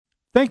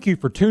Thank you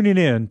for tuning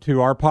in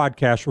to our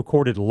podcast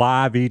recorded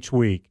live each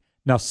week.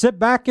 Now sit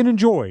back and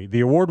enjoy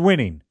the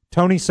award-winning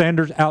Tony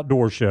Sanders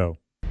Outdoor Show.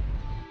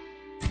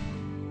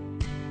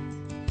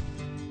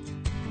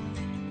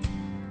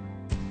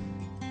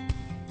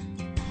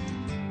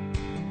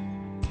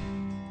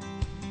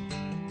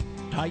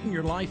 Tighten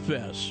your life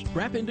vests,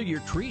 strap into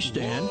your tree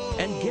stand,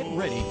 and get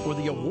ready for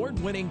the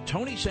award-winning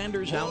Tony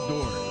Sanders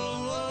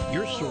Outdoors,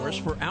 your source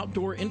for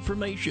outdoor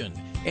information,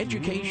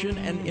 education,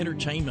 and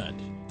entertainment.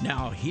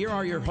 Now, here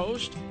are your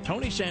hosts,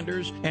 Tony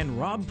Sanders and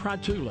Rob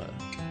Pratula.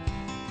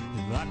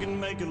 If I can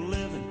make a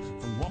living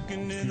from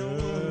walking in the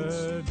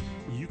woods,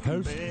 you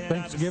can Post bet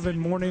Thanksgiving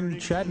morning,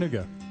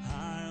 Chattanooga.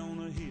 high on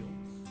a hill,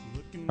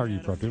 looking How are you,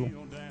 at a Pratula?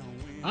 field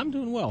downwind. I'm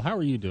doing well. How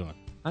are you doing?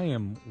 I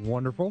am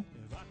wonderful.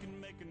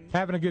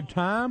 Having a good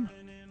time.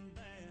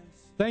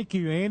 Thank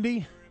you,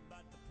 Andy.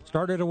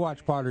 Started a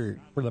watch party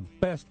for the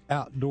best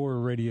outdoor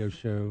radio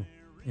show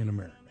in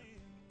America.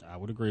 I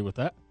would agree with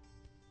that.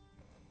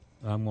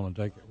 I'm going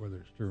to take it whether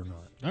it's true or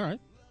not. All right.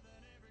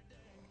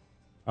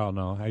 Oh,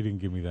 no, he didn't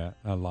give me that.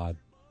 I lied.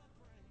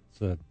 It's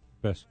the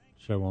best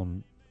show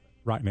on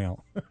right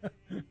now.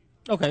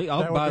 Okay,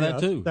 I'll buy that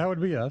too. That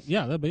would be us.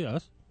 Yeah, that'd be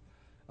us.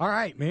 All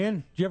right, man.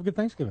 Did you have a good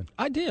Thanksgiving?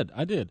 I did.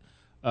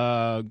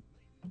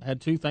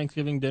 Had 2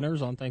 Thanksgiving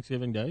dinners on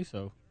Thanksgiving Day,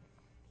 so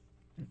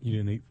You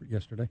didn't eat for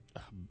yesterday?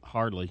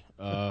 hardly,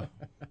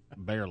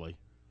 barely.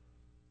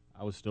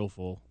 I was still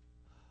full.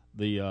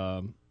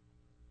 The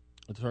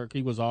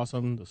turkey was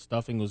awesome. The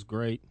stuffing was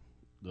great.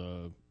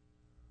 The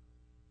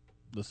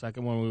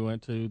second one we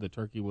went to, the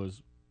turkey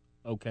was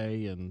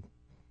okay, and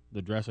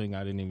the dressing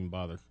I didn't even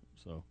bother.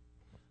 So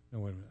No,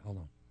 wait a minute. Hold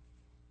on.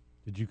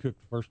 Did you cook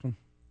the first one?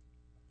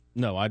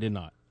 no, I did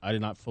not. I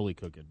did not fully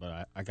cook it,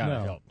 but I kind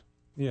of No. helped.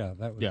 Yeah,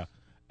 that was. Yeah,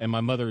 and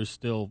my mother is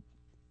still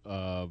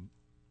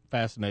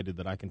fascinated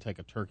that I can take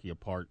a turkey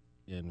apart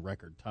in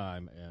record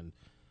time, and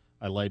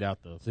I laid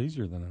out the. It's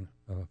easier than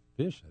a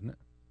fish, isn't it?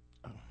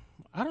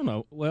 I don't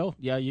know. Well,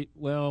 yeah, I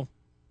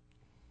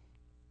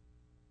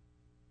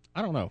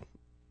don't know.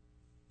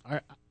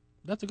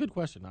 That's a good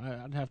question.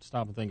 I'd have to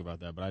stop and think about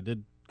that, but I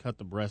did cut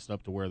the breast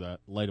up to where that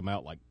laid them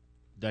out like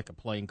deck of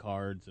playing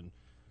cards, and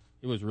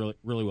it was really,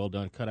 really well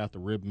done. Cut out the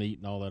rib meat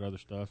and all that other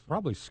stuff.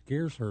 Probably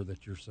scares her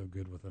that you're so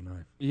good with a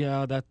knife.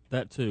 Yeah,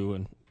 that too,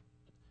 and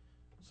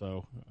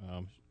so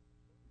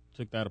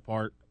took that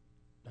apart.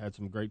 Had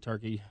some great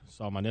turkey.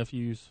 Saw my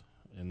nephews,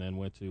 and then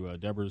went to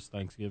Deborah's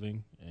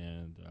Thanksgiving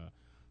and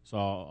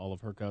saw all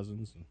of her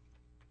cousins, and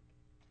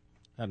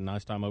had a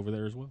nice time over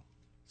there as well.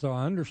 So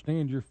I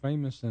understand you're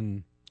famous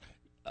in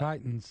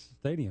Titans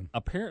Stadium.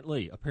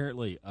 Apparently,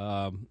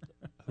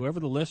 whoever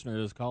the listener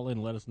is, call in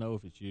and let us know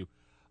if it's you.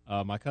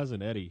 My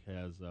cousin Eddie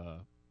has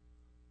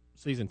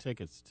season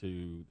tickets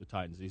to the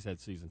Titans. He's had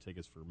season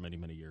tickets for many,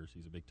 many years.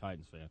 He's a big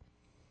Titans fan.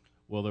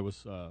 Well, there was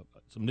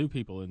some new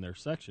people in their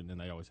section,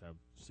 and they always have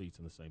seats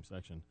in the same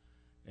section.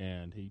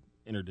 And he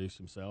introduced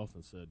himself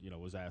and said,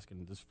 was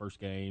asking this first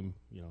game,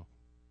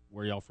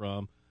 where y'all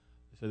from?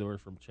 They said they were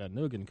from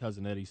Chattanooga, and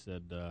Cousin Eddie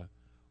said,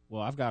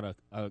 well, I've got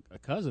a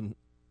cousin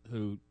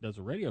who does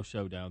a radio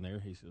show down there.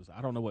 He says,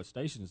 I don't know what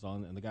station it's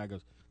on. And the guy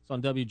goes, it's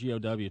on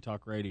WGOW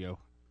Talk Radio,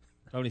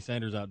 Tony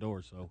Sanders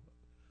Outdoors. So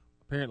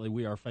apparently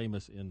we are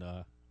famous in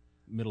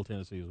Middle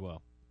Tennessee as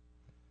well.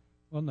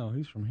 Well, no,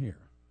 he's from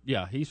here.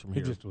 Yeah, he's from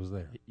here. He just was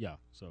there. Yeah,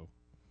 so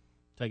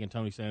taking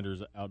Tony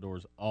Sanders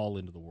Outdoors all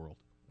into the world.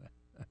 That's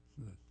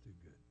too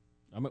good.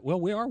 I mean,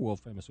 well, we are world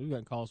famous. We've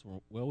gotten calls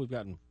from, we've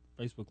gotten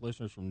Facebook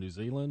listeners from New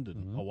Zealand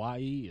and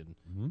Hawaii and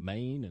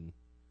Maine and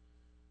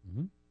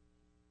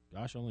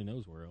gosh only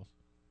knows where else.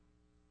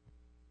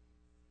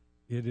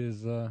 It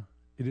is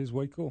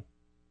way cool.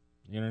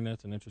 The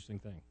Internet's an interesting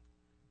thing.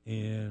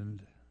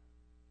 And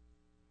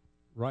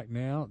right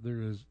now,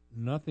 there is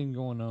nothing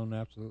going on,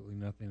 absolutely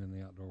nothing in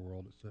the outdoor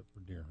world except for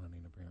deer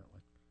hunting,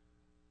 apparently.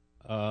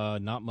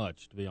 Not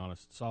much, to be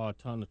honest. Saw a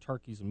ton of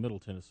turkeys in Middle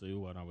Tennessee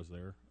when I was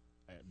there.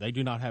 They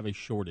do not have a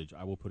shortage,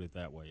 I will put it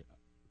that way,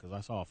 because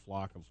I saw a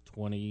flock of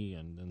 20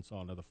 and then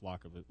saw another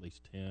flock of at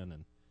least 10,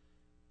 and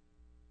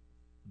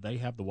they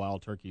have the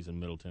wild turkeys in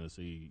Middle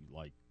Tennessee,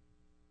 like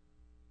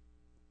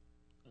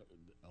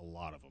a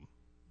lot of them.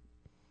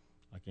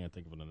 I can't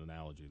think of an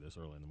analogy this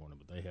early in the morning,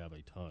 but they have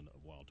a ton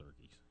of wild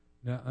turkeys.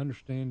 Now, I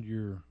understand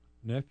your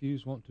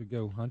nephews want to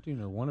go hunting,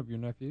 or one of your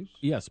nephews?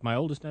 Yes, my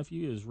oldest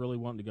nephew is really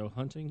wanting to go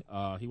hunting.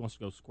 He wants to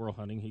go squirrel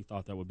hunting. He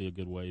thought that would be a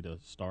good way to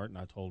start, and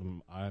I told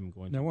him I'm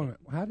going to. Now, wait a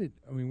minute.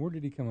 Where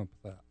did he come up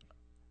with that?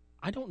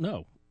 I don't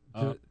know.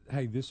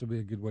 Hey, this would be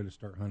a good way to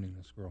start hunting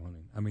and squirrel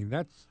hunting. I mean,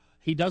 that's.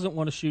 He doesn't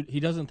want to shoot. He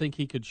doesn't think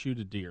he could shoot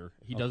a deer.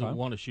 He doesn't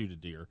want to shoot a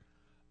deer.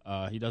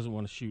 He doesn't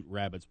want to shoot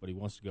rabbits, but he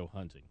wants to go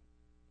hunting.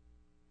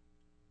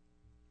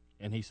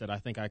 And he said, I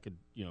think I could,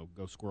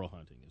 go squirrel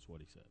hunting, is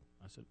what he said.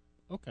 I said,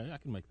 okay, I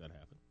can make that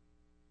happen.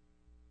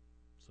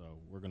 So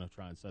we're going to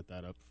try and set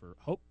that up for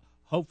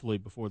hopefully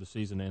before the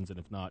season ends, and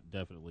if not,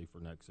 definitely for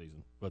next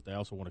season. But they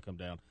also want to come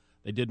down.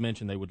 They did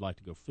mention they would like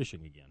to go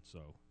fishing again,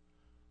 so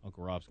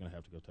Uncle Rob's going to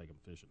have to go take them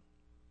fishing.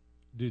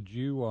 Did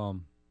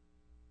you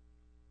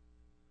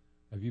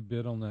have you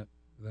bid on that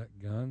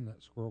that gun,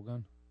 that squirrel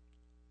gun?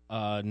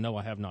 No,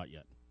 I have not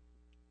yet.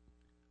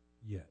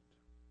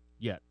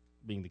 Yet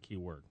Being the key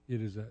word.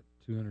 it is at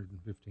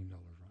 $215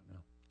 right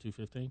now.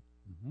 $215.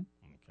 Mm-hmm.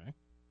 Okay.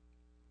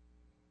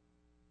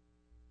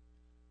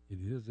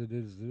 It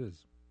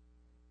is.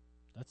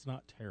 That's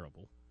not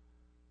terrible.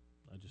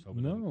 I just hope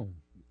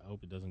I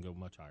hope it doesn't go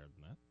much higher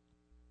than that.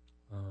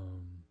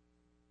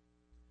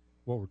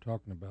 What we're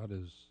talking about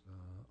is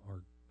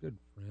our good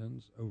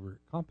friends over at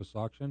Compass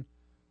Auction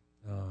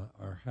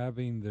are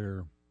having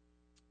their.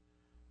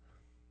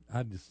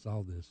 I just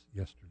saw this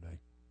yesterday.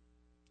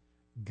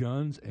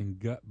 Guns and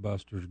Gut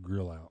Busters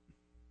Grill Out.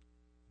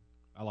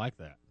 I like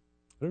that.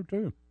 There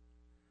too.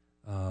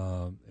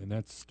 And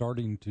that's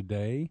starting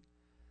today.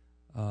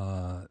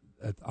 At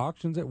the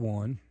auction's at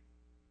 1.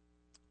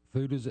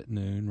 Food is at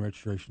noon.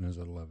 Registration is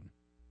at 11.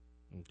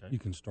 Okay. You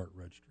can start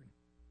registering.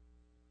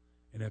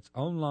 And it's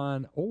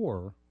online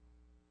or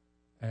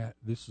at,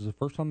 this is the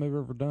first time they've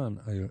ever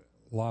done a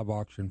live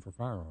auction for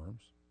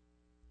firearms.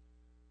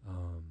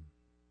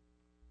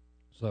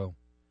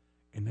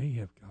 And they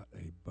have got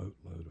a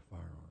boatload of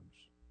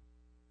firearms.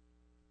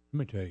 Let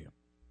me tell you,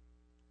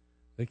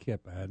 they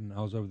kept adding.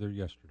 I was over there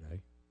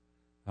yesterday.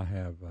 I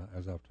have,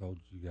 as I've told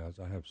you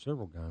guys, I have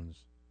several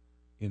guns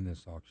in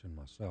this auction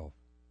myself.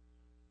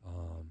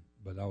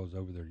 But I was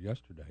over there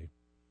yesterday,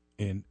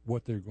 and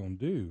what they're going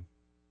to do,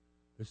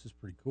 this is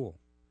pretty cool.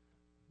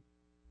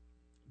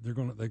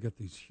 They got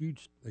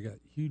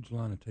huge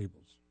line of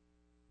tables.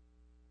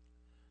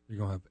 They're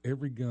going to have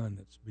every gun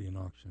that's being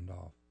auctioned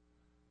off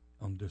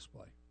on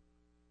display.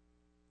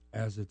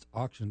 As it's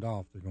auctioned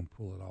off, they're going to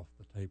pull it off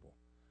the table.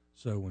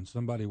 So when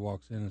somebody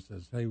walks in and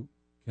says, "Hey,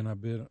 can I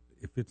bid?"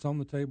 If it's on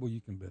the table,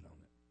 you can bid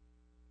on it.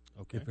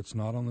 Okay. If it's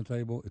not on the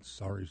table, it's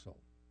sorry sold.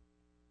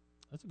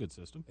 That's a good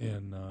system.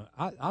 And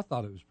I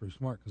thought it was pretty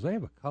smart because they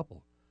have a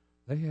couple.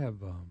 They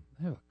have a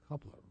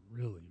couple of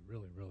really,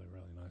 really, really,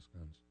 really nice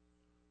guns.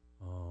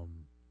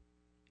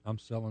 I'm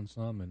selling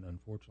some, and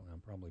unfortunately,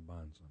 I'm probably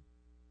buying some.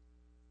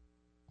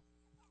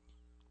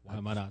 Why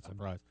am I not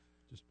surprised?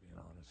 Just being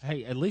honest.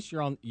 Hey, at least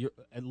you're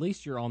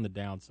on the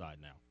downside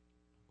now.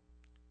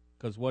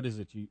 Because what is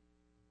it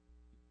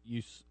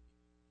you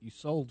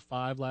sold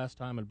 5 last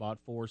time and bought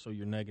 4, so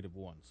you're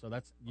 -1. So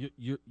that's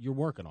you're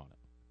working on it.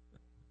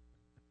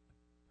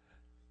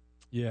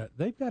 Yeah,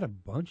 they've got a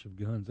bunch of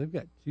guns. They've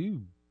got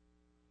 2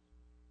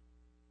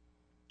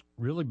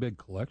 really big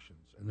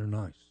collections, and they're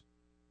nice.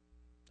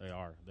 They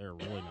are. They're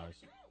really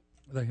nice.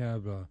 They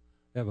have a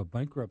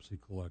bankruptcy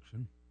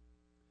collection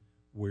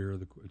where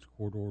it's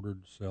court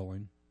ordered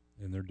selling,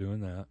 and they're doing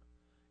that.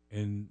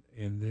 And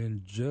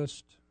then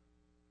just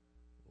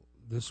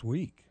this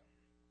week,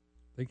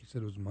 I think he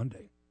said it was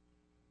Monday,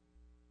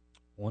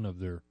 one of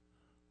their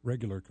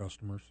regular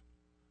customers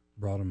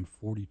brought them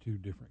 42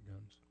 different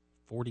guns.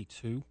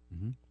 42?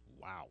 Mm-hmm.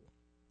 Wow.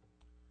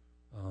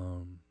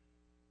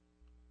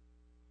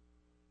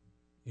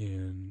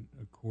 And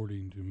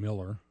according to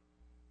Miller,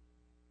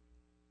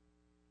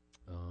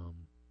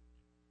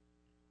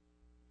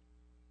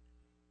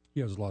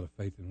 he has a lot of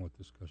faith in what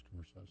this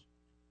customer says.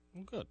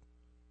 Well, good.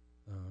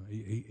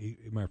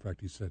 Matter of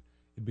fact, he said,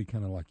 it'd be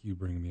kind of like you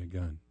bringing me a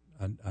gun.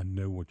 I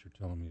know what you're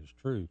telling me is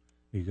true.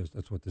 He goes,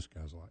 that's what this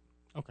guy's like.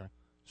 Okay.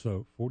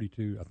 So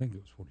 42, I think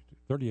it was 42,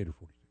 38 or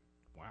 42.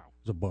 Wow.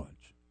 It was a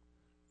bunch.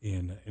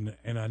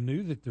 And I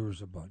knew that there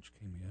was a bunch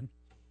came in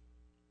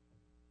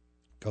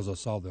because I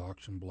saw the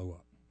auction blow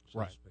up, so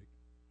right. to speak.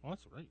 Well,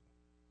 that's great.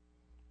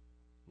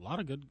 A lot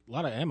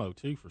of ammo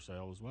too for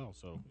sale as well.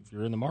 So if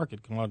you're in the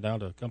market, come on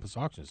down to Compass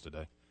Auctions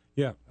today.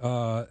 Yeah,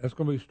 it's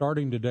going to be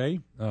starting today.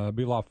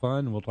 Be a lot of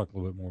fun. We'll talk a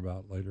little bit more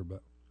about it later,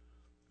 but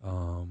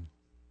I'm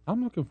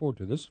looking forward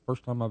to it. This is the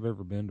first time I've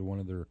ever been to one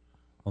of their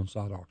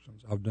on-site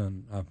auctions.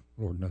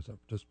 Lord knows I've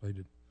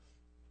participated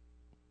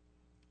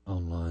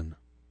online.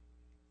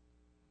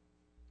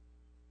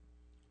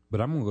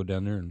 But I'm going to go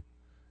down there and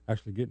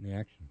actually get in the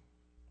action.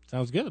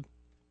 Sounds good.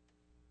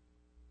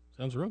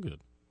 Sounds real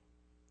good.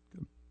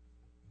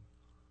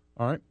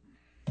 All right.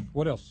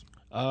 What else?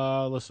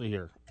 Let's see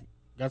here.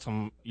 Got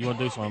some. You want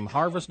to do some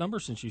harvest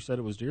numbers since you said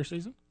it was deer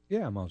season?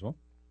 Yeah, I might as well.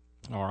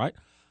 All right.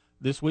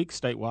 This week,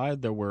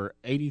 statewide, there were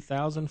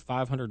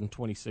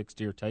 80,526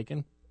 deer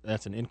taken.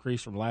 That's an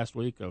increase from last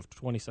week of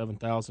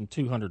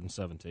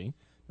 27,217.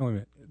 No, wait a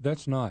minute.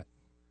 That's not.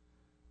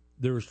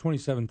 There was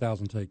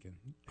 27,000 taken.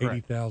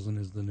 Correct. 80,000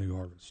 is the new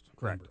harvest.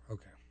 Correct. Number.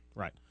 Okay.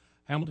 Right.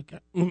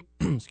 Hamilton,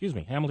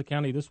 Hamilton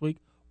County this week,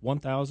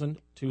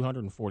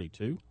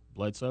 1,242.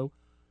 Bledsoe,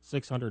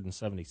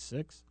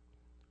 676.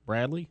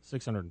 Bradley,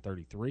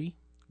 633.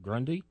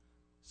 Grundy,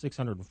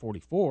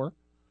 644.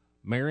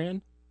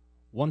 Marion,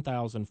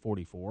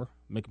 1,044.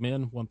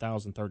 McMinn,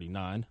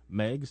 1,039.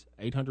 Meigs,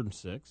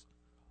 806.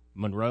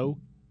 Monroe,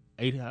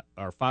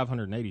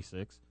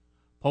 586.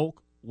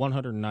 Polk,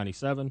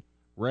 197.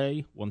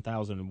 Ray,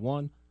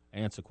 1,001.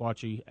 And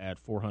Sequatchie at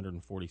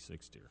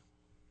 446 deer.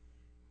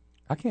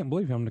 I can't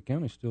believe Hamilton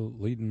County's still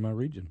leading my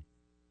region.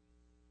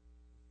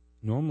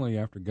 Normally,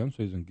 after gun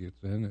season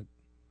gets in, it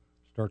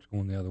starts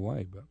going the other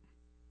way, but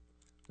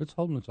It's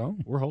holding its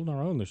own. We're holding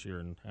our own this year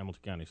in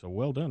Hamilton County, so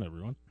well done,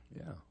 everyone.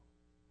 Yeah.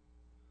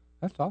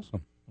 That's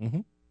awesome.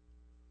 Mm-hmm.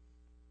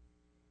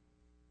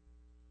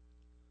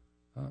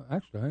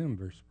 Actually, I am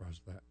very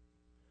surprised at that.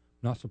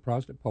 Not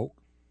surprised at Polk.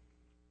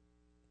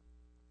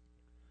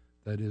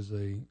 That is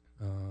a,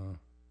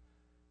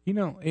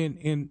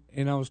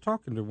 and I was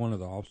talking to one of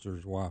the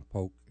officers why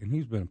Polk, and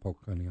he's been a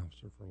Polk County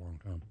officer for a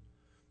long time,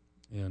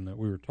 and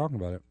we were talking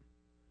about it.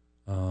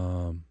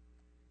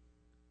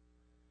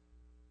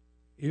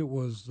 It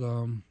was,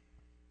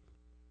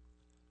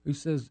 he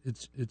says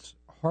it's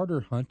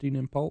harder hunting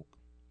in Polk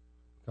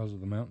because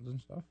of the mountains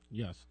and stuff.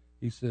 Yes.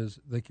 He says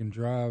they can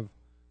drive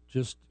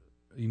just,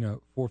 4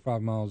 or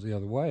 5 miles the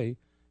other way,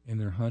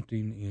 and they're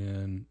hunting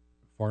in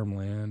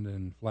farmland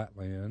and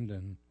flatland,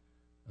 and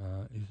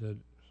he said,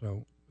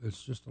 so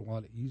it's just a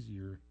lot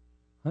easier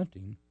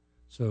hunting.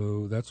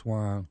 So that's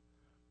why,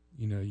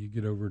 you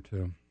get over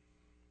to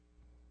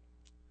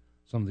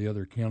some of the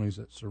other counties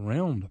that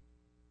surround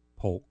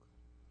Polk,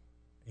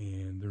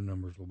 and their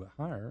number's a little bit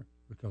higher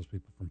because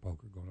people from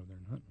Polk are going over there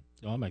and hunting.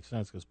 Oh, that makes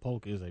sense because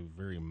Polk is a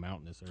very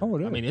mountainous area. Oh,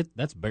 it is. I mean,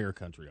 that's bear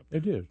country up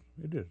there. It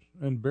is,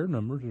 and bear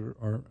numbers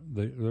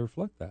they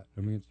reflect that.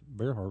 I mean,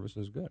 bear harvest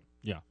is good.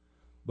 Yeah,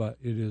 but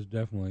it is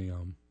definitely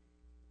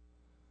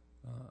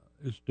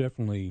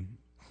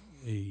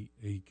a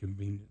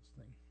convenience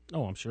thing.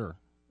 Oh, I'm sure,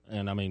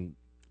 and I mean,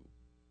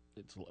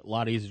 it's a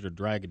lot easier to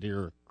drag a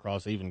deer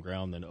across even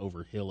ground than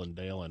over hill and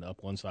dale and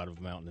up one side of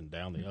a mountain and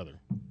down the other.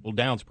 Well,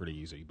 down's pretty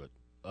easy, but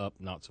up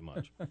not so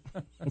much.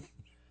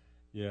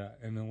 Yeah,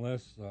 and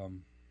unless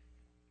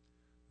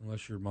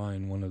you're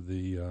buying one of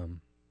the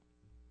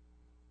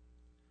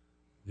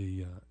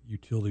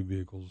utility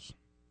vehicles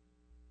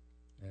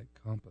at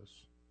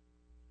Compass,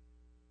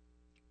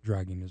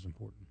 dragging is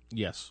important.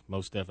 Yes,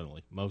 most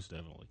definitely.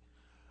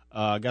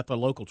 Got the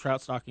local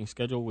trout stocking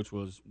schedule, which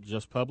was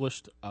just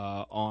published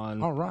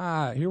on. All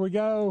right, here we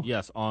go.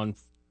 Yes, on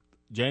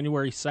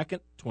January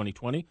 2nd,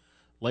 2020.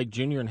 Lake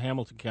Junior in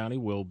Hamilton County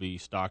will be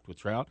stocked with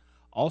trout.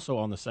 Also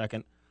on the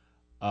 2nd,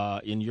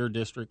 in your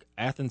district,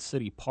 Athens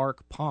City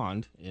Park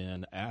Pond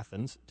in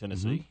Athens,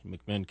 Tennessee,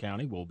 McMinn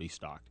County, will be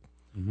stocked.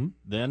 Mm-hmm.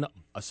 Then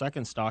a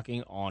second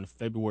stocking on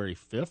February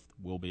 5th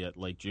will be at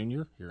Lake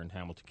Junior here in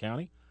Hamilton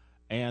County.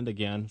 And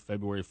again,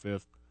 February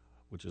 5th,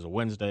 which is a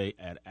Wednesday,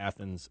 at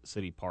Athens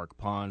City Park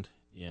Pond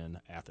in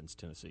Athens,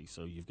 Tennessee.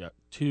 So you've got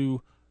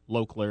 2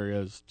 local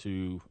areas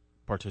to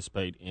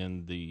participate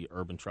in the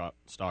Urban Trout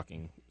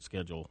Stocking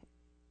schedule,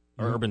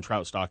 or Urban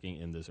Trout Stocking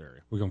in this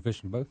area. We're going to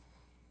fish in both?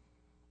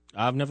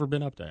 I've never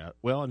been up to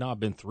well, no, I've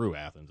been through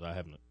Athens. I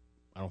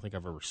don't think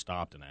I've ever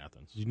stopped in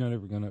Athens. You've not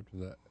ever gone up to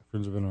the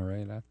Friends of NRA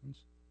in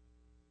Athens?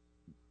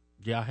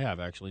 Yeah, I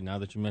have, actually, now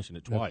that you mention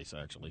it twice,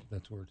 actually.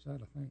 That's where it's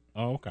at, I think.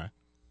 Oh, okay.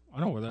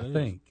 I know where that is. I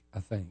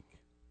think.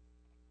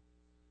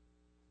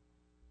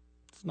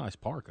 It's a nice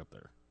park up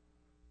there.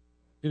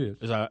 It is.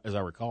 As I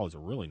recall, it's a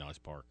really nice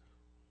park.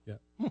 Yeah.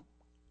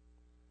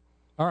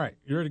 All right,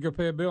 you ready to go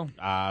pay a bill?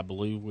 I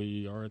believe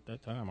we are at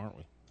that time, aren't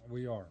we?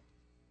 We are.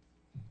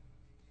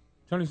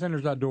 Tony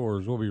Sanders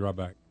Outdoors. We'll be right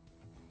back.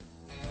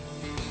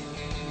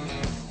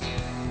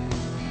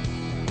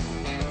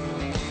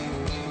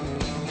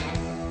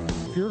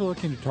 If you're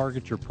looking to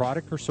target your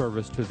product or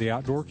service to the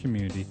outdoor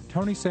community,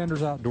 Tony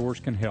Sanders Outdoors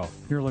can help.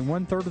 Nearly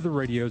 1/3 of the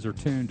radios are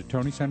tuned to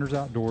Tony Sanders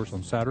Outdoors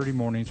on Saturday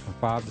mornings from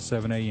 5 to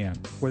 7 a.m.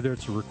 Whether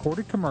it's a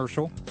recorded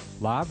commercial,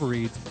 live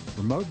reads,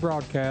 remote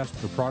broadcast,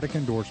 or product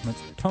endorsements,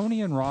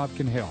 Tony and Rob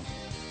can help.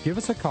 Give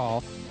us a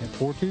call at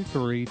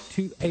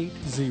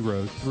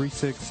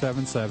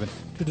 423-280-3677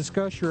 to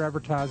discuss your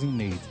advertising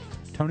needs.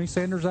 Tony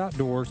Sanders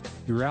Outdoors,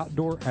 your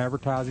outdoor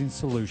advertising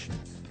solution.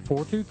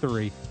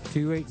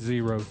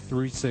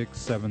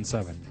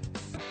 423-280-3677.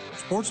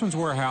 Sportsman's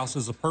Warehouse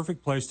is a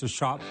perfect place to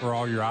shop for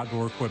all your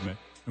outdoor equipment.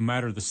 No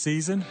matter the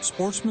season,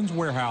 Sportsman's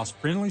Warehouse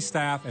friendly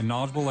staff and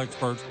knowledgeable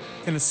experts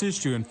can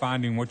assist you in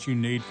finding what you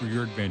need for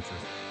your adventure.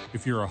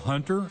 If you're a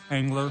hunter,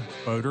 angler,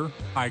 boater,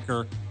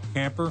 hiker,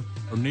 camper,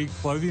 or need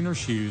clothing or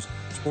shoes,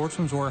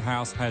 Sportsman's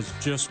Warehouse has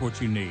just what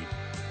you need.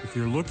 If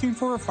you're looking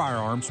for a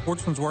firearm,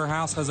 Sportsman's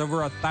Warehouse has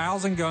over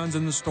 1,000 guns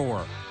in the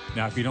store.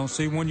 Now, if you don't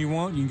see one you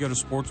want, you can go to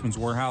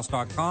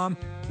sportsmanswarehouse.com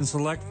and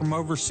select from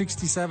over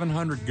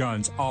 6,700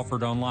 guns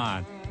offered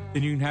online.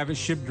 Then you can have it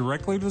shipped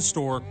directly to the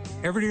store,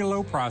 everyday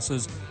low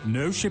prices,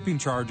 no shipping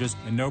charges,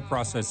 and no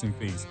processing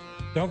fees.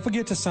 Don't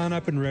forget to sign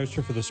up and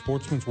register for the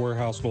Sportsman's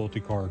Warehouse Loyalty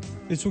Card.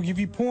 This will give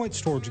you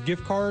points towards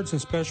gift cards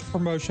and special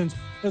promotions,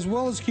 as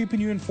well as keeping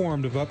you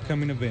informed of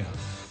upcoming events.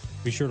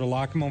 Be sure to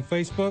like them on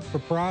Facebook for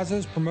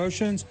prizes,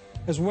 promotions,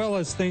 as well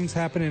as things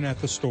happening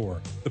at the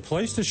store. The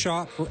place to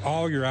shop for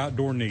all your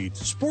outdoor needs.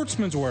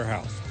 Sportsman's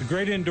Warehouse, the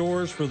great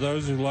indoors for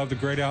those who love the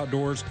great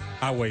outdoors.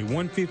 Highway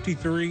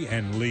 153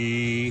 and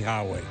Lee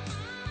Highway.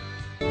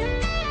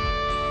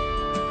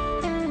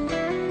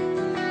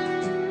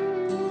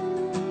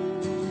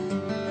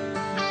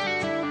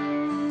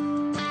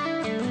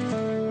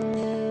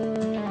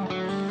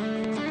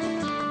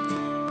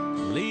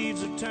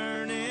 Leaves are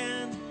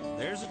turning,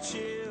 there's a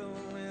chill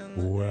in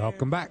the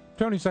Welcome back.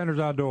 Tony Sanders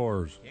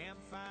Outdoors.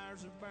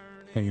 campfires are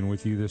burning. hanging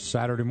with you this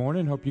Saturday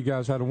morning. Hope you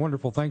guys had a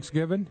wonderful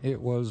Thanksgiving. It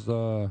was,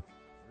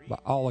 by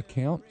all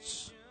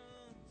accounts,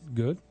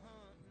 good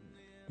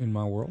in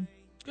my world.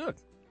 Good.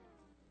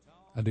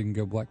 I didn't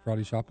go Black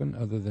Friday shopping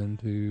other than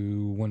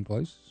to one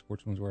place,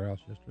 Sportsman's Warehouse,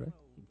 yesterday.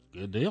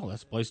 Good deal.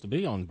 That's the place to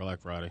be on Black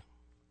Friday.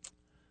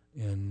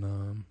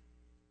 And,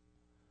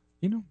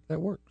 that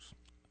works.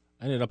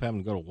 I ended up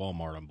having to go to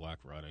Walmart on Black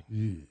Friday.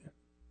 Yeah.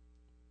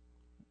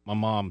 My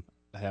mom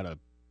had a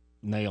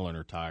nail in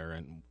her tire,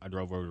 and I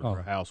drove over to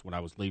her house when I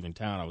was leaving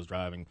town. I was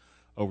driving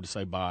over to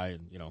say bye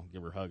and,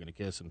 give her a hug and a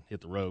kiss and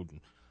hit the road.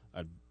 And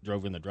I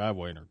drove in the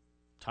driveway, and her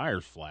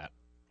tire's flat.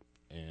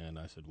 And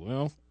I said,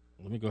 well,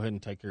 let me go ahead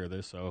and take care of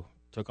this. So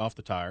took off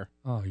the tire.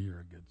 Oh, you're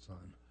a good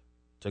son.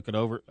 Took it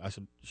over.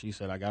 She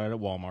said, I got it at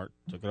Walmart.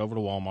 Took it over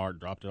to Walmart,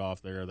 dropped it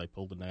off there. They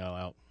pulled the nail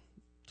out,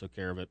 took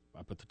care of it.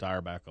 I put the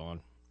tire back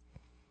on,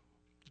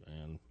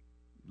 and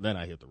then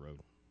I hit the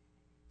road.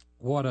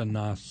 What a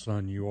nice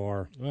son you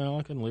are. Well,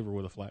 I couldn't leave her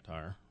with a flat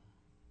tire.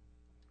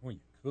 Well, you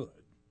could,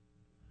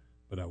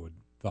 but I would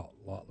thought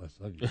a lot less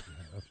of you.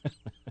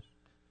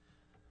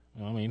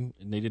 Well, I mean,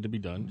 it needed to be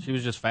done. She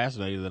was just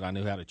fascinated that I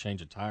knew how to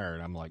change a tire,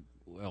 and I'm like,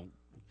 well,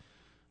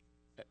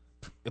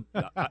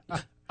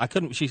 I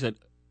couldn't. She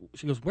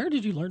goes, where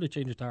did you learn to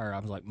change a tire? I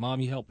was like, Mom,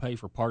 you helped pay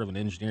for part of an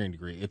engineering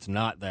degree. It's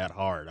not that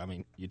hard. I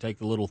mean, you take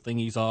the little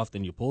thingies off,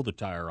 then you pull the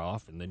tire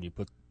off, and then you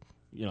put,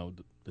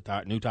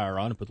 the new tire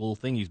on and put the little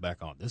thingies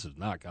back on. This is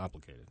not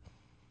complicated.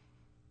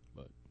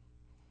 But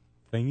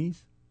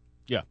Thingies?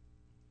 Yeah,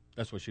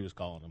 that's what she was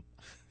calling them.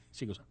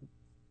 She goes,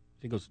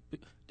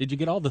 did you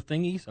get all the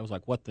thingies? I was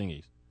like, what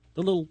thingies?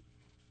 The little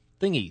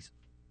thingies.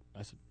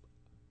 I said,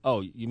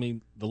 oh, you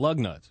mean the lug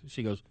nuts?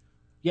 She goes,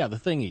 yeah, the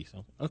thingies.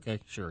 Okay,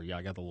 sure. Yeah,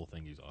 I got the little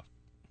thingies off.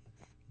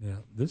 Yeah,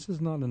 this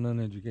is not an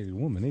uneducated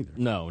woman either.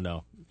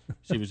 No.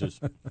 She was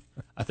just,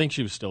 I think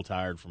she was still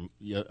tired from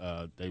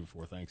day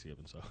before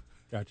Thanksgiving. So,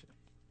 gotcha.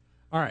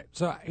 All right,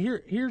 so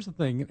here's the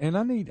thing, and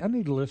I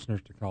need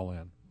listeners to call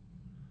in.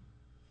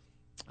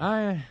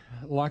 I,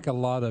 like a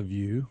lot of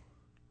you,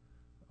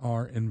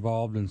 are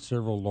involved in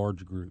several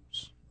large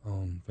groups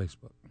on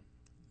Facebook.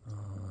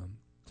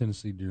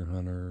 Tennessee Deer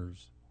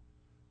Hunters,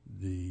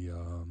 the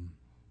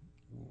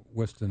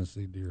West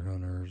Tennessee Deer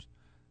Hunters,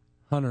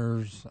 I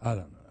don't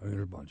know,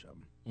 there's a bunch of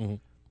them. Mm-hmm.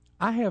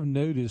 I have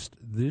noticed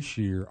this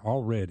year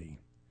already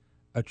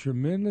a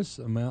tremendous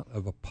amount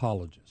of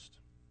apologists.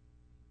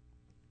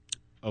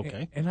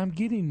 Okay. And I'm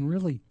getting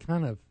really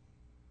kind of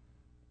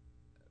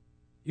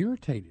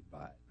irritated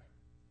by it.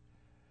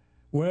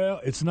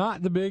 Well, it's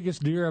not the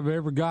biggest deer I've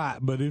ever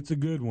got, but it's a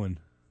good one.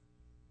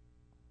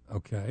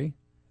 Okay.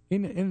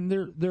 And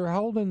they're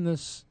holding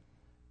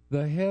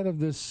the head of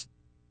this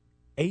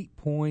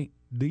 8-point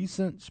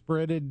decent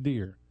spreaded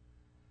deer.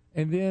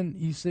 And then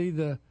you see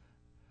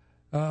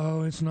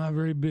it's not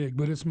very big,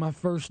 but it's my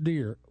first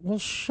deer. Well,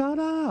 shut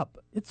up.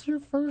 It's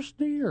your first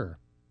deer.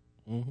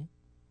 Mm-hmm.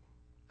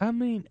 I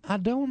mean, I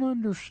don't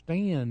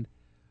understand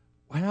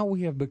how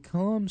we have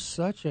become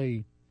such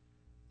a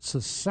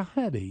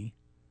society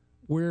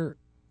where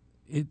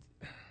it's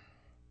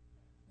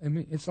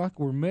like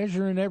we're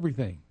measuring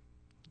everything.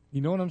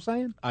 You know what I'm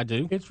saying? I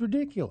do. It's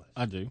ridiculous.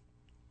 I do.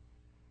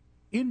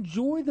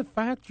 Enjoy the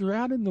fact you're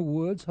out in the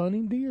woods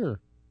hunting deer.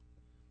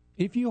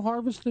 If you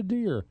harvest a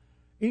deer,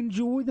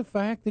 enjoy the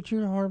fact that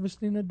you're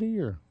harvesting a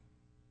deer.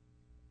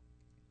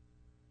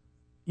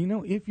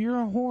 If you're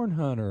a horn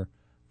hunter,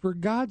 for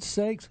God's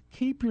sakes,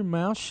 keep your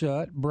mouth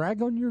shut,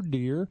 brag on your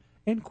deer,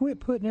 and quit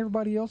putting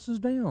everybody else's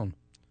down.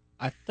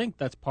 I think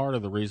that's part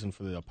of the reason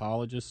for the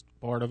apologist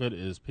part of it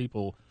is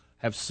people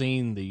have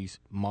seen these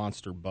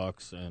monster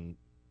bucks and,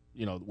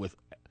 with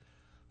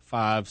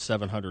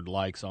 500-700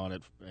 likes on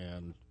it.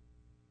 And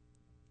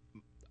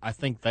I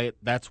think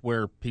that's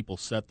where people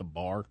set the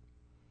bar,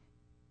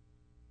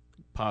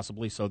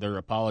 possibly. So they're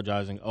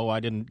apologizing. Oh,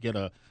 I didn't get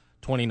a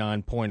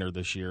 29-pointer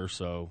this year,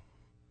 so.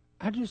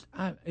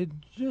 It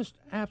just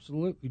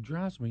absolutely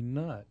drives me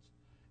nuts.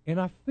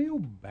 And I feel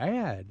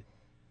bad.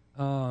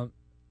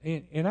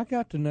 And I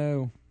got to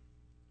know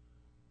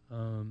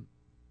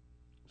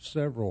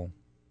several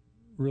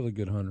really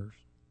good hunters,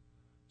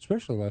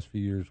 especially the last few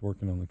years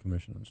working on the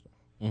commission and stuff.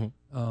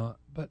 Mm-hmm.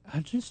 But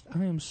I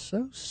am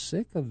so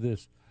sick of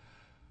this.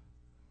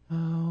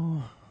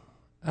 Oh,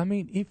 I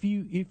mean, if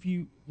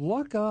you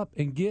luck up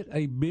and get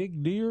a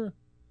big deer,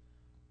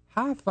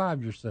 high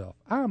five yourself.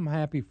 I'm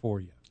happy for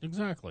you.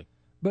 Exactly.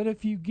 But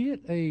if you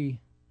get a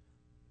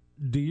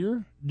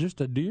deer, just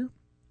a deer,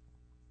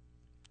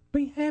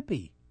 be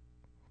happy.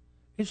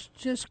 It's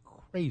just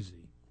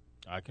crazy.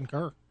 I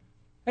concur.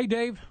 Hey,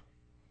 Dave.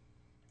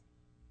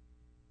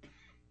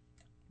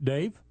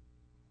 Dave?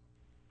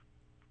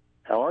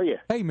 How are you?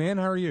 Hey, man,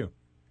 how are you?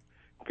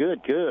 Good.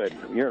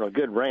 You're in a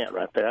good rant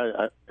right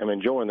there. I'm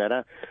enjoying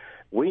that.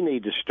 We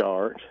need to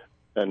start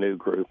a new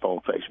group on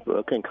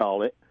Facebook and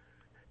call it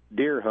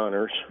Deer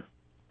Hunters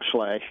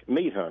 /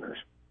 Meat Hunters.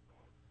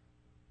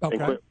 Okay.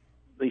 And quit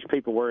these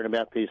people worrying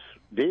about this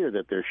deer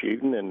that they're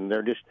shooting, and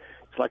it's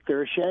like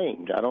they're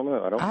ashamed. I don't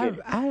know. I don't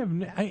get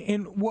it.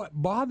 And what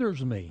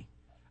bothers me,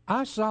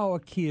 I saw a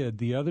kid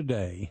the other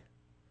day,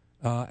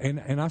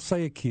 and I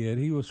say a kid,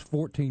 he was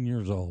 14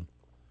 years old.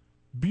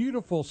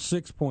 Beautiful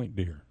 6-point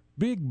deer,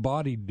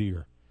 big-bodied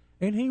deer.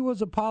 And he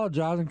was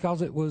apologizing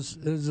because it was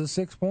a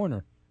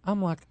 6-pointer.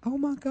 I'm like, oh,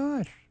 my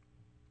gosh.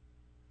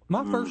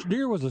 My first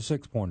deer was a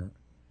 6-pointer,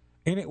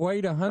 and it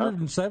weighed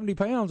 170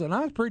 pounds, and I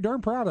was pretty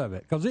darn proud of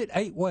it because it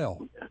ate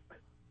well.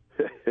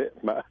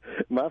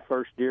 My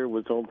first deer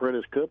was on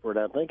Prentice Cooper, and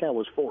I think I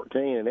was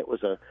 14, and it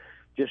was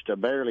just a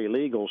barely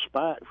legal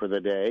spike for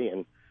the day,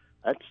 and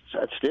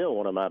that's still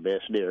one of my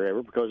best deer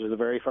ever because of the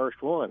very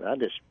first one. I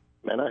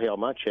held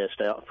my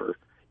chest out for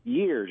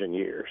years and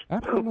years.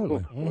 Absolutely.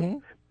 Mm-hmm.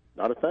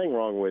 Not a thing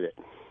wrong with it.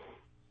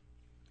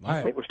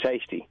 It was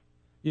tasty.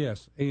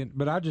 Yes,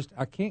 but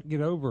I can't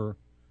get over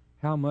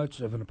how much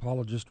of an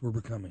apologist we're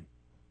becoming.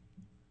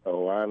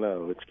 Oh, I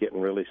know. It's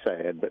getting really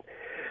sad. But,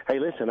 hey,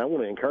 listen, I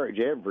want to encourage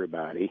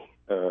everybody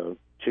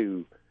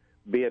to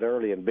bid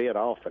early and bid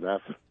often. I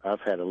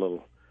got a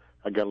little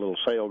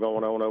sale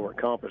going on over at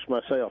Compass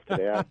myself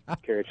today. I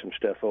carried some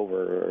stuff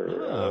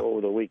over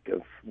the week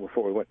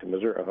before we went to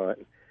Missouri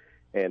hunting,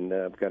 and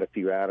I've got a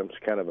few items,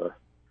 kind of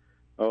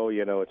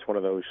it's one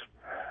of those,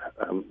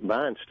 I'm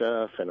buying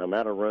stuff and I'm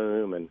out of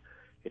room and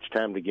it's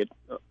time to get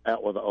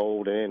out with the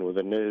old and in with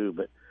the new,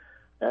 but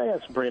I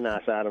got some pretty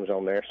nice items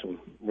on there, some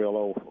real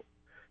old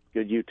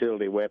good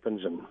utility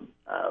weapons, and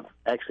I've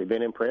actually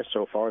been impressed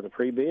so far with the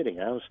pre-bidding.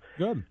 I was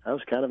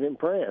kind of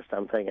impressed.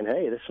 I'm thinking,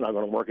 hey, this is not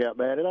going to work out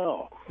bad at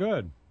all.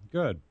 Good.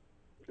 Yeah.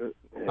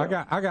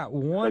 I got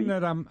one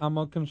that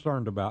I'm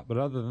concerned about, but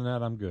other than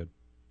that, I'm good.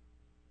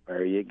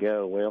 There you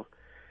go. Well,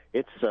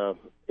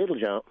 it'll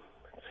jump.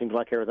 It seems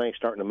like everything's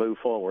starting to move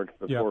forward.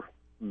 Before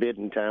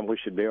bidding time, we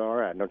should be all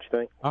right, don't you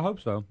think? I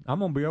hope so. I'm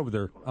going to be over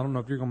there. I don't know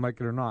if you're going to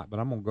make it or not, but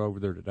I'm going to go over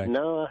there today.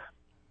 No,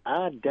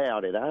 I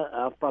doubt it.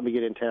 I'll probably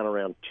get in town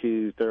around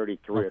 2:30,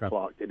 3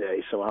 o'clock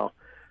today, so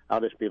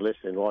I'll just be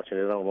listening and watching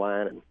it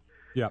online and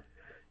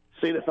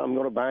seeing if I'm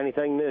going to buy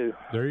anything new.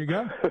 There you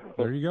go.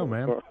 There you go,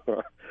 man.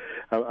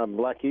 I'm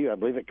like you. I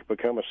believe it could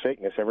become a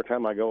sickness. Every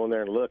time I go in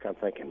there and look, I'm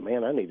thinking,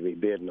 man, I need to be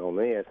bidding on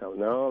this.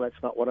 No, that's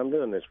not what I'm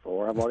doing this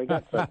for. I've already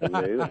got something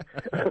new.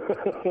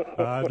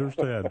 I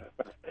understand.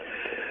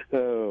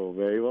 Oh,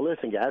 very well.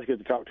 Listen, guys, good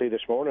to talk to you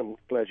this morning. I'm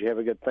glad you have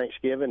a good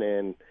Thanksgiving,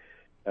 and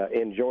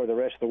enjoy the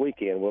rest of the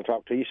weekend. We'll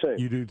talk to you soon.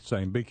 You do the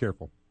same. Be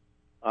careful.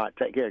 All right,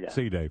 take care, guys.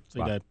 See you, Dave. See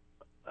you, Dave.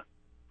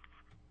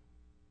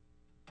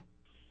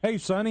 Hey,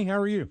 Sonny, how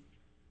are you?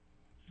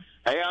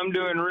 Hey, I'm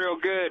doing real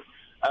good.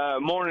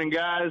 Morning,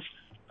 guys.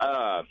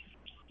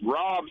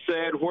 Rob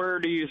said, where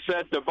do you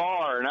set the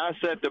bar? And I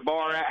set the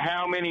bar at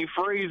how many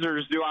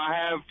freezers do I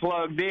have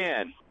plugged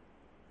in?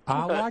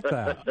 I like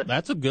that.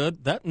 That's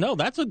good. I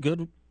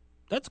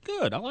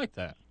like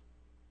that.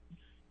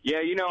 Yeah,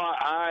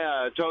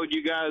 I told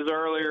you guys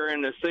earlier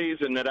in the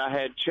season that I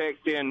had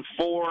checked in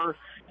 4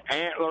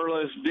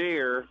 antlerless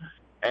deer,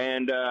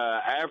 and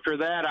after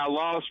that I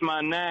lost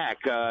my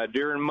knack.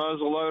 During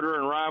muzzleloader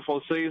and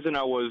rifle season,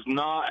 I was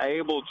not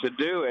able to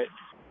do it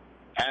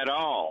at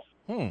all.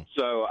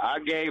 So I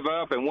gave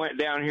up and went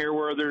down here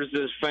where there's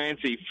this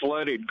fancy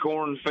flooded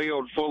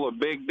cornfield full of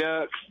big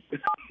ducks.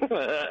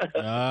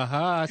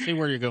 I see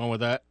where you're going with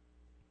that.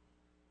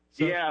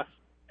 Yeah,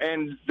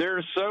 and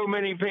there's so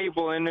many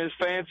people in this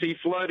fancy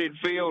flooded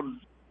field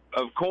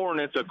of corn.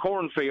 It's a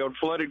cornfield,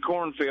 flooded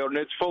cornfield, and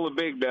it's full of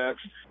big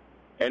ducks.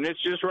 And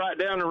it's just right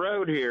down the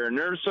road here, and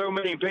there's so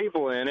many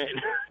people in it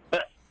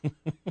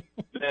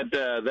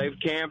that they've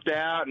camped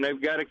out, and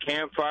they've got a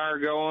campfire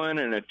going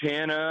and a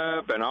tent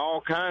up and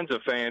all kinds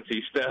of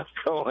fancy stuff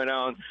going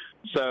on.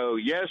 So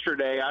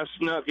yesterday I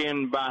snuck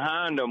in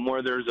behind them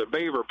where there's a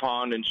beaver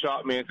pond and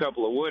shot me a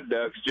couple of wood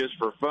ducks just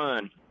for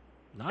fun.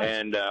 Nice.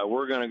 And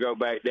we're going to go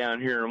back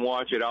down here and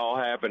watch it all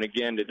happen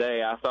again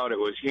today. I thought it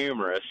was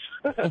humorous.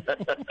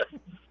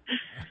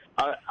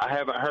 I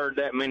haven't heard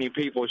that many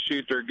people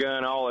shoot their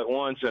gun all at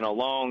once in a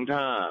long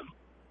time.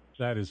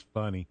 That is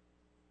funny.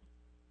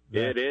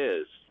 It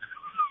is.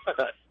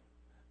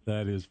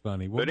 That is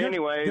funny. Well, but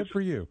anyways, good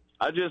for you.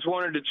 I just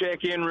wanted to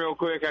check in real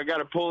quick. I got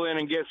to pull in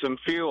and get some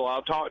fuel.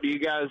 I'll talk to you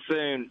guys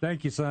soon.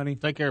 Thank you, Sonny.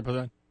 Take care,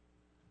 brother.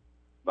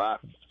 Bye.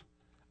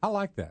 I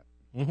like that.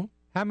 Mm-hmm.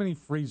 How many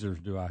freezers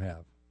do I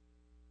have?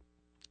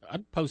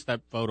 I'd post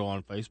that photo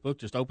on Facebook.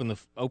 Just open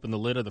the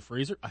lid of the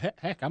freezer.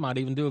 Heck, I might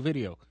even do a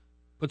video.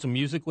 Put some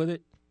music with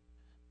it.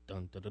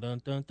 Dun dun dun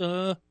dun dun.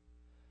 Dun.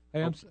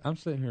 Hey, I'm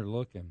sitting here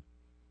looking.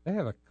 They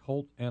have a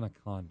Colt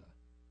Anaconda.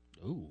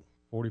 Ooh.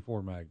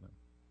 44 Magnum.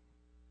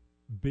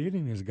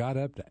 Bidding has got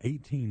up to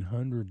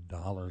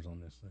 $1,800 on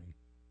this thing.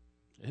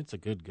 It's a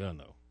good gun,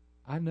 though.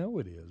 I know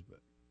it is, but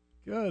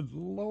good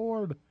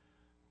Lord,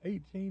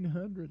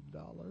 $1,800.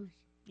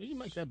 You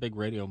make that big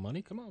radio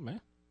money. Come on,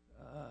 man.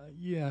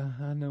 Yeah,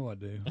 I know I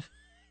do.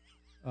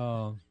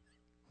 I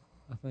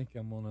think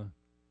I'm gonna,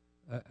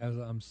 as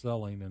I'm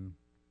selling.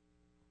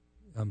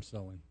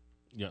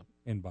 Yeah.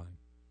 And buying.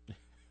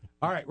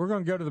 All right, we're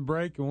going to go to the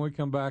break, and when we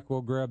come back,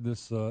 we'll grab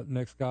this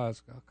next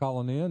guy's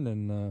calling in,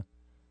 and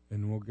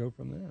we'll go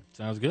from there.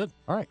 Sounds good.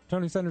 All right,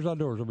 Tony Sanders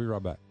Outdoors. We'll be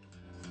right back.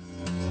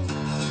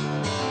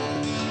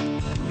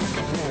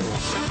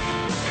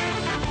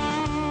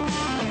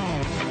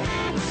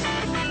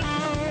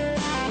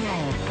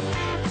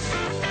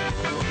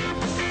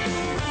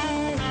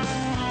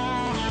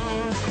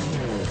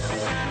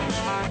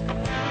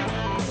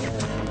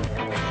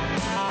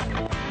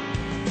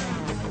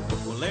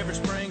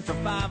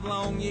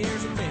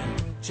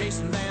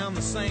 chasing down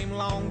the same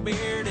long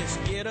beard. It's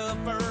get up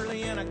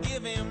early and I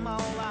give him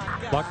all I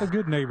got. Like a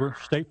good neighbor,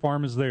 State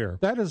Farm is there.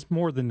 That is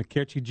more than the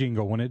catchy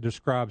jingle when it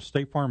describes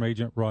State Farm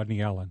agent Rodney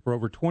Allen. For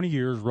over 20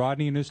 years,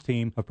 Rodney and his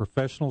team of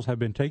professionals have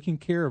been taking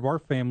care of our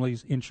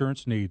family's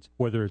insurance needs,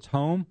 whether it's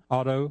home,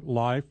 auto,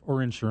 life,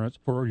 or insurance,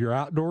 for your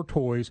outdoor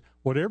toys.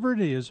 Whatever it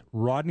is,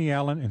 Rodney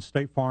Allen and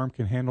State Farm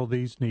can handle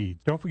these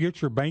needs. Don't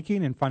forget your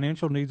banking and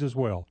financial needs as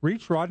well.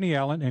 Reach Rodney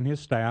Allen and his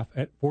staff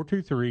at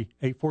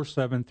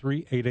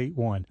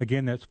 423-847-3881.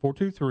 Again, that's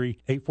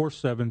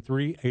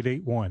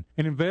 423-847-3881.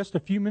 And invest a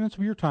few minutes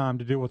of your time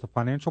to deal with a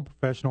financial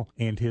professional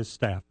and his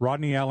staff.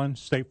 Rodney Allen,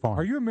 State Farm.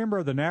 Are you a member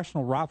of the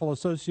National Rifle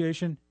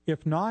Association?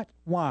 If not,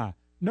 why?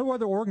 No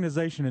other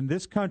organization in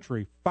this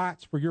country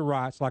fights for your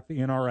rights like the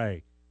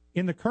NRA.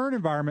 In the current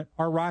environment,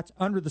 our rights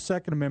under the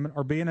Second Amendment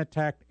are being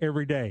attacked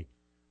every day.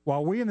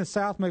 While we in the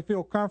South may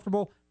feel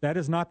comfortable, that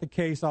is not the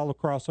case all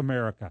across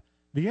America.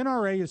 The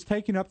NRA is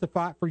taking up the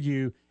fight for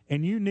you,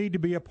 and you need to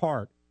be a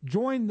part.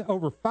 Join the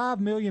over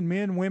 5 million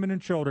men, women, and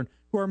children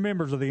who are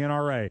members of the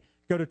NRA.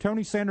 Go to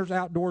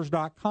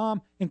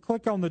TonySandersOutdoors.com and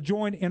click on the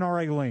Join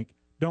NRA link.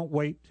 Don't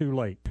wait too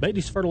late.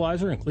 Beatty's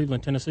Fertilizer in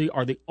Cleveland, Tennessee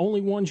are the only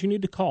ones you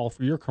need to call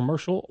for your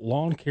commercial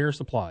lawn care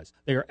supplies.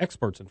 They are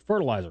experts in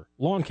fertilizer,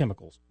 lawn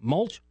chemicals,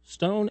 mulch,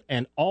 stone,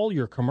 and all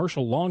your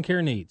commercial lawn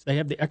care needs. They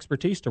have the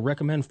expertise to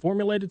recommend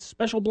formulated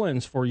special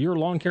blends for your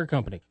lawn care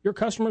company. Your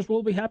customers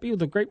will be happy with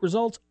the great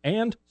results,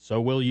 and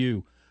so will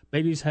you.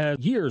 Beatty's has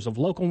years of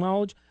local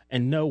knowledge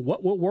and know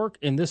what will work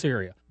in this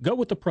area. Go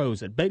with the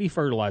pros at Beatty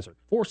Fertilizer,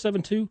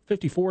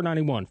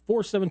 472-5491,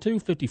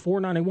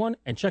 472-5491,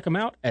 and check them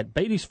out at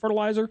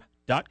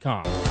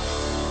Beatty'sFertilizer.com.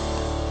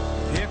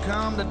 Here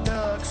come the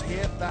ducks,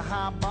 hit the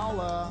high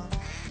baller.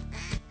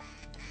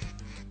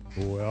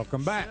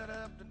 Welcome back.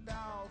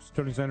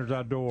 Tony Sanders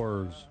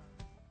Outdoors.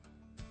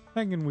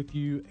 Hanging with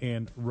you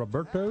and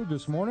Roberto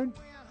this morning.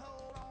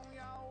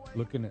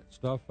 Looking at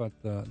stuff at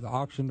the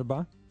auction to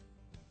buy.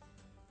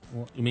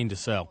 You mean to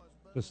sell?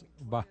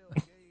 Buy.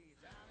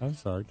 I'm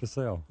sorry, to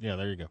sell. Yeah,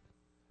 there you go.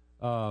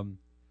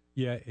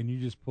 Yeah, and you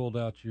just pulled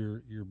out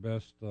your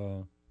best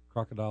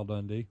Crocodile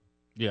Dundee.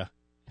 Yeah.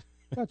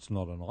 That's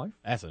not a knife.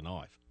 That's a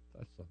knife.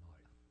 That's a knife.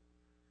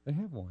 They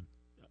have one.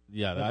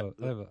 Yeah,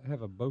 They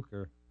have a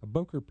Boker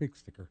pig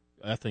sticker.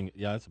 I think,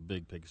 yeah, that's a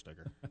big pig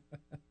sticker.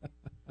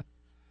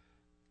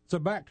 So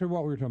back to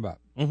what we were talking about.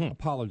 Mm-hmm.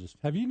 Apologist.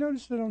 Have you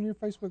noticed it on your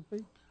Facebook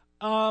feed?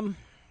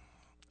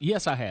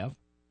 Yes, I have.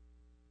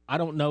 I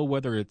don't know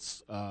whether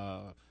it's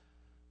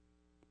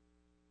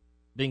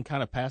being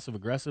kind of passive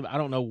aggressive. I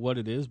don't know what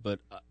it is, but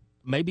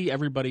maybe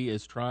everybody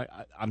is trying.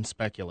 I'm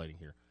speculating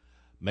here.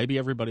 Maybe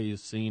everybody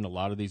has seen a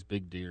lot of these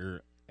big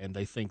deer, and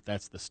they think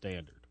that's the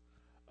standard.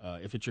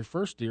 If it's your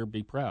first deer,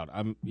 be proud.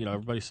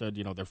 Everybody said,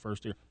 their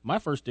first deer. My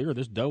first deer,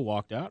 this doe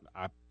walked out.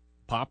 I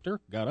popped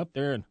her, got up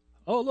there, and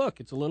oh look,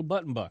 it's a little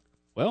button buck.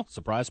 Well,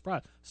 surprise,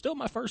 surprise. Still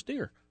my first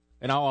deer,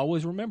 and I'll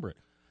always remember it.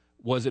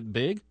 Was it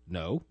big?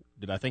 No.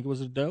 Did I think it was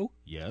a doe?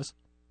 Yes.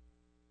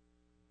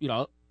 Did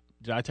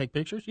I take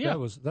pictures? Yeah.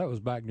 That was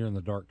back during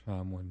the dark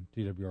time when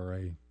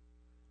TWRA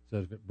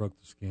said if it broke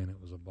the skin, it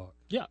was a buck.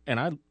 Yeah,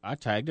 and I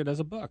tagged it as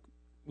a buck.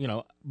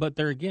 But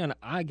there again,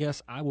 I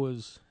guess I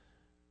don't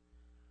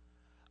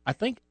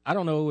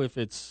know if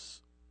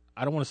it's,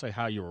 I don't want to say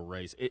how you were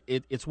raised.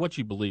 It's what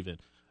you believe in.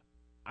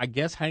 I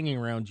guess hanging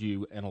around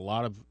you and a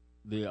lot of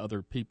the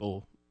other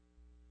people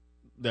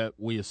that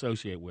we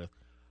associate with,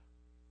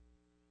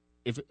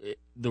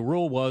 the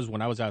rule was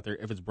when I was out there,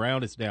 if it's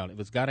brown, it's down. If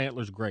it's got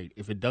antlers, great.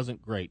 If it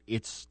doesn't, great.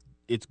 It's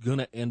going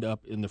to end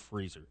up in the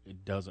freezer.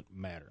 It doesn't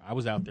matter. I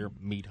was out there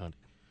meat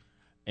hunting,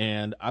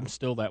 and I'm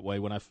still that way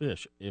when I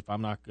fish. If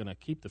I'm not going to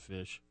keep the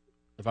fish,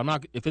 if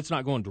it's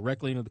not going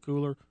directly into the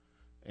cooler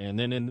and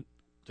then into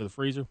the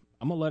freezer,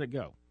 I'm going to let it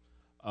go.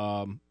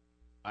 And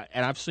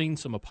I've seen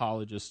some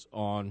apologists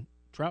on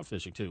trout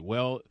fishing too.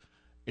 Well,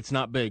 it's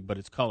not big, but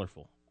it's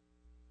colorful.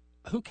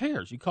 Who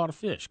cares? You caught a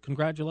fish.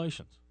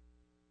 Congratulations.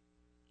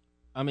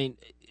 I mean,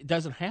 it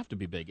doesn't have to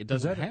be big. It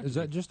doesn't have to be. Is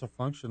that just a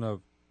function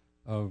of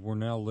we're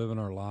now living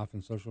our life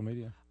in social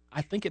media?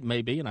 I think it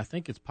may be, and I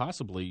think it's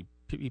possibly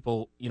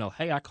people,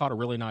 hey, I caught a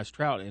really nice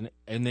trout,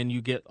 and then you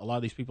get a lot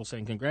of these people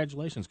saying,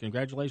 congratulations,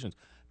 congratulations.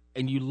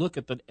 And you look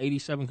at the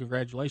 87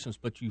 congratulations,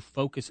 but you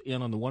focus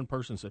in on the one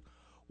person that said,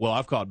 well,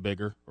 I've caught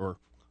bigger, or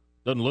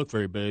doesn't look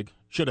very big,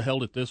 should have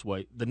held it this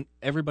way. Then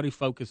everybody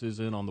focuses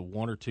in on the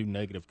one or two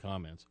negative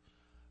comments.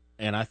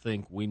 And I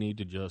think we need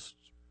to just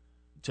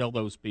tell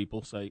those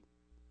people, say,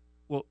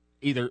 well,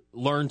 either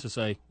learn to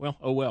say, well,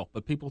 oh well,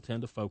 but people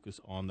tend to focus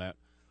on that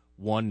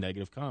one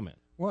negative comment.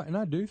 Well, and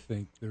I do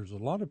think there's a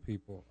lot of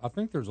people, I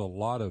think there's a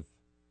lot of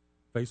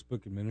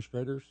Facebook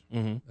administrators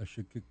that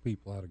should kick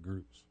people out of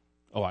groups.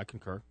 Oh, I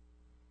concur.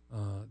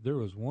 There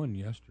was one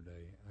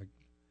yesterday.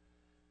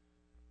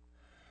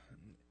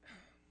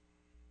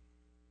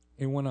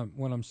 And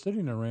when I'm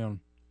sitting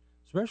around,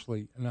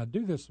 especially, and I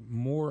do this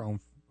more on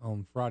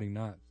Friday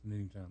nights than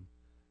any time,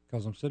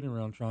 because I'm sitting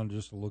around trying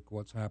just to look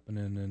what's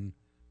happening and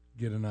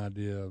get an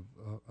idea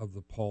of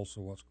the pulse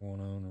of what's going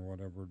on or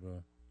whatever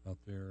out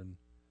there. And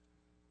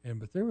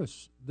But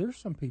there's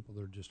some people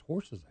that are just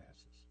horses'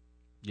 asses.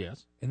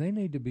 Yes. And they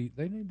need to be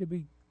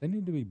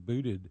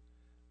booted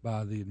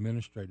by the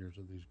administrators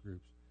of these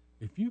groups.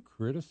 If you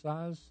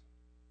criticize,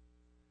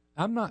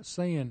 I'm not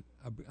talking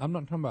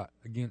about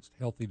against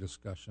healthy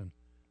discussion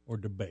or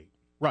debate.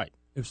 Right.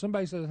 If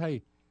somebody says,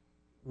 "Hey,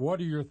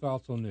 what are your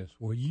thoughts on this?"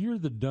 Well, you're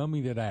the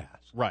dummy that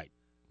asked. Right.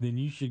 Then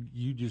you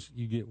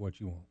get what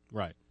you want.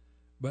 Right.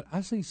 But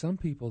I see some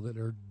people that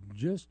are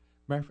just,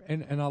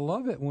 and I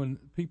love it when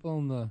people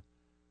on the.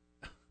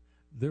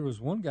 There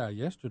was one guy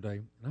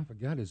yesterday, and I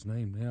forgot his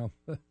name now.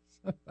 But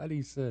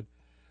somebody said,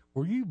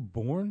 "Were you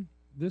born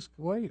this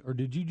way, or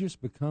did you just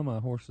become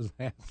a horse's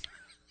ass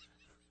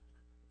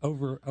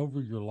over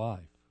your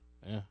life?"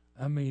 Yeah.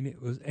 I mean, he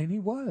was.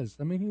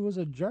 I mean, he was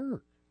a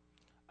jerk,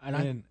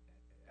 and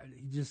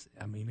he just.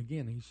 I mean,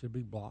 again, he should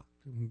be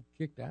blocked and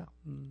kicked out.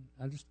 And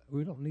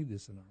we don't need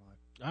this in our life.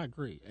 I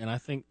agree, and I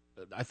think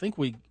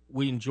we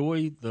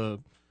enjoy the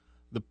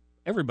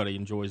everybody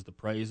enjoys the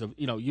praise of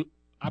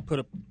I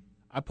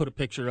put a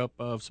picture up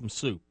of some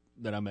soup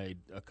that I made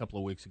a couple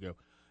of weeks ago.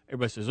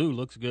 Everybody says, "Ooh,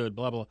 looks good,"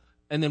 blah blah,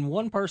 and then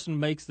one person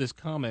makes this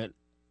comment,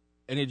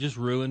 and it just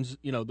ruins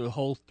the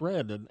whole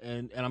thread.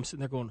 And I'm sitting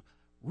there going,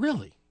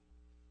 "Really,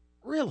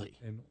 really?"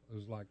 And it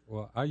was like,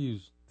 "Well, I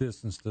use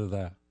this instead of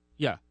that."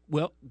 Yeah,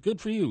 well, good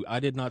for you. I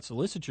did not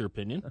solicit your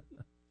opinion,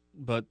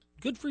 but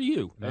good for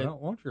you. And I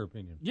don't want your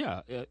opinion.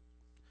 Yeah,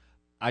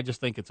 I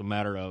just think it's a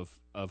matter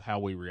of how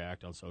we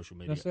react on social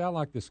media. Now, see, I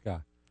like this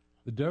guy.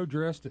 The doe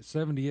dressed at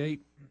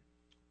 78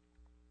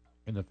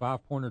 and the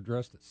 5-pointer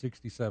dressed at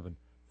 67.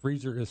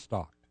 Freezer is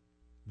stocked.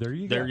 There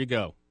you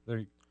go.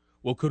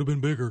 Well, could have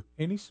been bigger.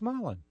 And he's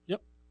smiling.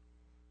 Yep.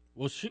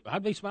 Well, shoot,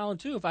 I'd be smiling,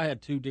 too, if I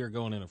had 2 deer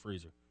going in a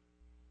freezer.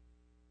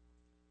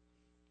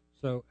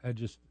 So, I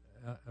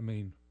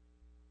mean,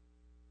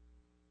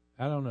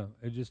 I don't know.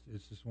 It's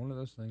just one of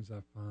those things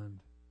I find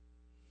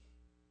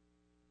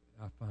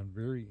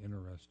very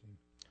interesting.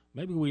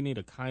 Maybe we need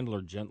a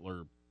kindler,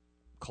 gentler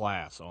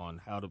class on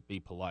how to be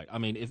polite. I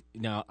mean,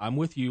 now I'm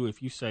with you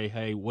if you say,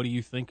 "Hey, what do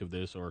you think of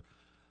this?" or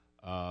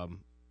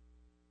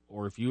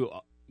if you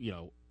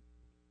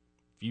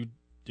if you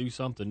do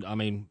something. I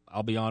mean,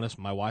 I'll be honest.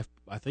 I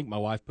think my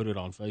wife put it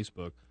on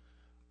Facebook.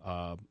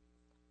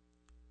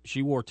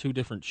 She wore 2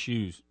 different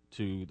shoes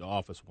to the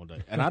office one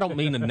day, and I don't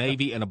mean a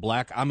navy and a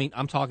black. I mean,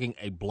 I'm talking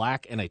a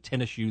black and a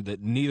tennis shoe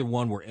that neither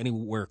one were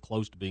anywhere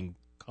close to being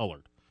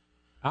colored.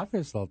 I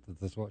just thought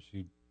that that's what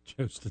she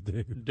chose to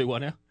do. Do what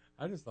now?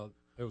 I just thought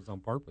it was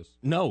on purpose.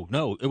 No,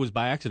 it was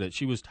by accident.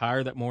 She was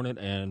tired that morning,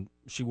 and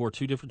she wore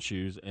 2 different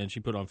shoes, and she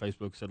put it on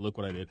Facebook, said, "Look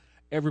what I did."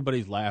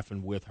 Everybody's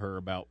laughing with her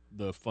about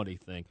the funny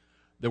thing.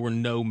 There were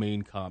no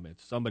mean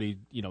comments. Somebody,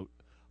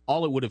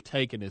 all it would have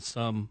taken is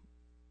some,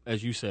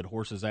 as you said,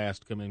 horse's ass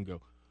to come in and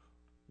go,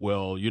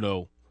 "Well,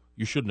 you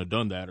shouldn't have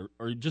done that,"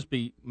 or just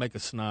make a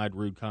snide,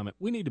 rude comment.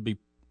 We need to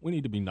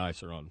be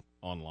nicer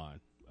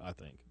online, I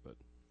think, but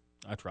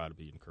I try to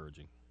be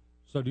encouraging.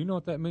 So do you know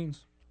what that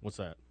means? What's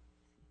that?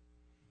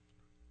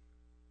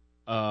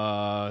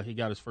 He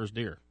got his first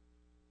deer.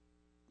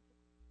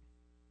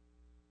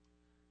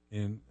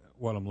 And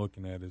what I'm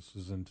looking at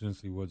is in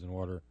Tennessee Woods and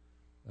Water,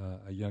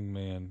 a young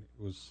man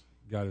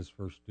got his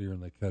first deer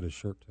and they cut his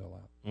shirt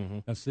tail out. Mm-hmm.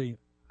 Now see,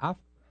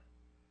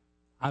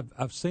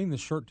 I've seen the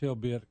shirt tail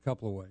bit a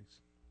couple of ways.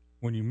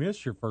 When you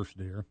miss your first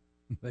deer,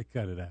 they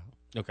cut it out.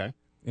 Okay.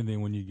 And then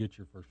when you get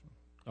your first one.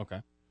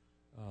 Okay.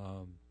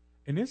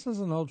 And this is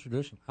an old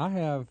tradition. I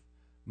have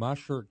my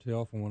shirt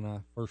tail from when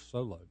I first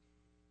soloed.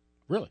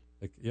 Really?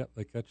 They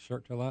cut the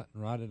shirt tail out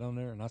and write it on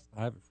there, and I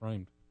have it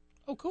framed.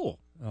 Oh, cool.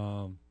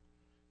 And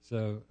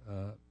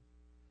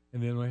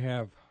then we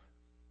have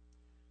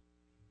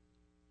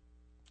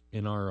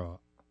in our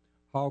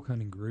hog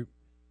hunting group,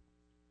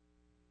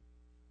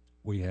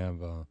 we have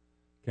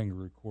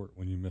kangaroo court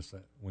when you miss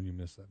that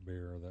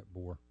bear or that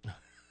boar.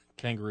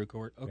 Kangaroo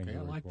court. Okay,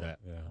 Kangaroo I like court, that.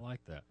 yeah. I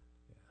like that.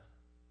 Yeah.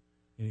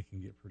 And it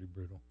can get pretty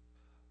brutal.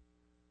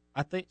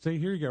 I think. See,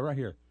 here you go, right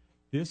here.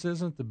 This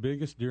isn't the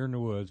biggest deer in the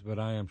woods, but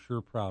I am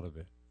sure proud of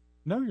it.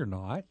 No, you're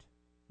not.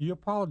 You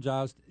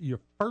apologized. Your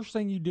first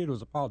thing you did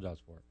was apologize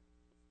for it.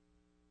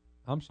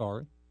 I'm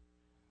sorry.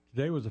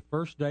 Today was the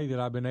first day that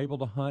I've been able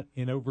to hunt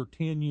in over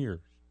 10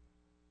 years.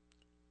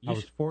 I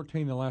was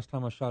 14 the last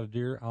time I shot a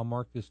deer. I'll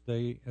mark this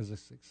day as a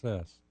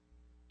success.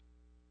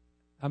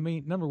 I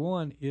mean, number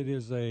one, it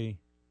is a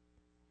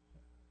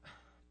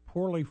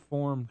poorly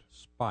formed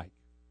spike.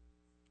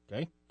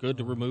 Okay, good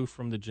to remove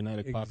from the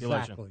genetic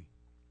population. Exactly.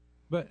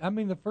 But, I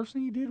mean, the first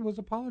thing he did was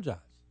apologize.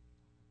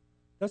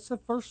 That's the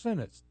first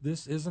sentence.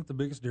 This isn't the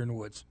biggest deer in the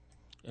woods.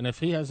 And if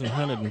he hasn't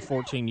hunted in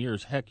 14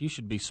 years, heck, you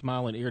should be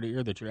smiling ear to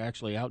ear that you're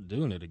actually out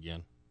doing it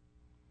again.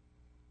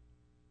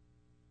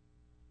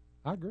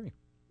 I agree.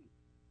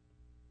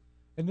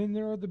 And then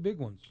there are the big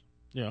ones.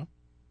 Yeah.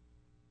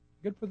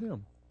 Good for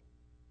them.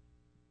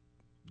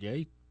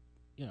 Yeah,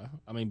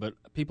 I mean, but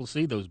people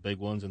see those big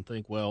ones and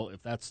think, well,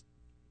 if that's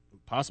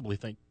possibly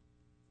think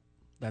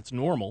that's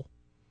normal.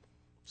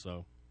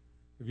 So.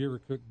 Have you ever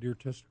cooked deer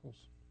testicles?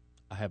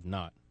 I have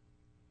not.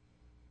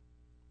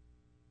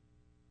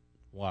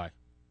 Why?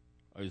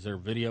 Is there a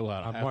video?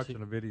 I'm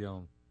watching a video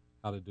on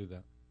how to do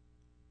that.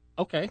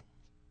 Okay.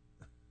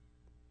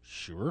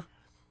 Sure.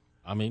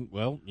 I mean,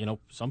 well,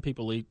 some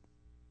people eat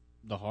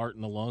the heart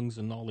and the lungs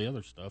and all the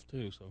other stuff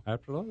too. So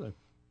absolutely.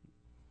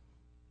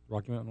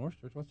 Rocky Mountain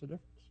oysters. What's the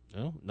difference?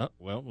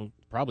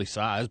 Probably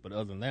size, but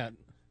other than that,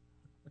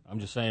 I'm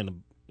just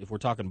saying if we're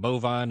talking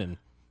bovine and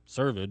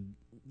cervid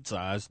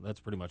size, that's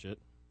pretty much it.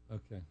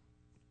 Okay.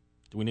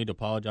 Do we need to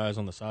apologize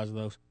on the size of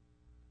those?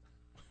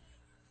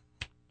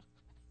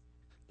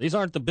 These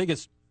aren't the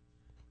biggest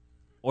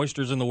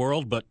oysters in the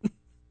world, but I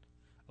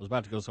was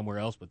about to go somewhere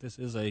else, but this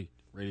is a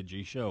rated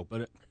G show.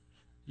 But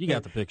you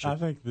got the picture. I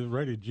think the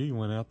rated G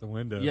went out the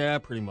window. Yeah,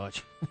 pretty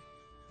much.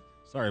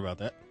 Sorry about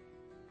that.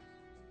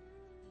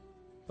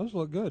 Those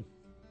look good.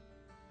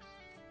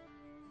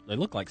 They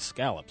look like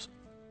scallops.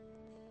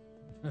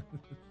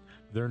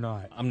 They're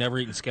not. I'm never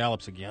eating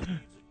scallops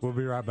again. We'll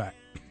be right back.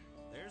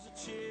 There's a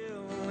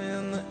chill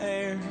in the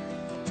air.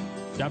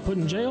 Got put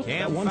in jail?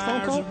 Got one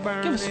phone call?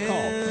 Give us a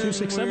call.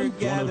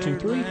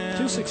 267-1023.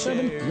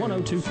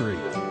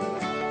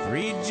 267-1023.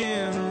 3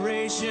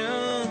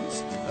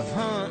 generations of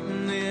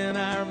hunting in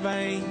our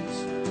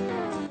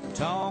veins,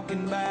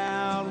 talking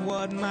about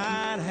what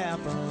might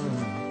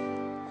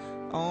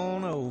happen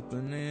on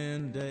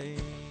opening day.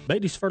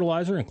 Beatty's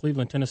Fertilizer in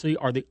Cleveland, Tennessee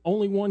are the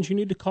only ones you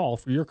need to call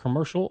for your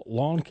commercial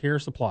lawn care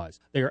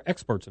supplies. They are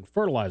experts in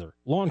fertilizer,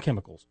 lawn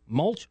chemicals,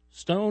 mulch,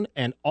 stone,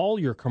 and all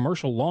your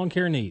commercial lawn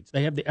care needs.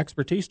 They have the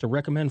expertise to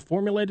recommend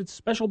formulated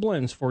special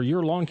blends for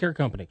your lawn care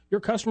company. Your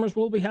customers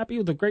will be happy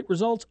with the great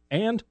results,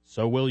 and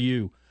so will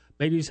you.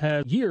 Beatty's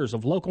has years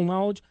of local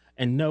knowledge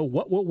and know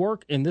what will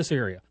work in this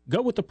area.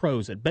 Go with the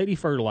pros at Beatty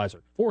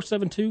Fertilizer,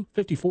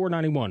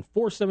 472-5491,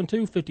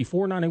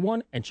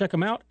 472-5491, and check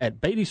them out at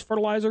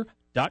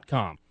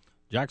Beatty'sFertilizer.com.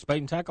 Jack's Bait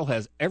and Tackle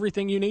has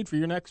everything you need for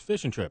your next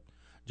fishing trip.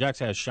 Jack's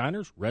has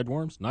shiners,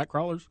 redworms, night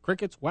crawlers,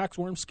 crickets,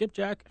 waxworms,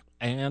 skipjack,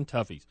 and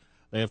toughies.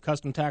 They have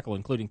custom tackle,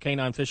 including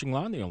canine fishing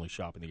line, the only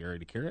shop in the area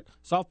to carry it,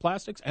 soft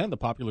plastics, and the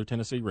popular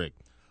Tennessee rig.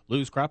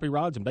 Lou's crappie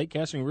rods and bait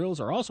casting reels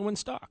are also in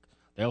stock.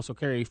 They also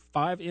carry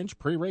 5-inch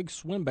pre-rigged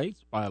swim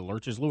baits by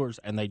Lurch's Lures,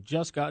 and they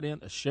just got in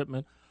a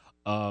shipment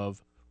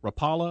of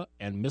Rapala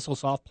and Missile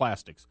Soft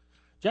plastics.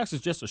 Jack's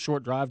is just a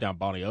short drive down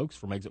Bonnie Oaks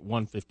from exit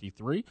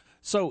 153,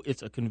 so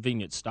it's a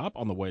convenient stop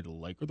on the way to the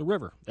lake or the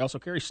river. They also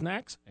carry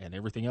snacks and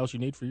everything else you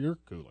need for your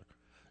cooler.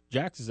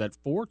 Jack's is at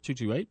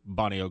 4228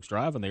 Bonnie Oaks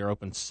Drive, and they are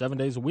open 7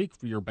 days a week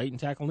for your bait and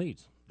tackle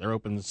needs. They're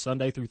open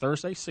Sunday through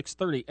Thursday,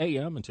 6:30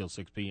 a.m. until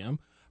 6 p.m.,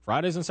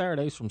 Fridays and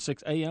Saturdays from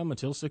 6 a.m.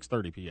 until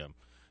 6:30 p.m.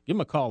 Give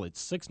them a call at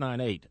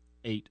 698-8339,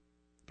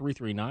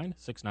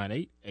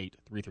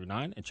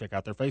 698-8339, and check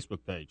out their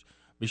Facebook page.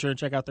 Be sure to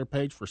check out their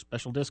page for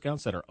special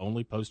discounts that are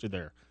only posted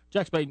there.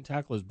 Jack's Bait and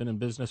Tackle has been in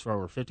business for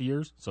over 50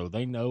 years, so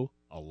they know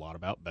a lot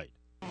about bait.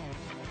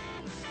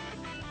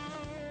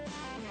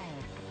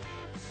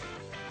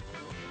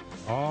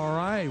 All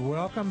right,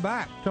 welcome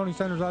back. Tony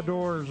Sanders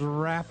Outdoors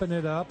wrapping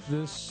it up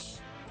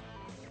this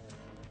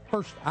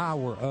first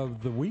hour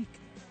of the week.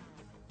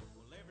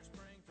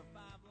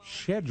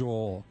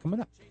 Schedule coming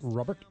up,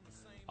 Robert.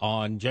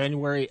 On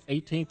January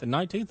 18th and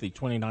 19th, the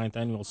 29th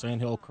Annual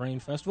Sandhill Crane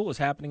Festival is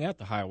happening at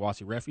the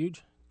Hiawassee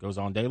Refuge. Goes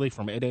on daily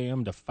from 8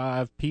 a.m. to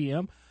 5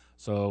 p.m.,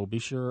 so be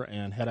sure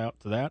and head out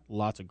to that.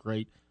 Lots of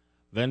great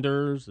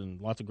vendors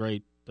and lots of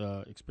great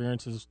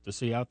experiences to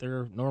see out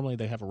there. Normally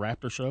they have a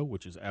raptor show,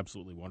 which is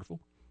absolutely wonderful,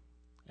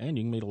 and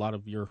you can meet a lot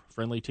of your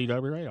friendly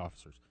TWA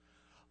officers.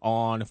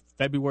 On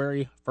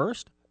February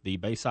 1st, the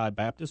Bayside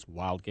Baptist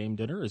Wild Game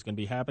Dinner is going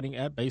to be happening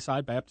at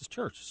Bayside Baptist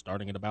Church,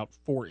 starting at about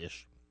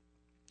 4-ish.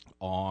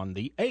 On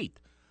the 8th,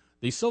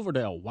 the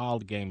Silverdale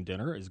Wild Game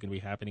Dinner is going to be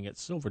happening at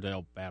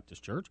Silverdale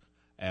Baptist Church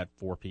at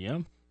 4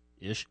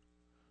 p.m.-ish.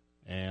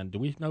 And do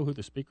we know who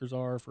the speakers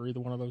are for either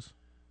one of those?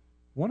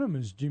 One of them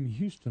is Jimmy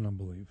Houston, I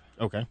believe.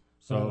 Okay.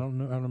 So I don't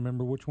know. I don't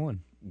remember which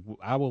one.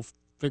 I will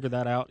figure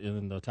that out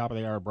in the top of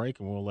the hour break,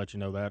 and we'll let you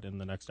know that in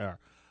the next hour.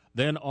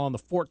 Then on the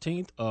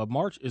 14th of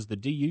March is the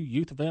DU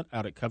Youth Event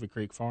out at Covey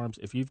Creek Farms.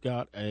 If you've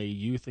got a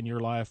youth in your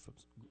life,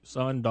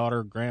 son,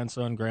 daughter,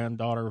 grandson,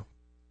 granddaughter,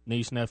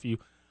 niece, nephew,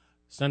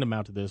 send them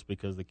out to this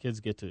because the kids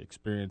get to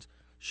experience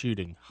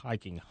shooting,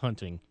 hiking,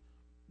 hunting.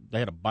 They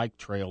had a bike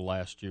trail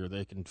last year.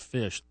 They can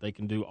fish. They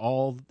can do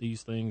all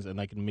these things, and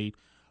they can meet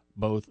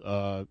both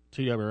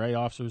TWA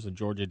officers and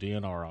Georgia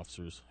DNR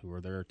officers who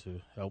are there to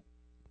help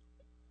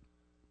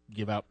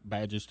give out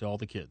badges to all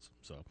the kids.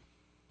 So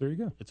there you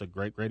go. It's a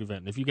great, great event.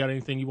 And if you got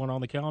anything you want on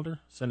the calendar,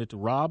 send it to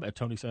Rob at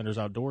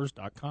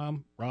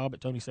TonySandersOutdoors.com, Rob at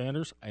Tony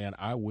Sanders, and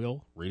I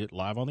will read it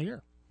live on the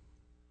air.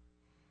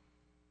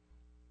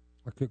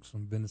 I cooked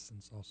some venison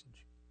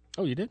sausage.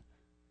 Oh, you did?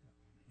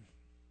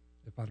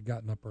 If I'd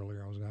gotten up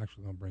earlier, I was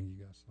actually going to bring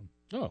you guys some.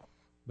 Oh.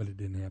 But it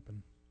didn't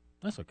happen.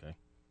 That's okay.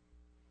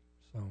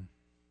 So.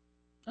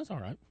 That's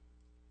all right.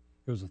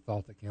 It was a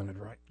thought that counted,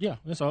 right? Yeah,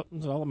 that's all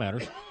that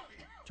matters.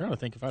 Trying to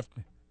think if I've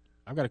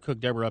got to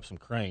cook Deborah up some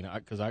crane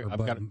because I've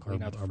got to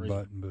clean out the freezer. Our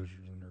button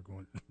bushers, and they're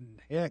going,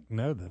 heck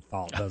no, the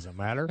thought doesn't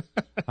matter.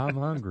 I'm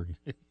hungry.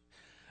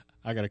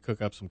 I got to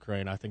cook up some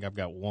crane. I think I've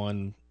got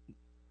one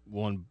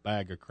one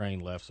bag of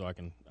crane left, so I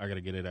got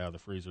to get it out of the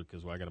freezer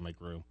because I got to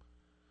make room.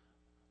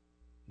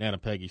 Nana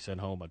Peggy sent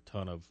home a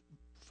ton of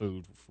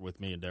food with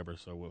me and Deborah,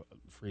 so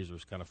the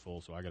freezer's kind of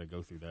full, so I got to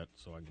go through that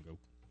so I can go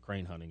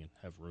crane hunting and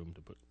have room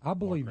to put. I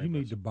believe you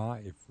need to buy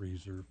a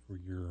freezer for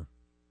your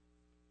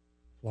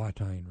fly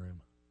tying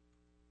room.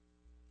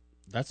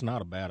 That's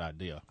not a bad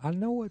idea. I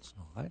know it's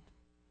not.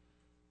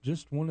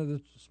 Just one of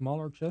the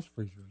smaller chest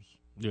freezers.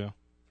 Yeah.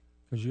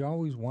 Because you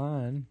always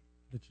whine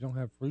that you don't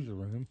have freezer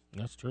room.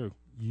 That's true.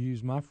 You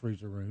use my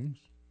freezer rooms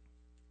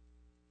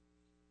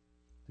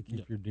to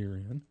keep your deer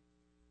in.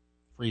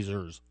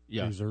 Freezers.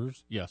 Yeah.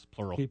 Freezers. Yes,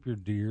 plural. Keep your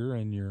deer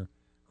and your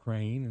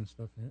crane and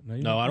stuff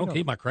in. No, I don't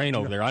keep my crane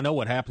over there. I know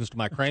what happens to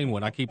my crane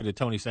when I keep it at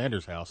Tony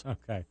Sanders' house.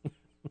 Okay.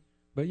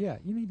 But, yeah,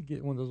 you need to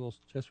get one of those little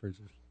chest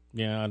freezers.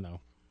 Yeah, I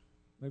know.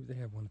 Maybe they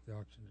have one at the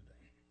auction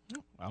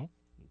today. Well,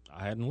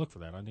 I hadn't looked for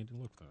that. I need to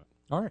look for that.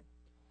 All right.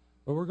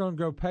 Well, we're going to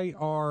go pay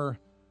our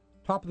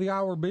top of the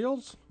hour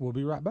bills. We'll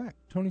be right back.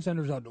 Tony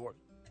Sanders Outdoors.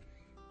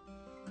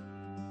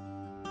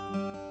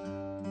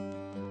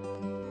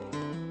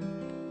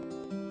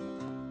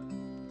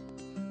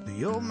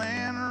 The old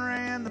man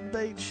ran the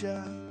bait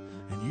shop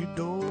in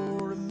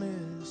Eudora,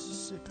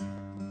 Mississippi.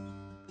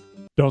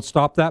 Don't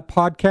stop that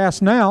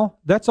podcast now.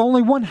 That's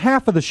only one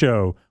half of the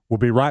show. We'll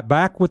be right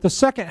back with the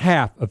second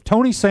half of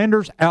Tony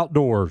Sanders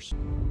Outdoors.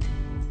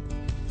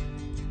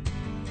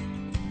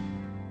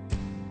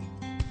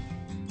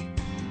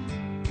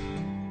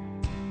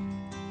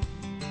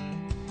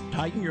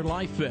 Tighten your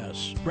life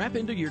vests, strap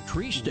into your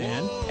tree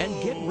stand,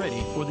 and get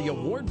ready for the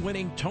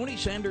award-winning Tony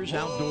Sanders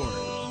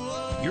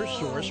Outdoors, your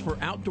source for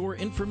outdoor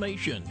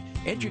information,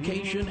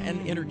 education,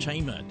 and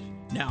entertainment.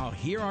 Now,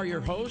 here are your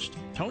hosts,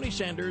 Tony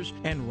Sanders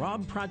and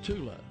Rob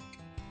Pratula.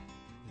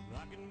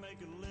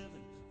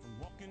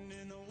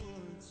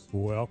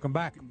 Welcome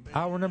back.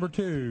 Hour number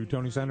 2,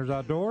 Tony Sanders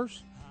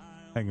Outdoors.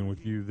 Hanging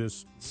with you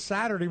this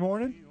Saturday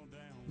morning,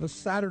 the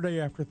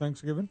Saturday after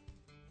Thanksgiving.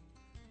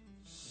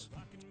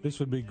 This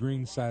would be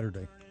Green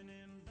Saturday.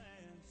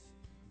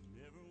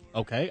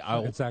 Okay.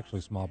 It's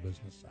actually Small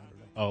Business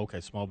Saturday. Oh, okay.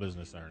 Small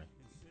Business Saturday.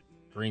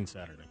 Green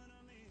Saturday.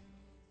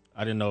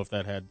 I didn't know if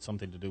that had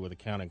something to do with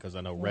accounting because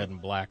I know red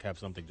and black have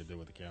something to do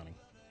with accounting.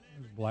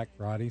 It was Black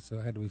Friday, so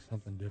it had to be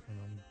something different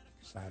on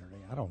Saturday.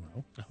 I don't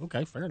know.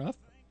 Okay, fair enough.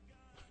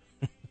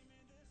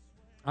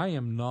 I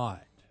am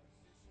not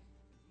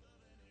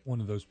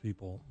one of those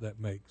people that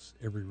makes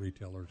every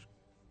retailer's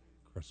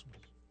Christmas.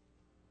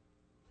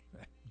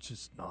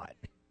 Just not.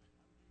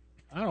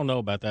 I don't know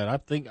about that. I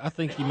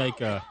think you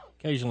make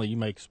occasionally you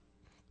make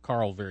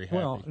Carl very happy.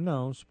 Well,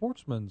 no,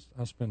 Sportsman's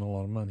I spend a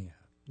lot of money at.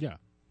 Yeah,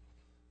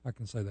 I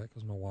can say that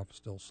because my wife's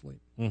still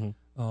asleep.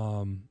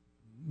 Mm-hmm.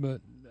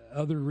 But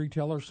other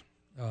retailers,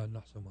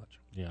 not so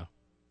much. Yeah.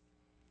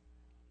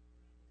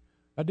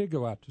 I did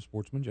go out to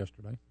Sportsman's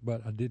yesterday,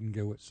 but I didn't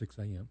go at 6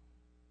 a.m.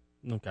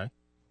 Okay.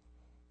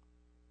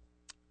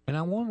 And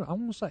I want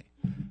to say,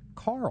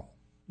 Carl,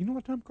 you know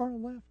what time Carl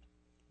left?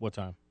 What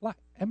time?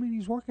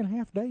 He's working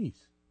half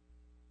days.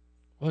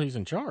 Well, he's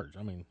in charge.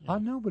 I mean, I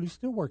know, but he's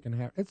still working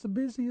half. It's the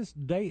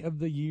busiest day of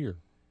the year,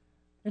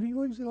 and he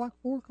leaves at like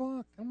 4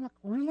 o'clock. I'm like,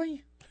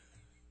 really?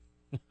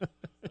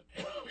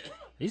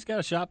 He's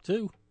got a shop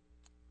too.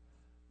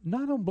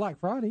 Not on Black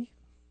Friday.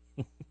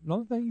 The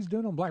only thing he's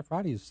doing on Black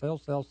Friday is sell.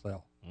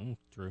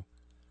 True.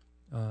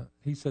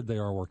 He said they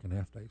are working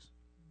half days,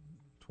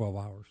 12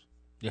 hours.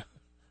 Yeah.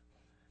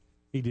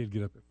 He did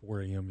get up at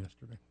 4 a.m.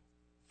 yesterday.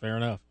 Fair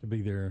enough. To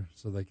be there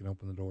so they can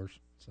open the doors.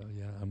 So,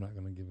 yeah, I'm not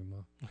going to give him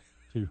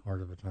too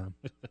hard of a time.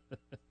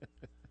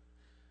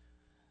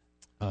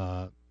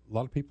 A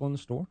lot of people in the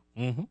store.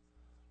 Mm-hmm.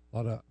 A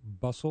lot of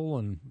bustle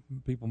and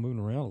people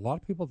moving around. A lot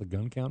of people at the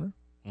gun counter.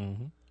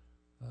 Mm-hmm.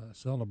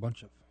 Selling a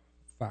bunch of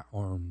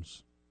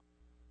firearms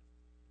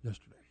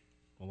yesterday.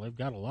 Well, they've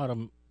got a lot of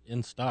them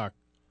in stock.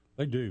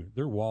 They do.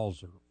 Their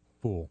walls are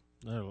full.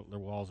 Their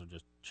walls are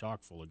just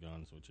chock full of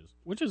guns,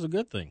 which is a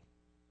good thing.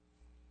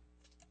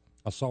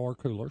 I saw our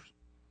coolers.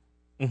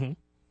 Mm-hmm.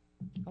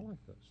 I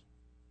like those.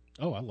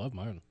 Oh, I love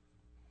mine.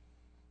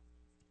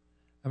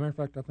 As a matter of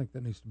fact, I think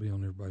that needs to be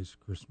on everybody's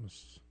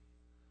Christmas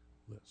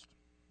list.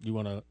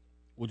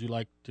 Would you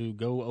like to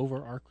go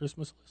over our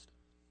Christmas list?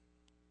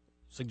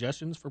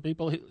 Suggestions for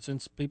people,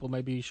 since people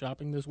may be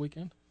shopping this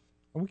weekend?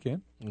 Oh, we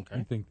can. Okay.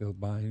 You think they'll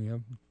buy any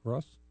of them for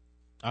us?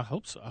 I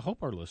hope so. I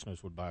hope our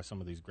listeners would buy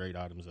some of these great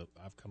items that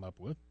I've come up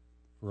with.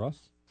 For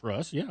us? For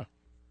us, yeah.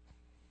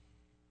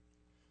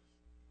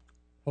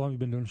 How long have you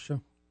been doing the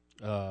show?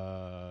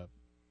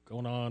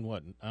 Going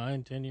on,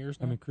 9, 10 years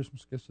now? How many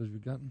Christmas gifts have you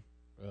gotten?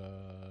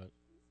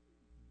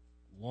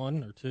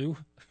 1 or 2.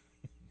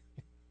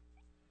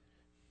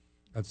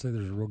 I'd say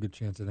there's a real good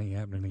chance it ain't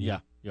happening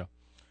again. Yeah.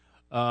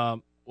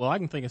 Well, I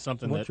can think of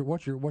something.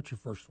 What's your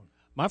first one?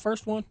 My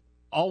first one,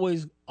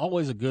 always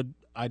a good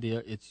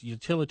idea. It's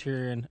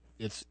utilitarian,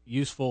 it's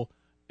useful,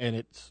 and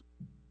it's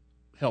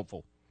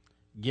helpful.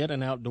 Get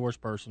an outdoors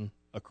person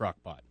a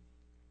crock pot.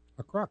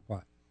 A crock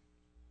pot.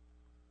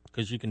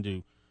 Because you can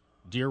do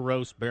deer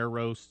roast, bear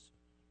roast,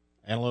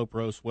 antelope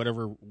roast,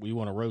 whatever we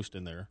want to roast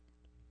in there.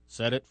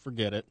 set it,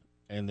 forget it,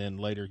 and then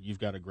later you've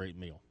got a great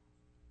meal.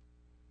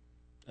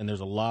 And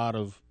there's a lot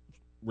of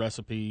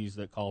recipes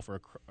that call for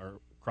a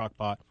crock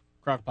pot.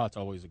 Crock pot's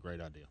always a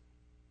great idea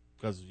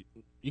because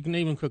you can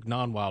even cook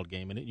non-wild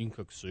game in it. You can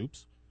cook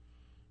soups.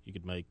 You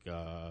could make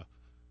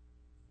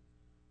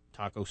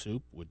taco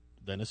soup with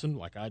venison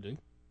like I do.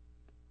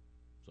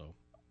 So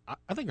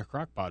I think a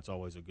crock pot's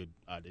always a good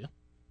idea.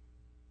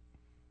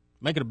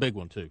 Make it a big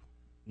one, too.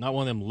 Not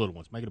one of them little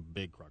ones. Make it a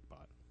big crock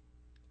pot.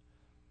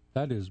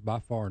 That is by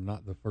far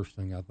not the first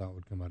thing I thought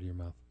would come out of your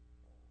mouth.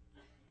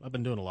 I've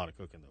been doing a lot of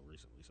cooking, though,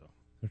 recently. So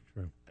That's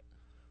true.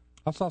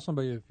 I saw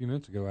somebody a few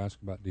minutes ago ask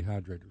about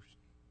dehydrators.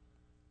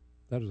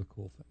 That is a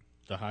cool thing.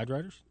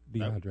 Dehydrators?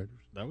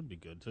 Dehydrators. That would be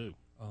good, too.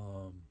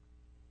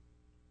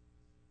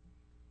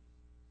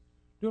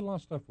 Do a lot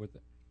of stuff with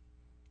it.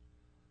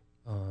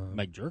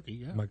 Make jerky,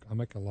 yeah. I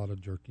make a lot of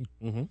jerky.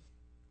 Mm-hmm.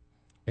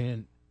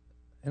 And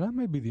I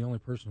may be the only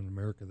person in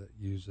America that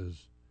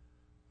uses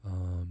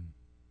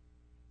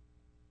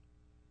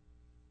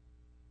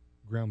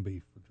ground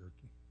beef for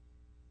jerky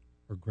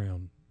or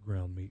ground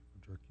meat for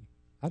jerky.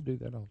 I do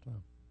that all the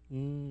time.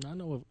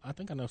 I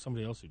think I know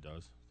somebody else who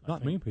does.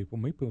 Not me people.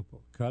 Me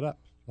people cut up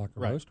like a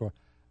Right. roast.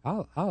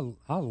 I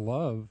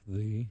love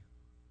the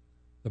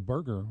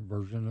burger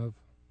version of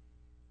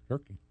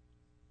jerky.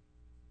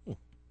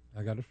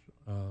 I got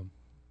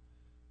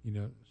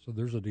so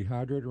there's a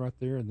dehydrator right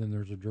there, and then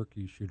there's a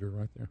jerky shooter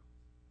right there.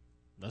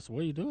 That's the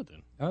way you do it,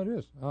 then. Oh, it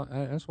is.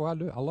 That's why I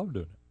do it. I love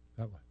doing it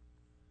that way.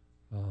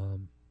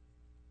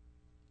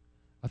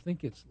 I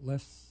think it's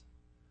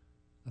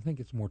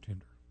more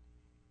tender.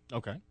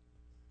 Okay.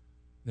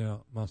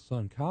 Now, my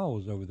son Kyle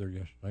was over there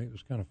yesterday. It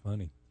was kind of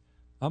funny.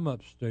 I'm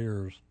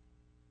upstairs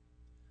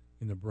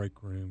in the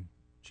break room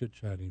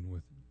chit-chatting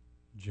with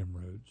Jim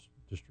Rhodes,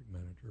 district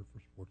manager for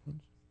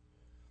Sportsman's.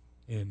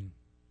 And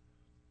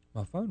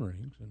my phone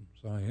rings, and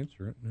so I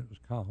answer it, and it was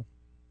Kyle.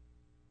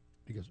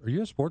 He goes, "Are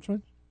you a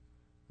Sportsman?"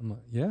 I'm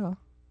like, "Yeah."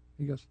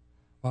 He goes,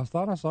 "Well, I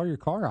thought I saw your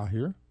car out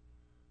here."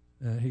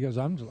 He goes,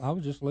 I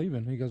was just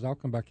leaving." He goes, "I'll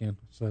come back in."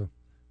 So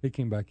he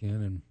came back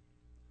in, and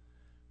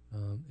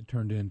it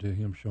turned into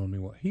him showing me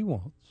what he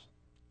wants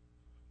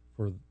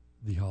for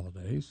the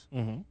holidays.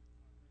 Mm-hmm.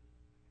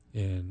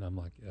 And I'm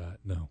like,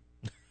 no.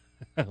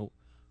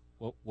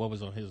 What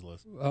was on his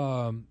list?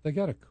 They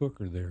got a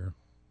cooker there.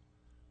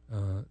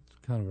 It's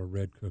kind of a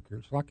red cooker.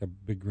 It's like a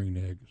Big Green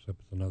Egg,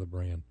 except it's another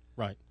brand.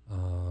 Right.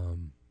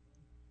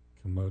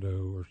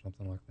 Komodo or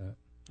something like that.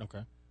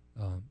 Okay.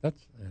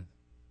 That's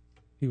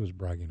he was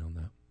bragging on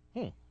that.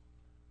 You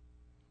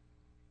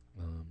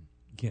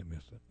Can't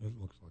miss it. It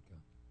looks like a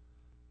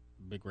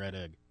big red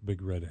egg.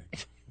 big red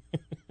egg.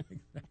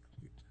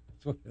 Exactly.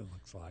 That's what it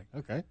looks like.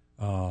 Okay.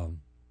 And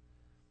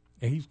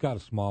he's got a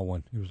small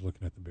one. He was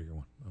looking at the bigger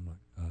one. I'm like,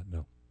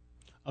 no.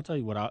 I'll tell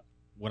you when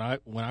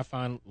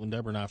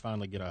Deborah and I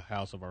finally get a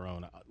house of our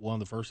own, one of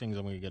the first things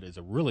I'm going to get is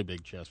a really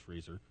big chest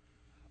freezer.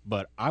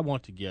 But I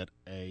want to get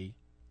a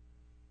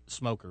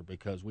smoker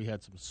because we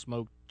had some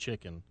smoked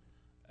chicken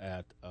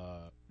at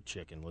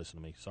listen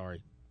to me,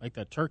 sorry. Make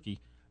that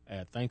turkey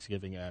at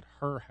Thanksgiving at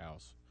her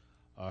house.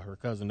 Her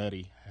cousin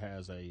Eddie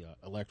has a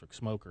electric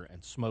smoker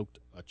and smoked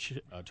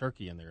a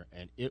turkey in there,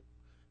 and it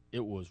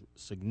was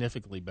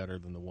significantly better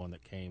than the one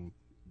that came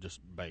just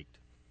baked.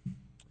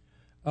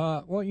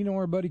 Well,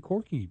 our buddy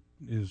Corky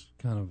is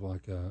kind of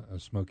like a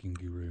smoking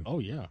guru. Oh,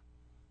 yeah.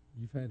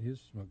 You've had his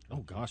smoked turkey.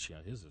 Oh, gosh,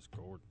 yeah. His is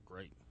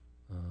great.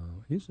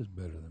 His is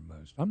better than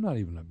most. I'm not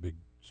even a big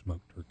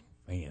smoked turkey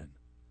fan.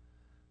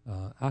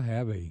 I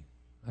have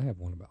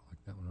one about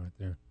like that one right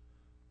there,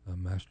 a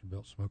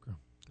Masterbuilt smoker,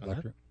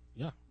 electric.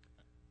 Yeah.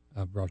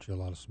 I brought you a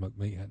lot of smoked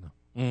meat, hadn't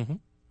I? Mm-hmm.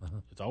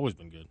 It's always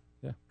been good.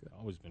 Yeah, good.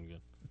 Always been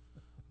good.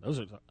 Those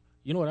are.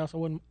 You know what else I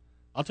wouldn't?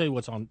 I'll tell you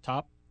what's on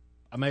top.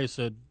 I may have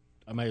said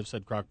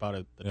crock pot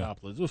at the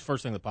top list. It was the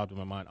first thing that popped in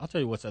my mind. I'll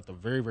tell you what's at the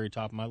very, very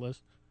top of my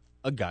list: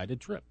 a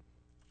guided trip.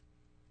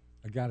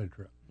 A guided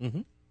trip.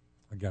 Mm-hmm.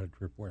 A guided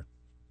trip where?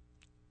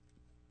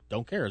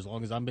 Don't care as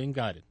long as I'm being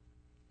guided.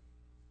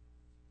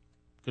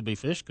 Could be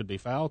fish, could be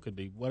fowl, could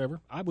be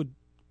whatever.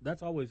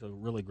 That's always a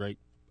really great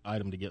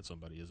item to get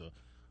somebody is a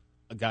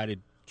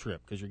guided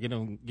trip because you're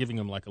giving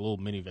them like a little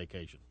mini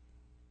vacation.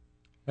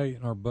 Hey,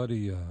 and our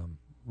buddy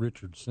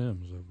Richard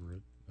Sims over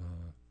at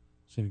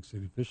Scenic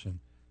City Fishing,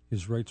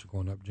 his rates are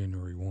going up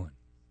January 1.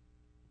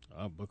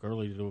 Book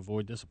early to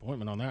avoid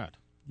disappointment on that.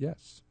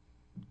 Yes.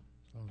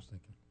 That's what I was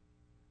thinking.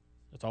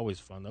 That's always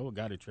fun, though. A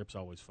guided trip's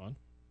always fun.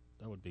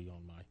 That would be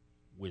on my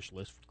wish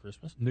list for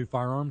Christmas. New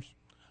firearms?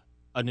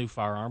 A new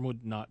firearm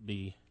would not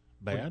be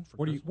bad for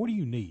Christmas. What do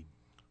you need?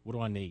 What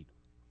do I need?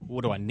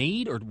 What do I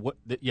need, or what?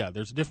 Yeah,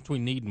 there's a difference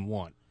between need and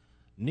want.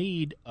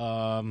 Need.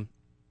 Let's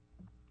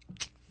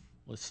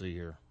see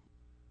here.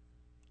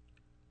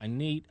 I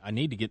need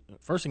to get.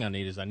 First thing I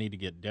need is I need to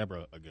get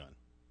Deborah a gun.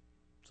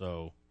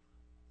 So,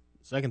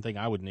 second thing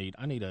I would need.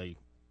 I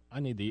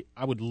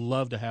would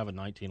love to have a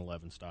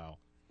 1911 style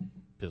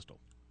pistol.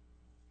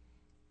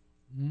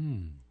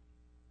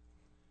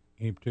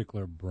 Any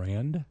particular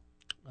brand?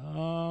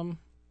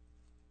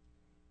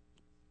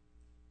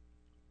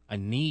 I I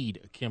need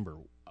a Kimber,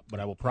 but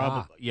I will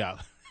probably yeah.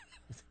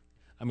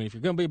 I mean, if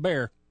you're going to be a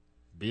bear,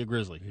 be a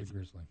grizzly. Be a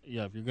grizzly.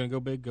 Yeah, if you're going to go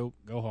big, go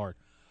hard.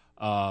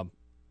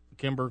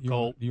 Kimber,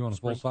 Colt. Do you want a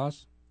full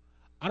size?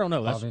 I don't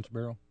know. 5-inch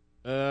barrel?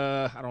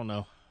 I don't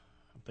know.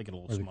 I'm thinking a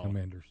little Or smaller. the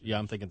Commanders? Yeah,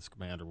 I'm thinking the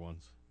Commander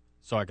ones,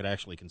 so I could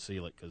actually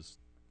conceal it because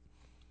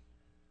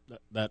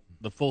that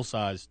the full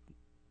size,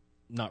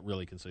 not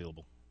really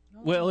concealable.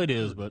 No, well, it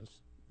is, sure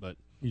but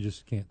you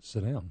just can't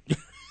sit down. Would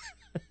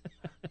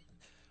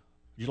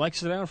you like to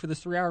sit down for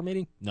this 3-hour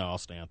meeting? No, I'll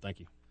stand. Thank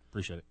you.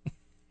 Appreciate it.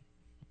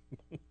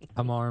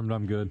 I'm armed.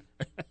 I'm good.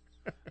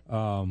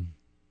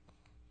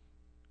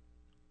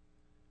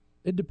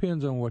 It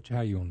depends on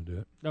how you want to do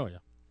it. Oh yeah.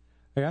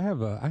 Hey, I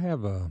have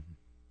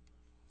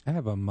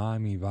a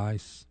Miami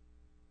Vice.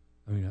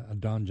 I mean, a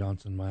Don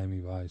Johnson Miami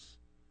Vice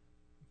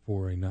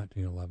for a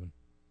 1911.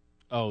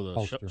 Oh, the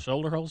holster.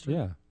 Shoulder holster.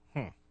 Yeah.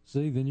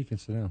 See, then you can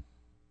sit down.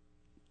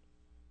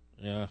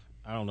 Yeah,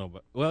 I don't know,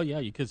 but well, yeah,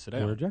 you could sit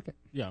down. Wear a jacket.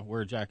 Yeah,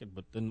 wear a jacket,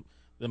 but then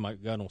my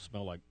gun will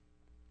smell like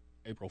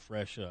April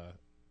Fresh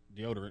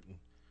deodorant and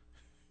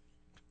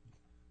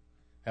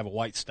have a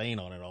white stain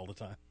on it all the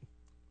time.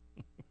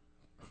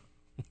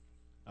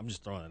 I'm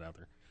just throwing it out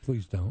there.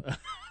 Please don't.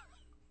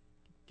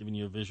 Giving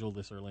you a visual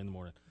this early in the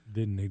morning.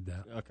 Didn't need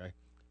that. Okay.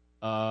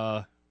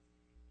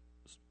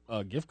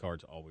 Gift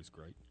cards are always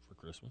great for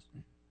Christmas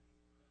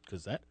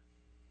because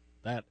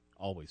that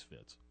always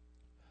fits.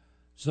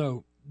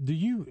 So, does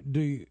your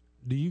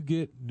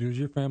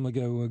family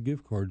go, well,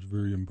 gift cards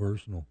very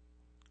impersonal?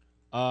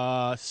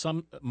 My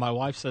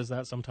wife says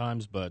that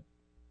sometimes, but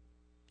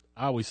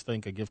I always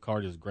think a gift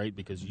card is great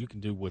because you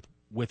can do with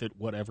it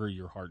whatever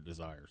your heart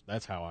desires.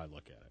 That's how I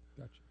look at it.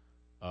 Gotcha.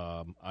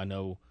 I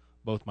know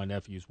both my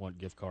nephews want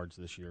gift cards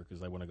this year because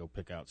they want to go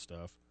pick out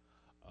stuff.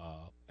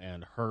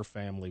 And her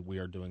family, we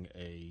are doing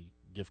a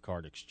gift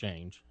card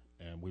exchange,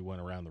 and we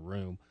went around the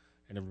room,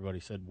 and everybody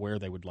said where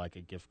they would like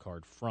a gift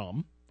card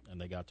from, and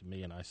they got to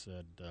me, and I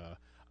said,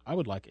 I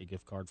would like a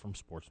gift card from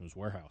Sportsman's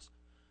Warehouse.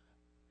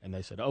 And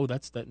they said, oh,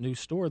 that's that new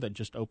store that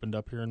just opened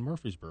up here in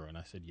Murfreesboro. And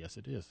I said, yes,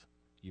 it is.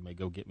 You may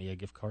go get me a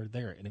gift card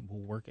there, and it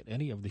will work at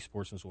any of the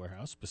Sportsman's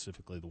Warehouse,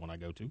 specifically the one I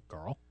go to,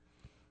 Carl.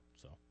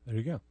 So there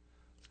you go.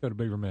 Let's go to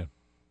Beaverman.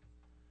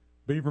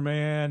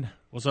 Beaverman.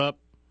 What's up?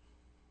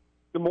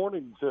 Good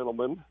morning,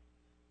 gentlemen.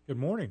 Good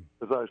morning.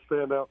 As I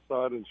stand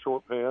outside in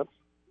short pants,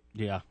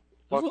 Yeah.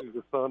 watching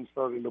the sun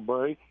starting to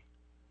break.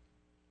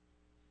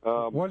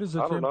 What is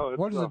the I don't know.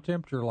 what is the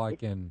temperature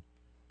like in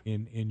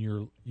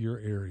your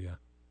area?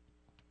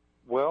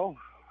 Well,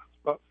 it's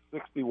about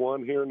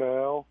 61 here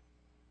now.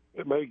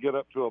 It may get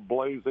up to a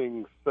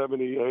blazing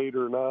 78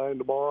 or 9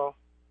 tomorrow.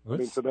 Well,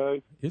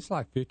 today. It's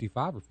like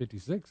 55 or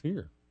 56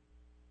 here.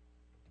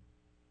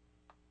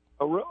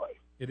 Oh, really?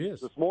 It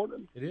is. This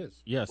morning? It is.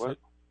 Yes, What?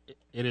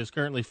 it is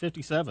currently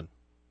 57,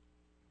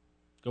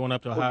 going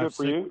up to a Well, high good of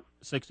for you.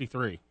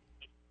 63.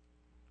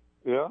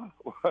 Yeah.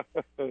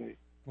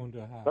 Going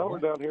to a high. Now we're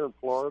down here in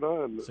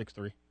Florida, and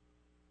 63.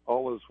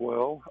 all is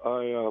well.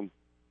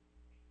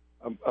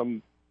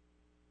 I'm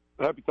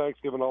happy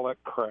Thanksgiving, all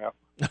that crap.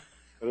 But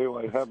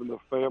anyway, having the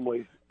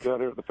family down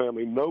here at the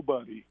family,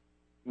 nobody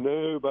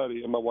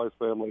in my wife's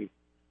family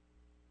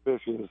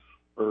fishes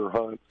or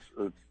hunts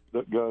or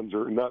guns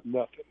or nothing.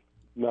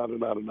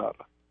 Nada.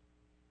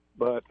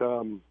 But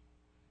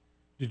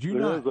Did you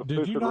there not? is a Did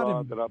fishing you not?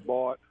 rod that I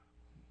bought.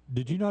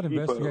 Did you not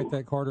investigate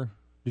that, Carter?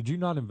 Did you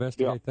not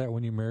investigate that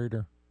when you married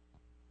her?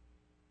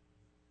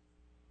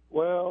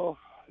 Well,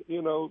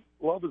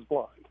 love is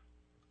blind.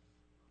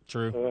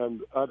 True.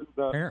 And I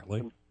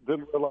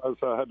didn't realize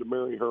I had to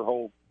marry her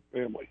whole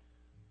family.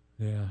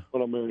 Yeah.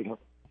 When I married her.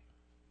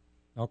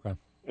 Okay.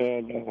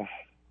 And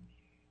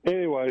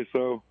anyway,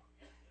 so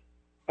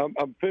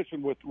I'm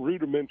fishing with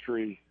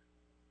rudimentary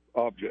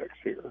objects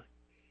here.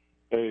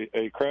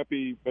 A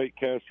crappy bait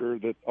caster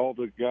that all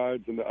the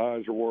guides and the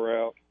eyes are wore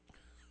out.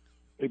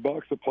 A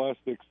box of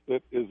plastics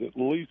that is at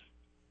least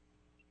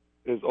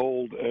as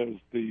old as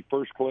the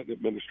first Clinton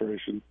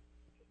administration,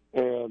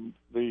 and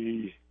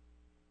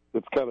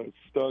that's kind of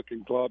stuck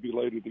and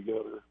globulated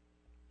together.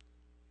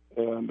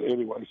 And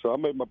anyway, so I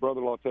made my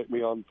brother-in-law take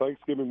me on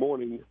Thanksgiving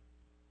morning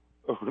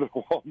over to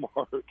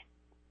Walmart,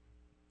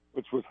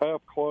 which was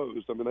half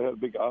closed. I mean, they had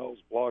big aisles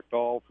blocked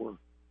off, and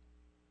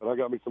I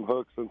got me some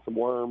hooks and some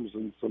worms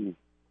and some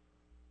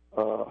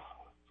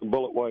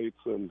bullet weights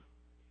and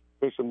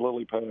fishing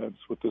lily pads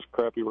with this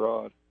crappy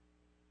rod.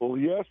 Well,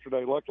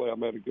 yesterday, luckily, I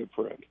met a good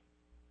friend.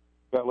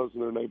 Guy lives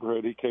in their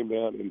neighborhood. He came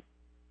down and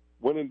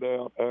went in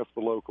down, asked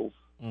the locals.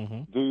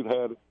 Mm-hmm. Dude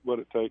had what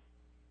it takes.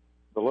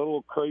 The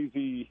little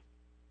crazy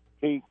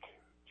pink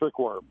trick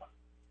worm.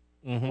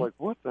 Mm-hmm. I'm like,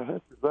 what the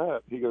heck is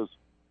that? He goes,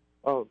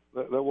 oh,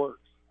 that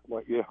works. I'm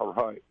like, yeah, all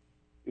right.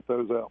 He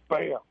throws out.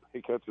 Bam!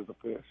 He catches a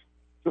fish.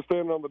 Just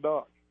standing on the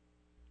dock.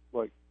 I'm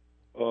like,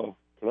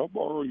 can I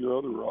borrow your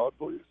other rod,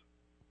 please?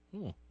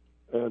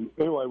 And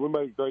anyway, we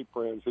made great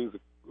friends. He's a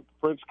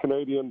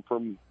French-Canadian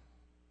from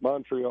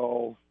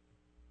Montreal,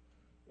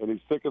 and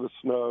he's sick of the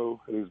snow,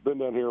 and he's been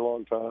down here a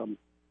long time.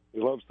 He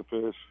loves to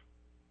fish.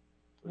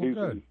 Well,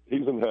 good.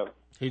 He's in heaven.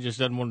 He just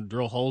doesn't want to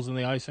drill holes in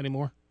the ice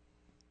anymore?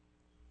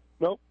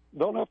 Nope,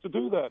 don't have to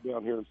do that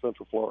down here in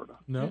Central Florida.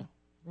 No. Yeah.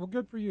 Well,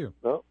 good for you.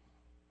 No.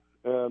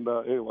 And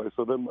anyway,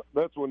 so then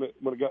that's when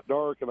it got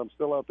dark, and I'm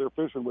still out there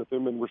fishing with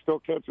him, and we're still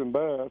catching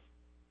bass.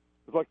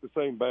 It's like the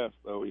same bass,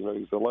 though. You know,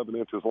 he's 11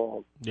 inches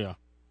long. Yeah.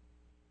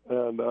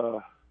 And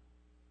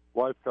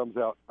wife comes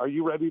out, "Are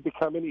you ready to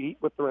come and eat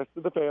with the rest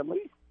of the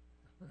family?"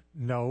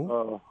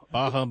 No.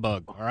 Bah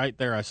humbug. All right,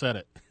 there, I said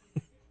it.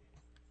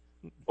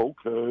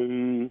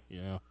 Okay.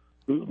 Yeah.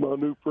 This is my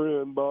new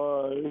friend.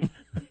 Bye.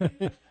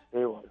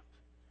 Anyway.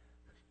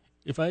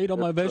 If I eat all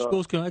my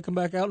vegetables, can I come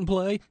back out and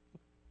play?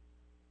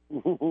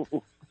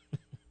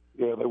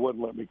 Yeah, they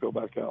wouldn't let me go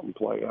back out and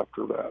play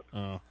after that.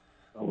 Oh.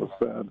 I was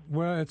sad.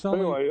 Well, it's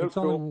only. Anyway, it's it's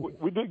cool. only.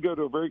 We did go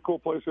to a very cool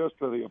place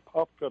yesterday,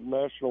 Apopka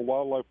National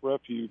Wildlife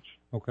Refuge,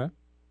 Okay.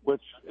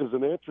 which is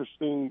an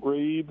interesting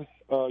read.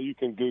 You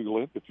can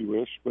Google it if you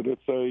wish, but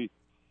it's it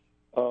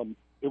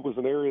was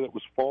an area that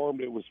was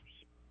farmed. It was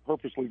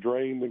purposely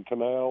drained and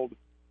canaled to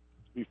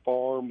be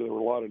farmed. There were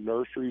a lot of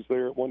nurseries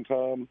there at one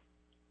time,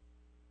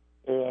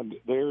 and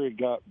the area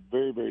got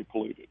very, very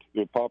polluted.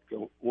 The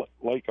Apopka,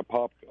 Lake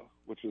Apopka,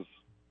 which is,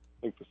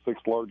 I think, the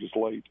sixth largest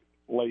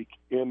lake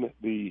in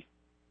the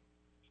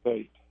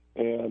state,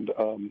 and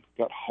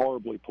got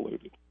horribly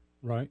polluted.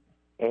 Right.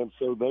 And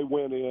so they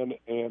went in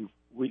and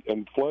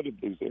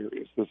flooded these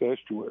areas, this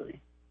estuary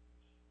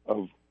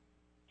of,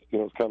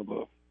 it's kind of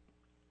a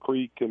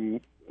creek and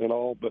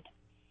all, but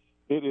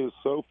it is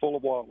so full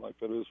of wildlife.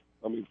 It is,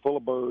 full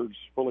of birds,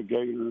 full of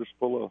gators,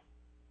 we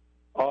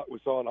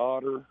saw an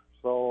otter,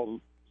 saw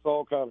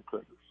all kind of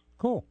critters.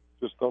 Cool.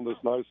 Just on this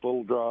nice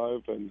little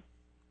drive, and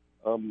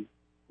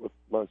with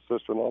my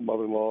sister-in-law,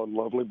 mother-in-law, and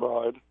lovely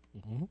bride.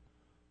 Mm-hmm.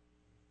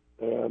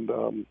 And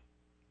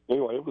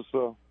anyway, it was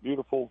a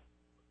beautiful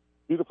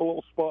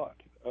little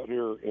spot out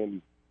here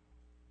in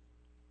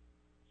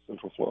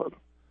Central Florida.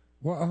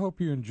 Well, I hope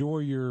you enjoy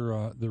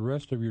your the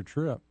rest of your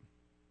trip.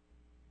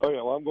 Oh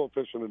yeah, well, I'm going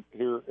fishing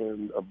here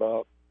in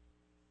about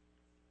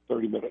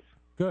 30 minutes.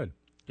 Good.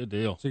 Good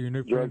deal. So your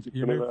new friend's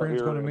going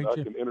to meet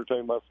you. I can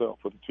entertain myself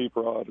with a cheap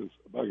rod as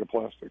a bag of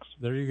plastics.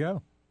 There you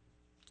go.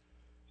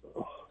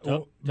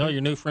 So, Tell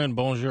your new friend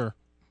bonjour.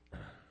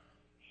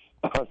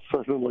 I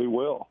certainly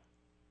will.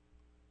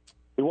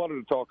 He wanted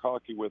to talk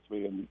hockey with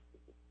me, and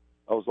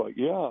I was like,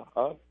 yeah,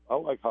 I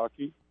like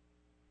hockey.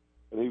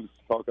 And he was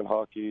talking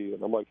hockey,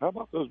 and I'm like, how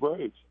about those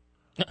Braves?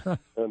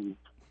 And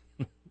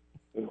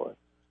anyway,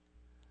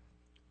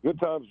 good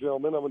times,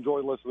 gentlemen. I've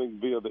enjoyed listening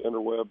via the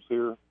interwebs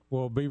here.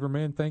 Well,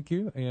 Beaverman, thank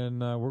you,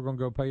 and we're going to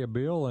go pay a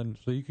bill, and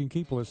so you can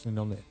keep listening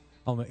on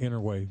the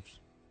interwaves.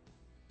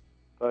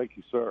 Thank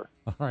you, sir.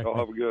 All right. Y'all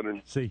have a good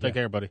one. See you. Take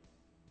care, buddy.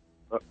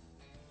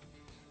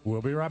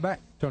 We'll be right back.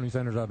 Tony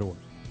Sanders Outdoors.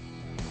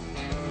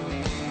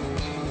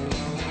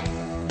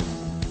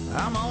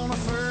 I'm on a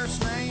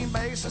first-name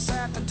basis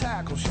at the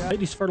tackle shop.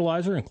 Beatty's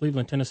Fertilizer in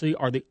Cleveland, Tennessee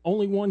are the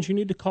only ones you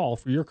need to call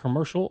for your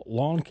commercial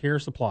lawn care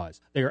supplies.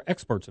 They are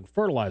experts in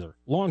fertilizer,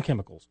 lawn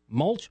chemicals,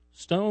 mulch,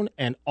 stone,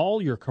 and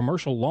all your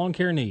commercial lawn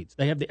care needs.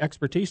 They have the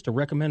expertise to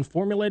recommend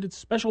formulated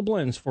special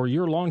blends for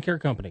your lawn care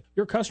company.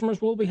 Your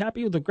customers will be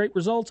happy with the great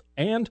results,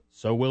 and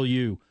so will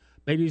you.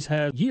 Beatty's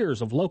has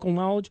years of local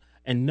knowledge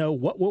and know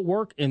what will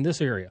work in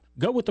this area.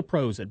 Go with the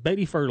pros at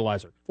Beatty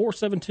Fertilizer,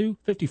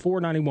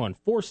 472-5491,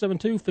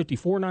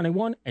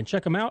 472-5491, and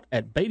check them out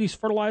at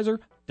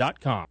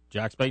Beatty'sFertilizer.com.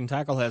 Jack's Bait and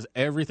Tackle has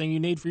everything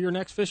you need for your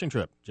next fishing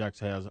trip.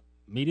 Jack's has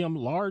medium,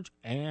 large,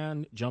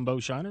 and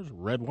jumbo shiners,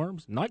 red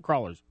worms, night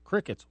crawlers,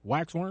 crickets,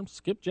 waxworms,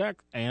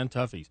 skipjacks, and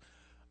toughies.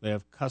 They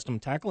have custom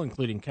tackle,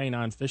 including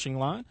canine fishing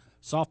line,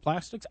 soft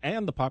plastics,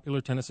 and the popular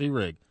Tennessee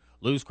rig.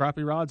 Loose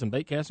crappie rods and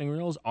bait casting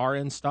reels are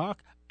in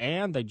stock,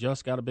 and they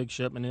just got a big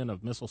shipment in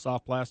of missile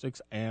soft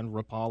plastics and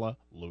Rapala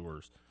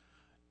lures.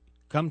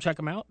 Come check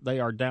them out. They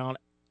are down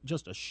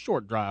just a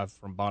short drive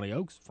from Bonnie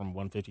Oaks from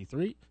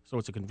 153, so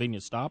it's a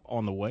convenient stop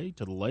on the way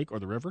to the lake or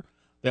the river.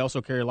 They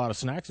also carry a lot of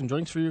snacks and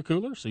drinks for your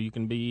cooler, so you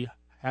can be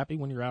happy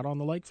when you're out on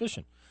the lake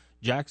fishing.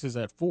 Jack's is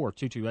at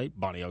 4228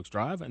 Bonnie Oaks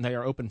Drive, and they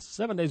are open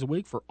 7 days a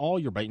week for all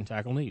your bait and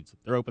tackle needs.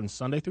 They're open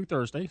Sunday through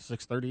Thursday,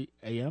 6:30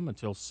 a.m.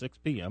 until 6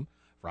 p.m.,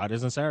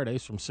 Fridays and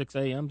Saturdays from 6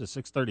 a.m. to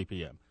 6:30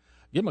 p.m.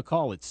 Give them a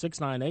call at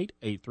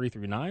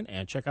 698-8339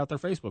 and check out their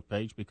Facebook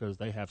page because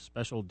they have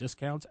special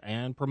discounts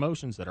and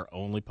promotions that are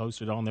only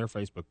posted on their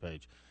Facebook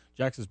page.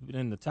 Jack's has been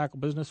in the tackle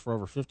business for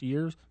over 50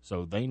 years,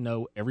 so they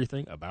know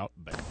everything about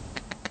bait.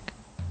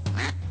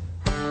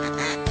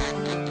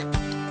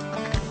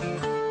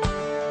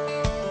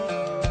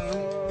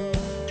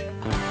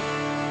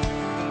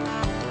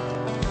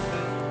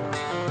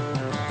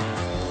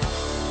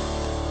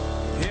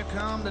 Here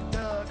come the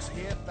ducks,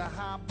 hit the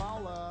high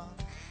baller.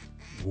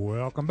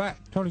 Welcome back.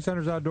 Tony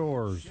Sanders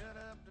Outdoors.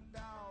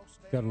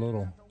 Got a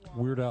little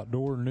weird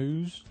outdoor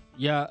news.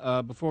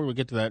 Yeah, before we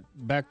get to that,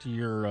 back to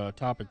your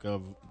topic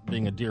of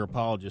being a deer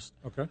apologist.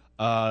 Okay.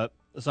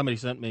 Somebody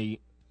sent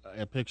me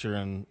a picture,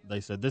 and they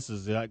said this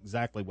is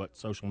exactly what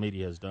social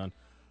media has done.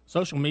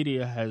 Social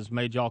media has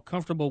made y'all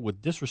comfortable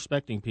with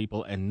disrespecting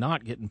people and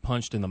not getting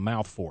punched in the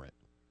mouth for it.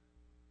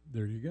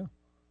 There you go.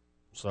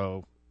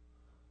 So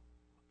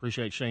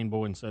appreciate Shane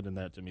Boyden sending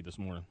that to me this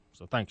morning.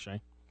 So thanks,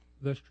 Shane.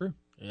 That's true.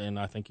 And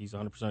I think he's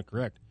 100%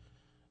 correct.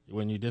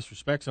 When you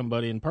disrespect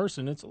somebody in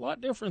person, it's a lot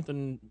different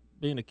than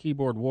being a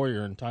keyboard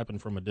warrior and typing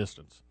from a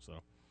distance.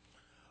 So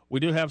we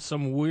do have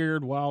some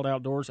weird, wild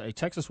outdoors. A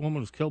Texas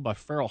woman was killed by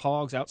feral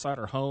hogs outside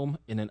her home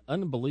in an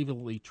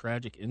unbelievably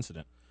tragic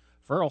incident.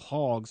 Feral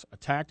hogs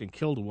attacked and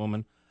killed a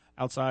woman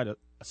outside a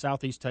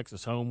southeast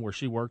Texas home where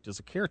she worked as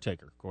a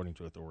caretaker, according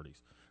to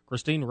authorities.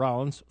 Christine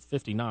Rollins,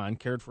 59,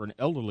 cared for an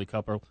elderly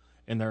couple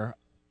in their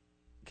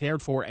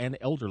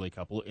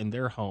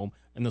home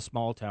in the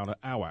small town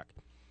of Awac.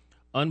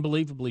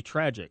 Unbelievably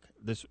tragic,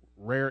 this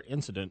rare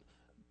incident.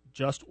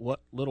 Just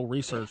what little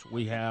research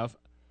we have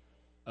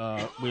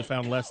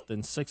found less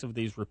than 6 of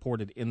these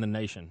reported in the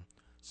nation,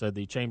 said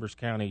the Chambers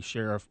County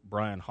Sheriff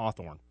Brian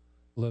Hawthorne.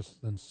 Less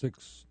than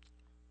 6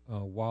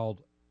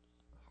 wild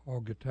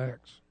hog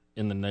attacks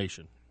in the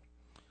nation.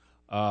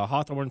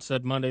 Hawthorne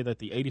said Monday that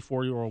the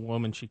 84-year-old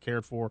woman she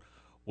cared for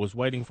was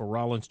waiting for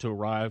Rollins to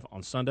arrive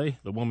on Sunday.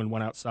 The woman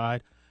went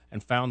outside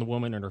and found the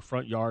woman in her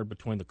front yard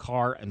between the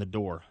car and the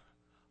door.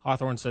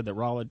 Hawthorne said that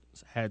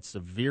Rollins had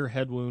severe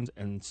head wounds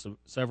and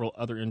several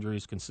other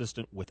injuries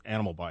consistent with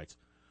animal bites.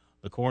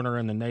 The coroner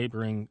in the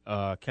neighboring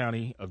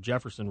county of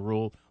Jefferson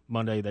ruled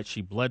Monday that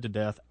she bled to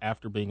death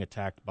after being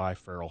attacked by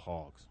feral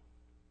hogs.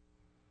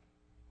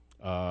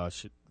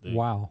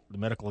 Wow. The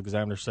medical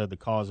examiner said the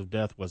cause of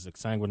death was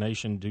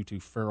exsanguination due to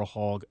feral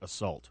hog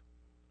assault.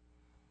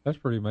 That's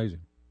pretty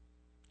amazing.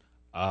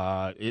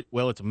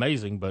 It's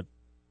amazing, but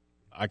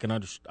I can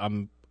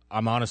understand.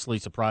 I'm honestly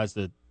surprised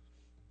that,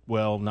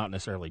 well, not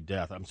necessarily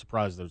death. I'm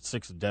surprised that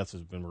 6 deaths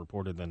has been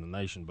reported in the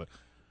nation. But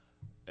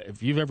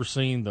if you've ever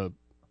seen the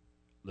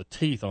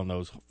teeth on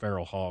those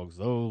feral hogs,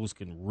 those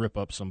can rip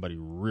up somebody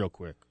real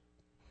quick.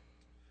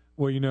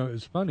 Well,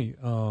 it's funny.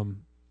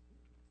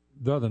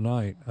 The other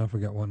night, I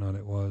forgot what night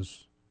it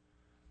was.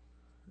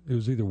 It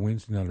was either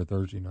Wednesday night or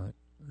Thursday night,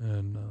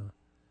 and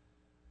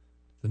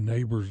the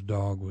neighbor's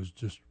dog was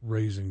just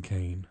raising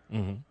Cain,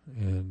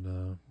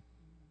 and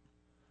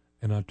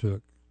I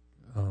took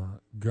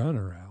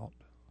Gunner out,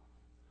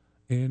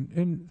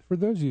 and for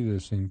those of you that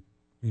have seen,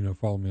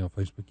 follow me on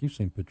Facebook, you've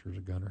seen pictures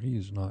of Gunner. He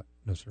is not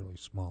necessarily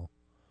small.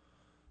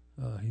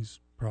 He's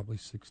probably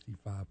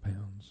 65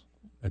 pounds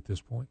at this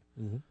point,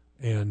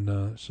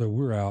 and so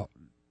we're out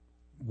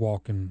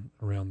walking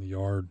around the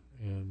yard,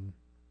 and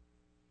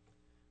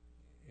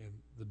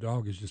the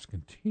dog is just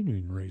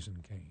continuing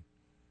raising Cain.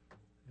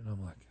 And I'm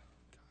like,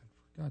 God,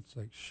 for God's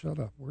sake, shut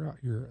up. We're out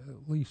here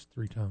at least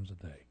 3 times a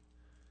day.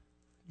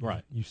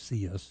 Right. You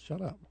see us.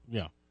 Shut up.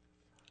 Yeah.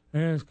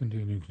 And it's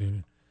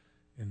continuing.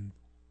 And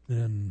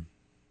then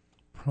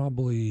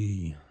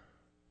probably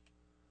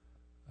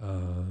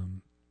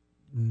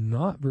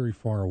not very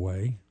far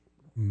away,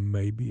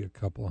 maybe a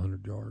couple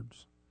 100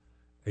 yards,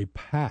 a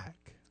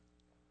pack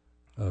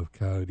of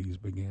coyotes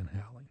began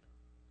howling.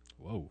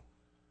 Whoa.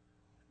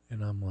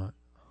 And I'm like,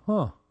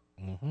 huh.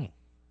 Mm-hmm.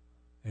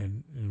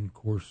 And of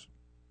course,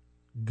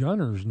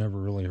 Gunner's never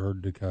really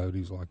heard the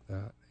coyotes like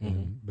that.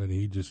 But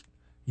he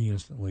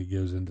instantly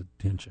goes into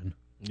tension.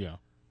 Yeah.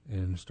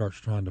 And starts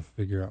trying to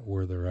figure out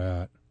where they're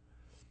at.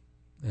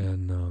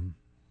 And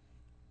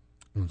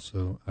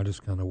so I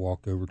just kind of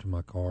walk over to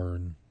my car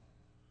and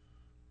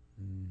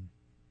I'm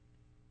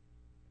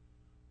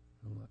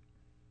like,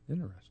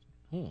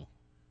 interesting.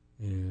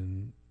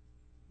 And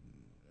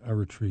I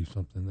retrieved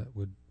something that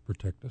would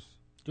protect us.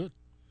 Good.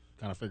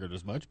 Kind of figured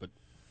as much, but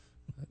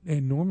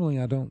and normally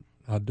I don't.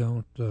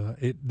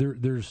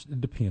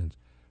 It depends.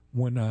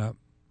 When I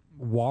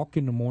walk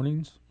in the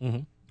mornings,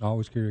 I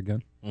always carry a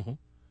gun.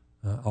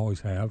 I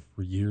always have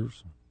for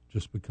years,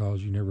 just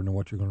because you never know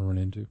what you're going to run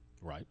into.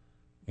 Right.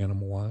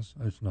 Animal wise,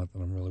 it's not that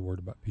I'm really worried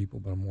about people,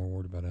 but I'm more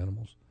worried about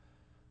animals.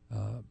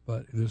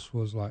 But this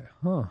was like,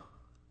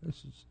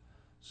 this is.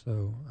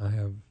 So I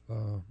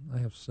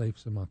have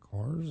safes in my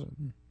cars,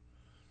 and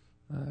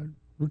I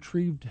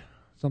retrieved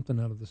something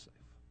out of the safe.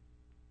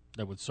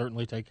 That would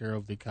certainly take care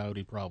of the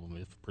coyote problem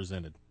if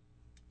presented.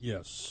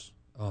 Yes.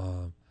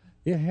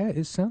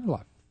 It sounded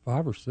like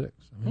 5 or 6.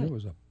 I mean, it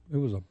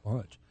was a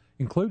bunch,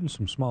 including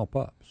some small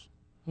pups.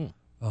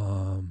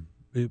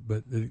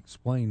 But it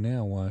explained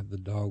now why the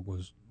dog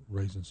was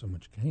raising so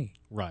much Cain.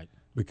 Right.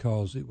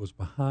 Because it was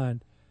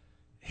behind.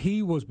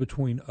 He was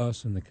between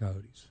us and the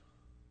coyotes.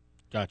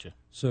 Gotcha.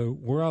 So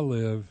where I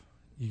live,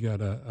 you got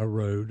a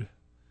road,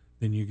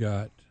 then you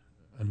got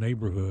a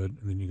neighborhood,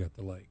 and then you got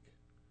the lake.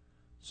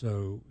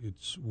 So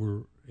it's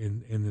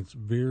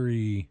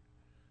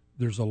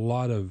there's a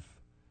lot of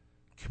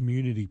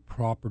community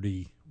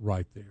property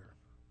right there.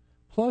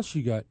 Plus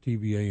you got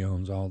TVA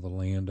owns all the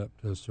land up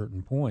to a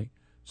certain point.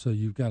 So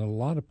you've got a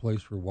lot of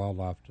place for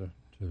wildlife to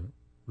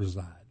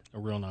reside. A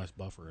real nice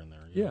buffer in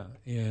there. Yeah.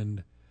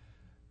 And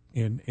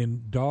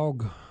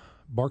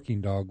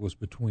barking dog was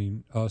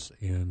between us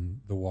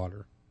and the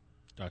water.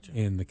 Gotcha.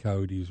 And the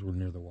coyotes were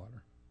near the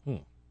water.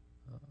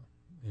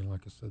 And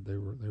like I said, they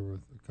were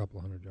a couple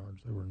 100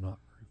 yards. They were not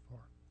very far.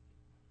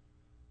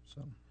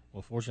 So,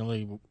 well,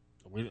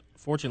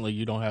 fortunately,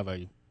 you don't have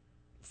a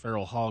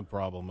feral hog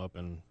problem up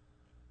in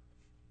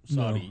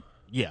Saudi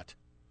yet.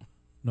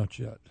 Not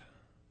yet.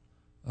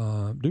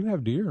 Do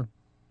have deer.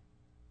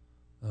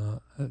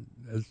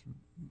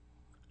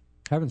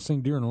 Haven't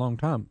seen deer in a long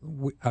time.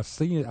 I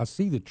see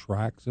the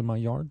tracks in my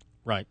yard.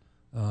 Right.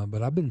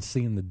 But I've been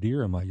seeing the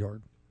deer in my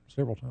yard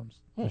several times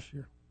this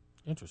year.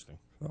 Interesting.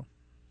 So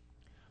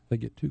if they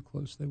get too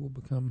close, they will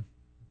become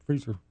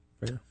freezer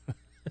fair.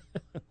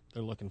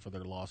 They're looking for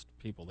their lost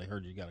people. They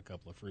heard you got a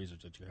couple of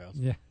freezers at your house.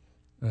 Yeah.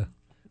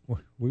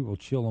 We will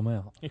chill them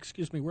out.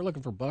 Excuse me, we're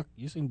looking for Buck.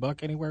 You seen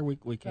Buck anywhere?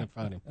 We can't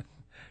find him.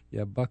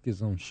 Yeah, Buck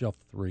is on shelf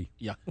 3.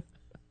 Yeah.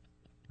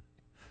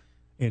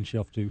 And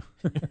shelf 2.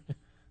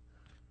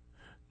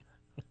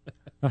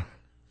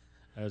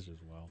 That's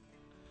just wild.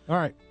 All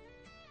right.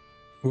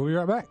 We'll be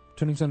right back.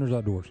 Tuning Centers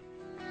Outdoors.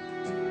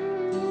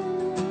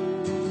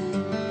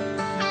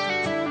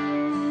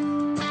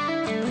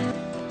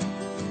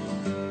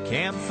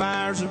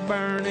 Campfires are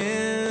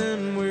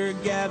burning, we're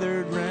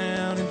gathered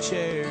round in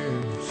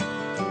chairs.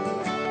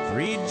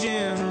 3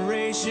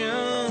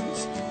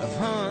 generations of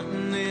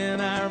hunting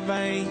in our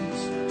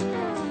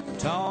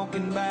veins,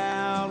 talking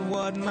about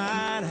what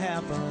might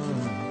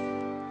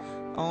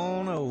happen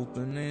on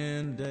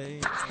opening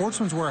day.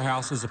 Sportsman's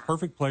Warehouse is a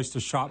perfect place to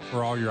shop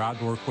for all your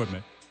outdoor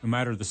equipment. No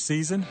matter the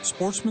season,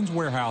 Sportsman's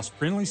Warehouse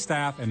friendly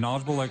staff and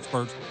knowledgeable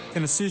experts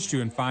can assist you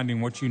in finding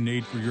what you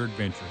need for your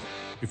adventure.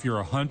 If you're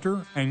a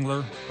hunter,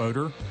 angler,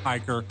 boater,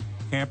 hiker,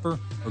 camper,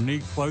 or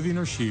need clothing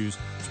or shoes,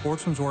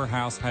 Sportsman's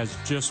Warehouse has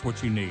just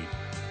what you need.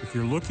 If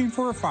you're looking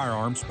for a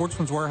firearm,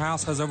 Sportsman's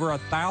Warehouse has over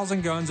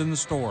 1,000 guns in the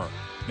store.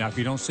 Now, if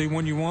you don't see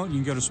one you want, you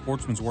can go to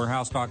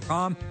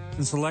sportsmanswarehouse.com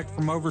and select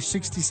from over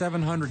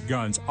 6,700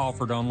 guns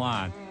offered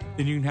online.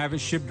 Then you can have it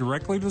shipped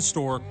directly to the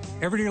store,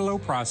 everyday low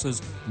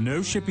prices,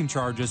 no shipping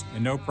charges,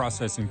 and no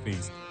processing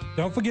fees.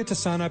 Don't forget to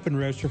sign up and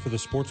register for the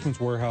Sportsman's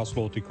Warehouse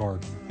Loyalty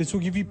Card. This will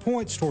give you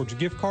points towards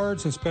gift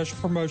cards and special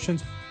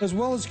promotions, as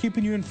well as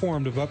keeping you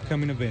informed of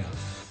upcoming events.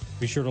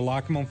 Be sure to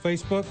like them on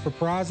Facebook for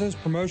prizes,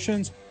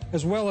 promotions,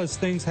 as well as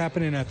things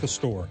happening at the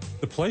store.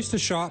 The place to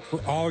shop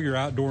for all your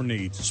outdoor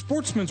needs.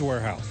 Sportsman's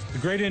Warehouse. The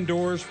great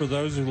indoors for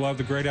those who love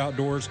the great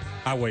outdoors.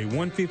 Highway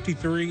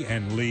 153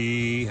 and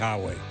Lee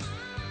Highway.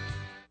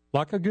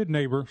 Like a good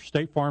neighbor,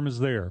 State Farm is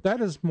there. That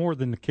is more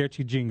than the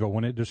catchy jingle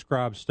when it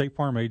describes State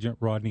Farm agent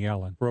Rodney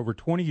Allen. For over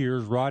 20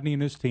 years, Rodney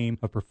and his team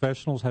of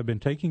professionals have been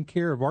taking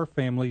care of our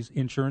family's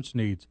insurance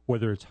needs,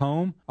 whether it's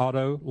home,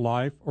 auto,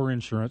 life, or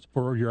insurance,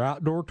 for your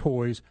outdoor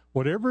toys.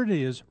 Whatever it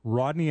is,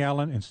 Rodney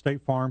Allen and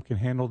State Farm can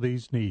handle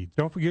these needs.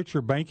 Don't forget your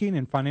banking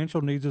and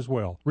financial needs as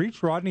well.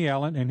 Reach Rodney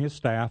Allen and his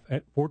staff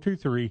at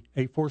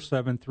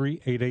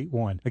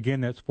 423-847-3881.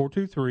 Again, that's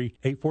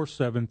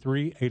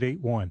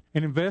 423-847-3881.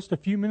 And invest a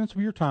few minutes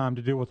of your time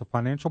to deal with a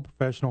financial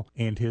professional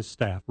and his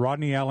staff.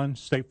 Rodney Allen,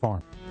 State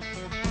Farm.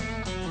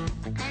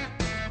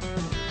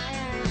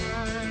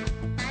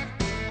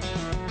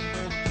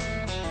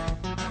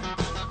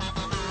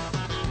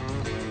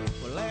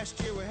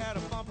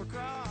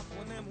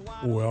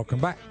 Welcome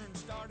back.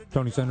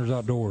 Tony Sanders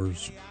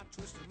Outdoors.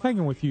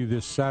 Hanging with you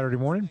this Saturday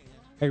morning.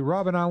 Hey,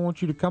 Rob and I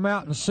want you to come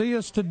out and see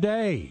us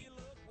today.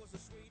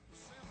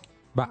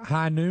 About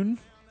high noon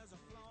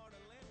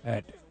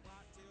at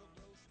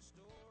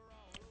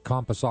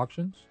Compass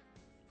Auctions.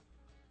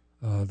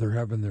 They're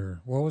having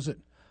their, what was it?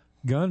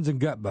 Guns and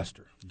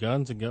Gutbuster.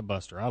 Guns and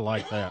Gutbuster. I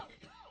like that.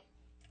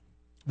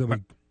 They'll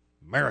be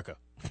America.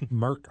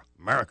 America.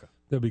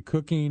 They'll be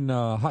cooking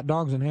hot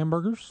dogs and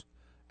hamburgers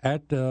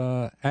at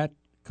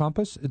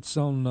Compass. It's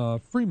on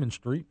Freeman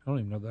Street. I don't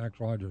even know the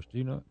actual address. Do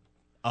you know it?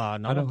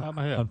 Not off the top of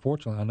my head.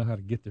 Unfortunately, I know how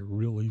to get there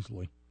real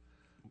easily.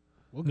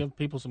 We'll give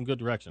people some good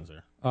directions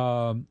there.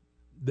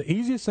 The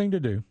easiest thing to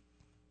do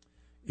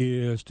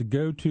is to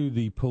go to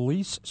the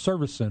Police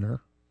Service Center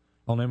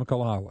on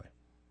Amicola Highway.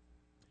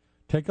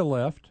 Take a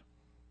left,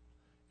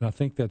 and I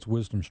think that's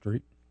Wisdom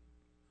Street,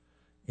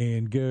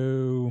 and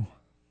go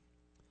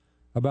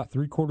about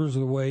 3/4 of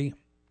the way,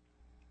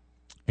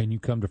 and you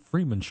come to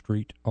Freeman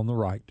Street on the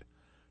right.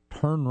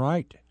 Turn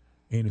right,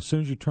 and as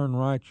soon as you turn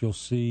right, you'll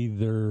see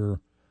their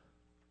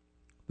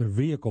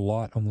vehicle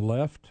lot on the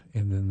left,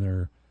 and then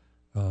their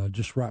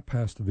just right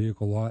past the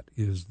vehicle lot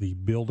is the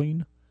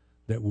building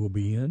that we'll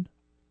be in,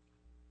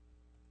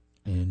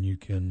 and you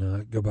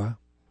can go by.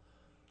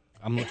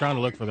 I'm trying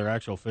to look for their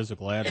actual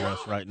physical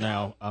address right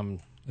now.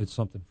 It's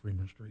something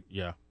Freeman Street.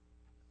 Yeah,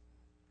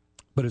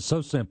 but it's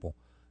so simple.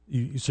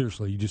 You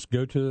seriously, you just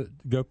go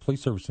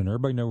Police Service Center.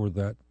 Everybody know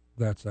where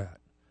that's at.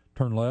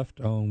 Turn left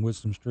on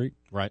Wisdom Street.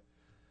 Right.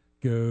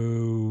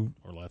 Go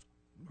or left.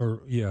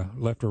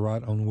 Left or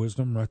right on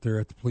Wisdom, right there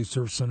at the Police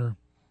Service Center.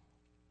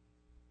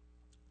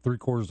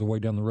 3/4 of the way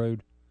down the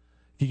road.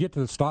 If you get to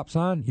the stop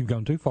sign, you've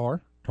gone too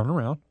far. Turn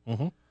around.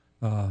 Mm-hmm.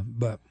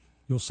 But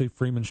you'll see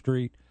Freeman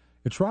Street.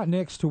 It's right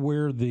next to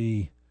where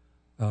the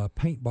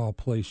paintball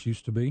place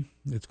used to be.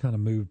 It's kind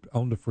of moved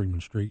onto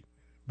Freeman Street,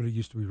 but it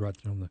used to be right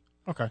there on the.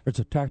 Okay. It's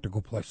a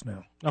tactical place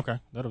now. Okay,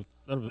 that'll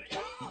be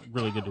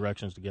really good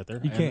directions to get there.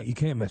 You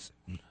can't miss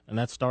it. And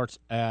that starts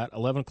at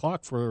 11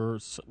 o'clock for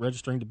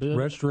registering to bid.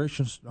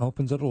 Registration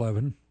opens at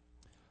 11.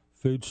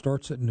 Food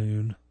starts at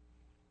noon.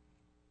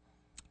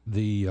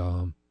 The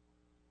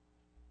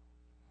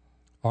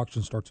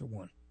auction starts at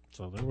 1.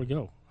 So there we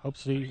go. Hope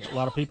to see a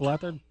lot of people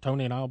out there.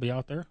 Tony and I will be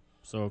out there.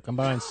 So come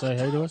by and say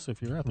hey to us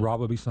if you're out there. Rob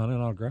will be signing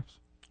autographs.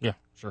 Yeah,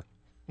 sure.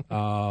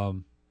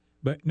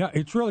 But no,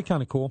 it's really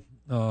kind of cool.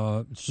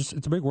 It's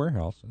a big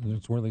warehouse, and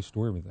it's where they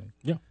store everything.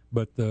 Yeah.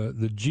 But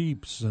the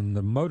Jeeps and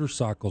the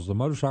motorcycles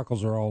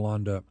are all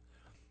lined up.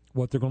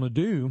 What they're going to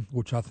do,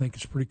 which I think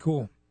is pretty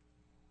cool,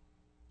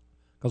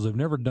 because they've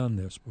never done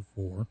this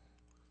before,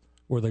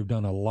 where they've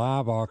done a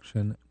live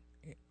auction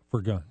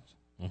for guns.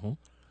 Mm-hmm.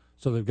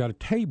 So they've got a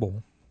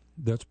table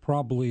that's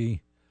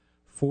probably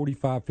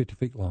 45, 50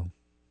 feet long.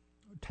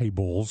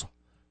 Tables,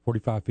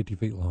 45, 50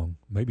 feet long,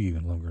 maybe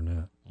even longer than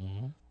that.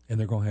 Mm-hmm. And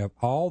they're going to have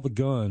all the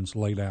guns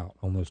laid out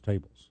on those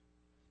tables.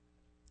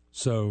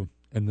 So,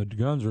 and the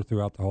guns are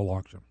throughout the whole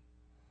auction.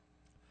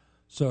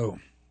 So,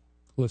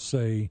 let's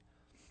say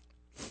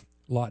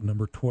lot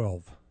number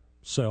 12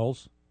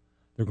 sells.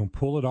 They're going to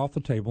pull it off the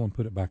table and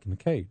put it back in the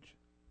cage.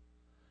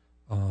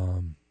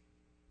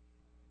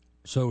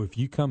 So if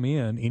you come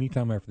in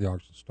anytime after the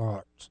auction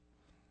starts,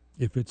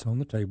 if it's on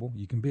the table,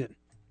 you can bid.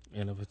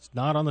 And if it's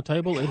not on the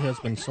table, it has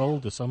been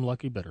sold to some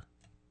lucky bidder.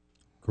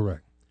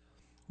 Correct.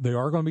 They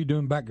are going to be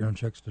doing background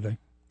checks today.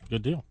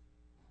 Good deal.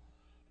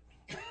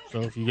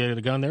 So if you get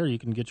a gun there, you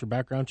can get your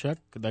background check.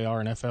 They are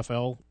an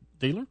FFL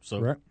dealer, so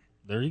Correct.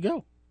 There you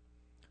go.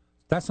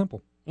 That's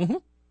simple. Mm-hmm.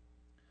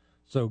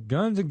 So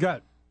guns and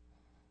gut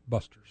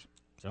busters.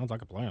 Sounds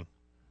like a plan.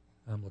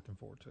 I'm looking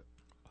forward to it.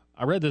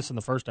 I read this in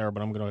the first hour,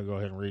 but I'm going to go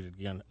ahead and read it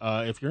again.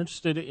 If you're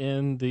interested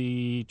in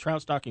the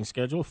trout stocking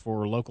schedule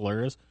for local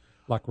areas,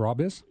 like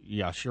Rob is?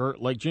 Yeah, sure.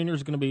 Lake Junior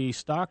is going to be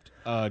stocked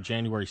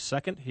January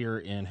 2nd here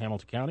in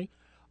Hamilton County.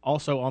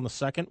 Also on the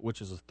 2nd,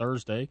 which is a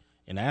Thursday,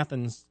 in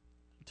Athens,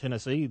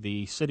 Tennessee,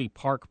 the City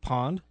Park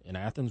Pond in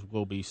Athens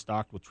will be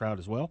stocked with trout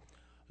as well.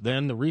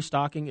 Then the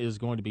restocking is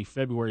going to be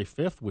February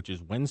 5th, which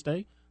is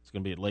Wednesday. It's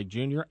going to be at Lake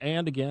Junior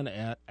and again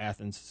at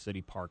Athens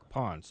City Park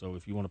Pond. So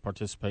if you want to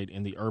participate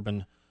in the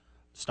urban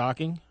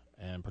stocking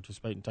and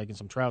participate in taking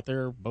some trout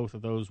there, both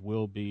of those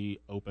will be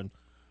open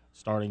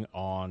starting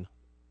on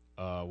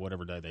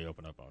whatever day they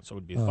open up on. So it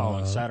would be the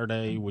following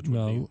Saturday, which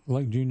would be...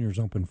 Lake Junior is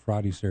open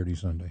Friday, Saturday,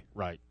 Sunday.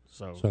 Right.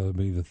 So it would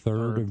be the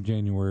 3rd of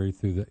January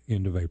through the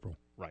end of April.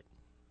 Right.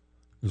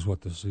 Is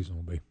what the season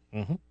will be.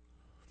 Mm-hmm.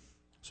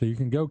 So you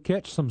can go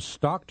catch some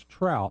stocked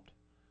trout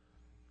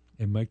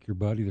and make your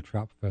buddy, the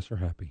trout professor,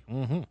 happy.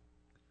 Mm-hmm.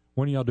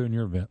 When are y'all doing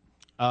your event?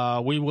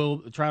 We will,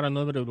 Trout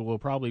Unlimited will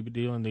probably be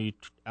doing the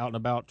out and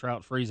about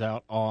trout freeze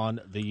out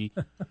on the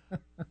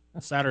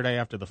Saturday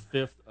after the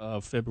 5th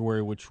of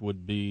February, which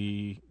would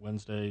be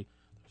Wednesday,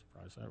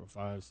 Friday, Saturday,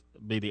 5,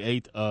 be the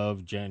 8th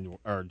of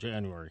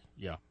January.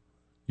 Yeah.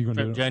 You going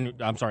to do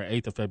it? I'm sorry,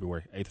 8th of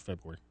February. 8th of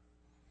February.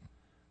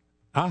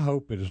 I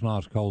hope it is not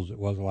as cold as it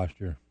was last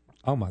year.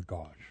 Oh, my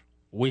gosh.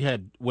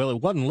 It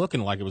wasn't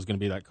looking like it was going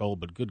to be that cold,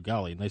 but good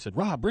golly. And they said,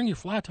 Rob, bring your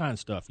fly tying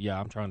stuff. Yeah,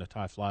 I'm trying to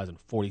tie flies in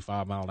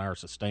 45-mile-an-hour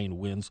sustained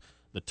winds.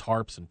 The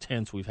tarps and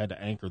tents, we've had to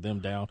anchor them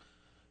down,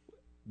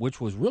 which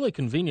was really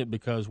convenient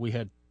because we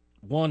had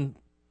one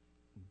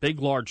big,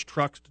 large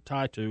trucks to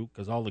tie to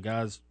because all the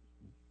guys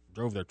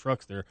drove their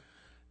trucks there.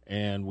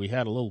 And we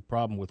had a little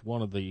problem with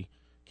one of the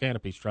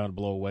canopies trying to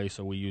blow away,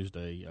 so we used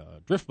a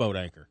drift boat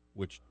anchor,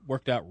 which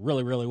worked out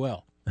really, really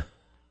well.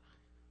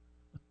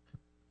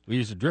 We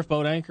used a drift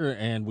boat anchor,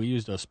 and we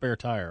used a spare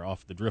tire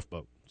off the drift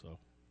boat. So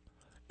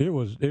it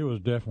was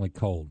definitely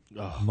cold.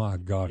 Oh, my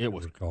gosh, it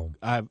was cold.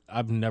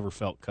 I've never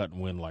felt cut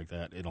and wind like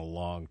that in a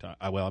long time.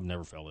 I've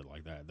never felt it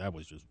like that. That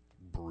was just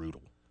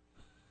brutal.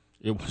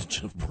 It was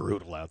just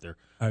brutal out there.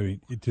 I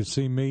mean, to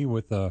see me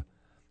with a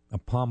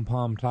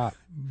pom-pom type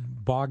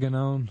boggin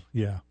on,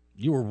 yeah.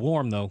 You were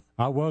warm though.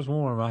 I was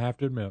warm. I have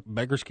to admit.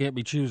 Beggars can't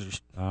be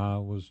choosers.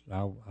 I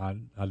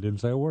didn't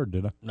say a word,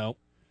 did I? Nope.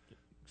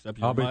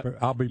 Except I'll be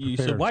prepared. You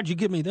said, "Why'd you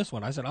give me this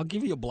one?" I said, "I'll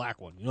give you a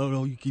black one."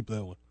 No, you keep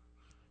that one.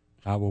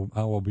 I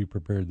will be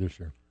prepared this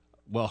year.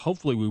 Well,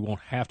 hopefully we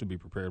won't have to be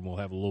prepared. We'll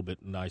have a little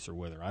bit nicer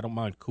weather. I don't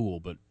mind cool,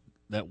 but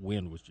that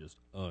wind was just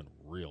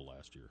unreal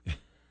last year.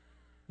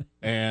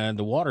 And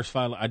the water's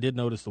finally. I did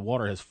notice the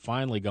water has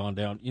finally gone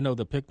down. You know,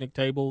 the picnic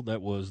table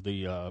that was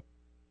the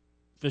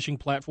fishing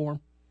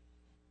platform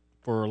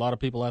for a lot of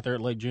people out there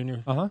at Lake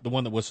Junior. The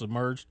one that was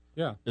submerged.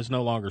 Yeah, it's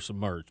no longer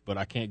submerged, but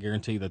I can't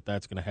guarantee that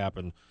that's going to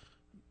happen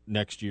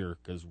next year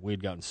because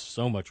we'd gotten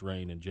so much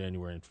rain in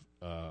January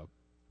and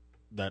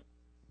that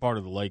part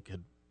of the lake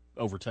had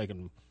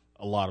overtaken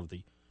a lot of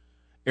the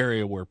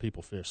area where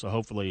people fish. So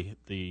hopefully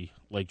the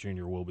Lake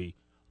Junior will be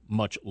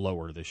much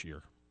lower this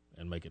year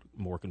and make it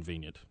more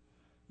convenient.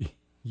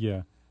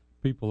 Yeah,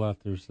 people out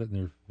there sitting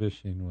there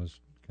fishing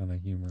was kind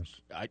of humorous.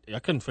 I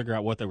couldn't figure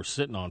out what they were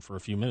sitting on for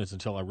a few minutes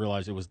until I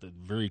realized it was the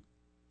very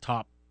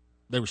top.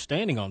 They were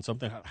standing on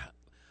something.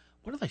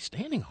 What are they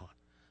standing on?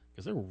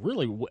 Because they were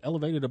really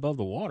elevated above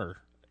the water.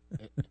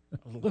 I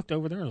looked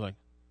over there and was like,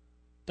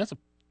 that's a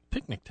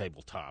picnic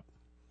table top.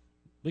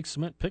 Big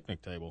cement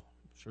picnic table.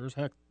 Sure as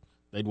heck.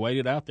 They'd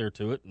waded out there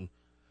to it and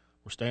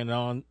were standing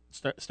on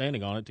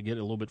it to get it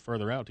a little bit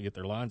further out to get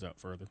their lines out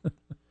further.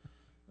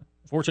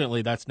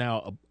 Fortunately, that's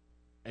now,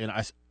 and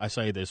I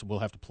say this, we'll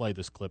have to play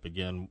this clip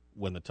again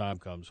when the time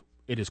comes.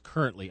 It is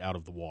currently out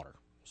of the water.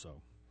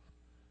 So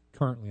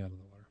Currently out of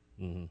the water.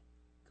 Mm-hmm.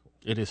 Cool.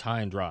 It is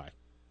high and dry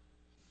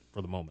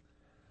for the moment.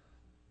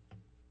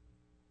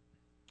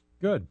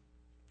 Good.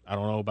 I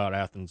don't know about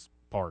Athens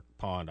Park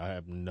Pond. I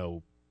don't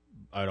know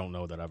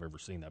that I've ever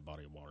seen that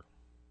body of water.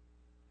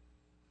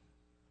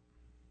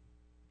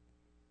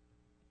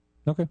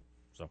 Okay.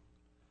 So, of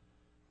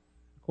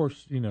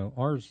course,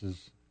 ours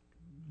is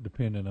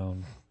dependent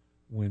on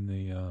when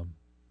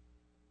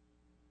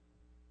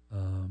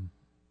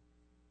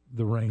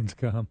the rains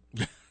come.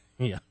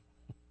 Yeah.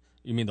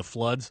 You mean the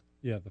floods?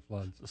 Yeah, the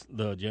floods.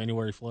 The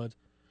January floods?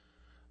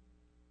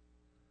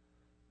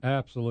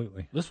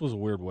 Absolutely. This was a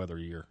weird weather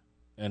year.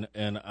 And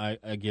I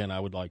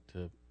would like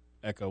to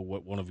echo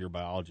what one of your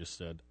biologists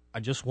said. I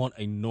just want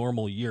a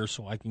normal year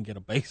so I can get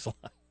a baseline.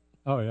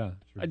 Oh, yeah.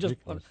 I just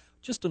want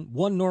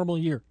one normal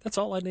year. That's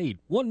all I need.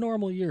 One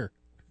normal year.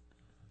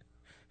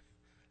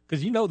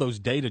 Because those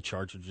data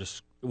charts are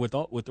just, with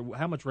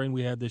how much rain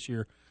we had this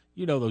year,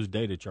 those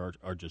data charts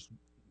are just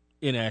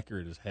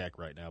inaccurate as heck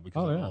right now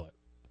because of all that.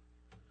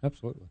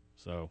 Absolutely.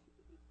 So,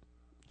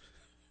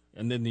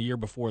 and then the year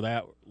before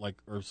that,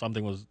 we're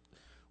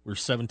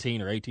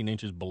 17 or 18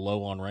 inches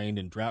below on rain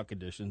in drought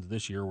conditions.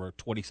 This year we're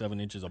 27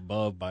 inches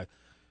above by,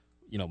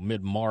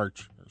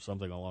 mid-March or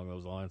something along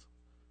those lines.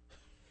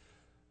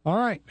 All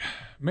right.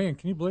 Man,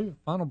 can you believe it?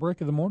 Final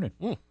break of the morning.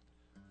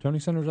 Tony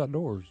Sanders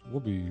Outdoors. We'll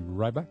be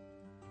right back.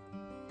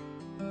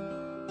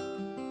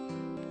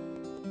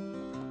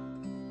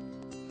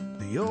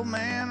 The old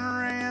man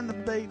ran the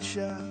bait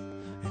shop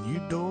in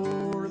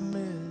Eudora,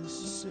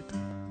 Mississippi.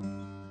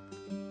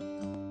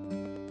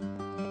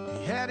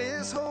 He had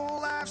his whole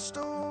life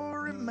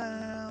story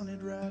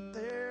mounted right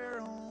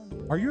there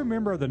on. Are you a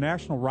member of the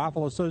National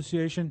Rifle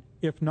Association?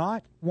 If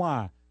not,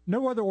 why?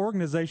 No other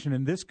organization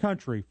in this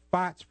country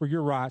fights for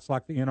your rights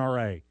like the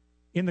NRA.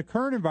 In the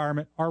current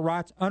environment, our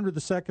rights under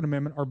the Second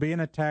Amendment are being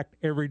attacked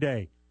every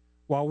day.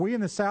 While we in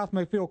the South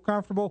may feel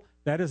comfortable,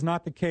 that is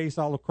not the case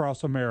all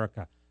across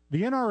America.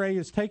 The NRA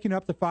is taking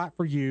up the fight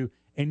for you,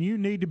 and you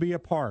need to be a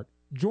part.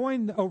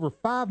 Join the over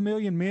 5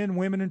 million men,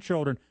 women, and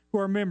children who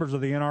are members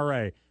of the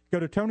NRA. Go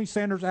to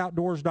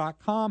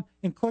TonySandersOutdoors.com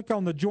and click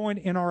on the Join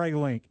NRA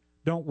link.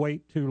 Don't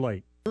wait too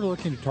late. If you're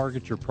looking to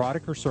target your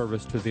product or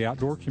service to the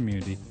outdoor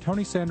community,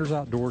 Tony Sanders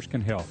Outdoors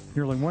can help.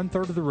 Nearly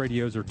one-third of the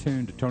radios are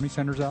tuned to Tony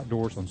Sanders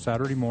Outdoors on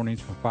Saturday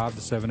mornings from 5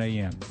 to 7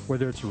 a.m.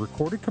 Whether it's a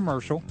recorded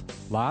commercial,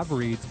 live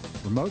reads,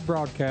 remote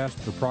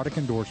broadcast, or product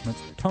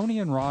endorsements, Tony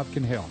and Rob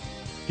can help.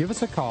 Give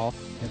us a call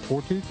at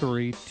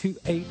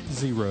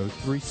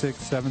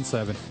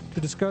 423-280-3677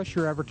 to discuss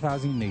your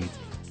advertising needs.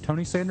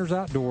 Tony Sanders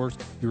Outdoors,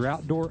 your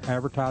outdoor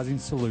advertising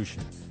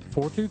solution.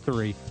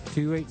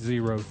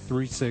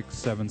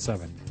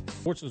 423-280-3677.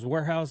 Sportsman's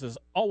Warehouse has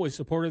always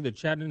supported the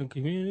Chattanooga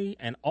community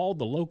and all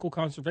the local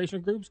conservation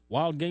groups,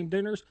 wild game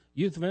dinners,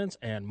 youth events,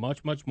 and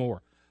much, much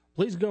more.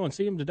 Please go and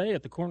see them today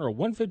at the corner of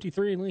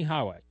 153 and Lee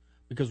Highway,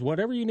 because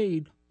whatever you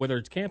need, whether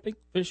it's camping,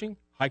 fishing,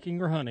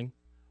 hiking, or hunting,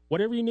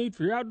 whatever you need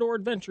for your outdoor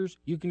adventures,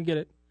 you can get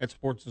it at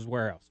Sportsman's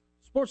Warehouse.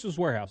 Sportsman's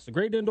Warehouse, the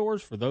great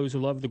indoors for those who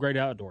love the great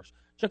outdoors.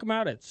 Check them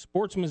out at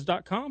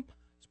sportsmans.com.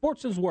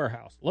 Sportsman's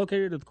Warehouse,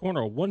 located at the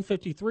corner of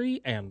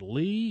 153 and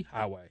Lee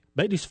Highway.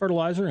 Beatty's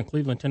Fertilizer in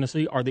Cleveland,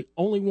 Tennessee are the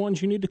only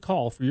ones you need to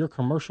call for your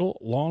commercial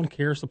lawn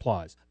care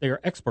supplies. They are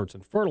experts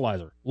in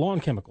fertilizer, lawn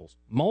chemicals,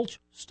 mulch,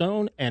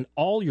 stone, and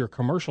all your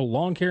commercial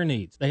lawn care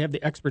needs. They have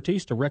the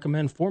expertise to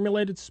recommend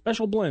formulated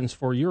special blends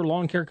for your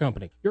lawn care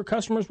company. Your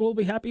customers will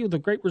be happy with the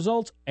great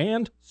results,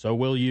 and so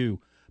will you.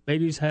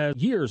 Beatty's has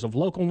years of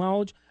local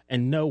knowledge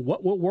and know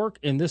what will work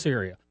in this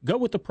area. Go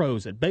with the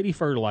pros at Beatty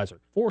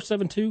Fertilizer,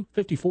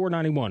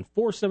 472-5491,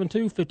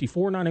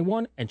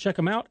 472-5491, and check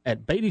them out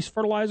at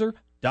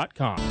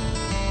Beatty'sFertilizer.com.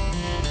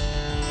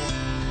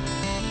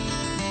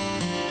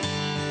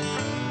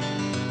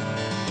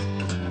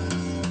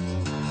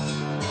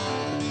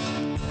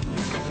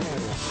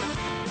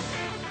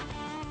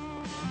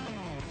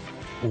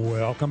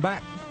 Welcome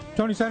back.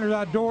 Tony Sanders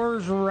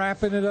Outdoors,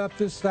 wrapping it up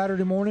this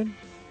Saturday morning.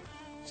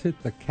 Let's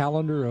hit the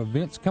calendar of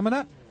events coming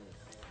up.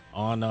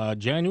 On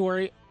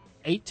January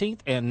 18th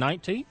and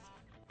 19th,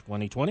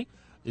 2020,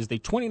 is the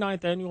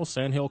 29th Annual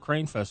Sandhill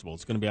Crane Festival.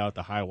 It's going to be out at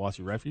the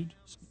Hiawassee Refuge.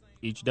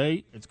 Each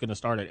day, it's going to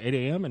start at 8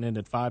 a.m. and end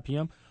at 5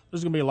 p.m.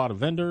 There's going to be a lot of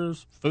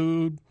vendors,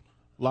 food,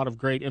 a lot of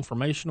great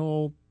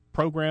informational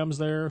programs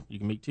there. You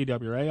can meet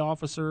TWA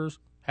officers,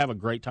 have a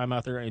great time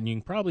out there, and you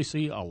can probably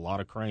see a lot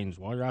of cranes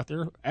while you're out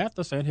there at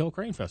the Sandhill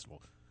Crane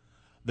Festival.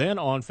 Then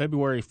on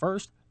February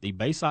 1st, the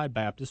Bayside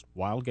Baptist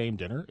Wild Game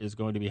Dinner is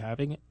going to be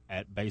having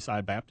at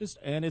Bayside Baptist,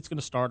 and it's going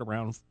to start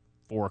around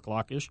 4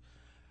 o'clock-ish.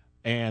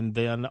 And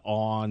then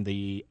on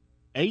the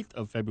 8th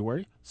of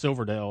February,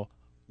 Silverdale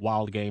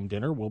Wild Game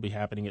Dinner will be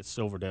happening at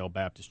Silverdale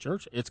Baptist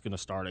Church. It's going to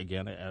start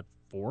again at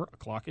 4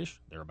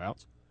 o'clock-ish,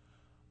 thereabouts.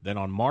 Then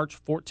on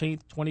March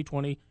 14th,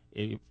 2020,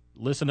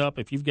 listen up,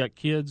 if you've got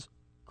kids,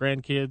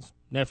 grandkids,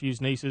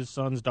 nephews, nieces,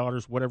 sons,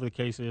 daughters, whatever the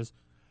case is,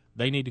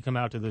 they need to come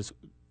out to this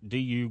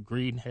DU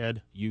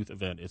Greenhead Youth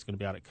event. It's going to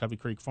be out at Covey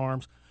Creek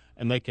Farms,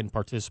 and they can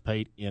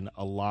participate in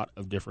a lot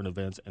of different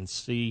events and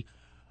see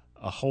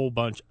a whole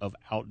bunch of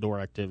outdoor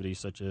activities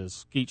such as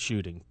skeet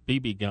shooting,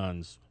 BB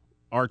guns,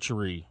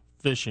 archery,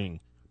 fishing,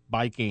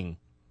 biking,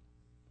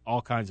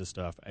 all kinds of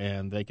stuff.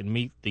 And they can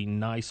meet the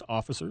nice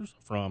officers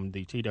from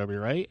the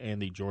TWRA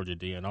and the Georgia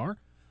DNR.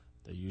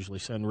 They usually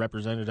send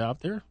representatives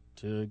out there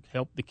to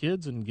help the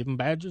kids and give them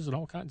badges and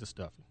all kinds of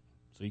stuff.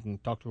 So you can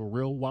talk to a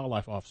real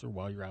wildlife officer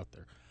while you're out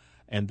there.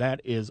 And that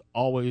is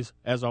always,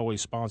 as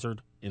always,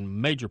 sponsored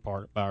in major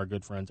part by our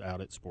good friends out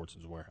at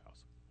Sportsman's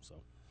Warehouse. So,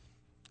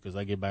 because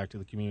they give back to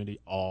the community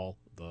all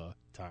the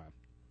time.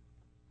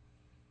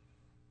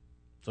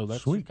 So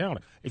that's Sweet.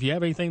 counting. If you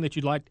have anything that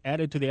you'd like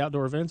added to the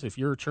outdoor events, if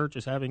your church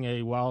is having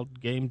a wild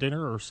game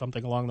dinner or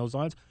something along those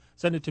lines,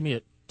 send it to me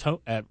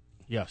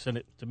send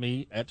it to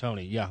me at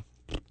Tony. Yeah.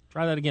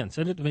 Try that again.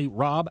 Send it to me,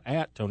 Rob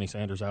at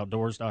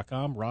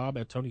TonySandersOutdoors.com. Rob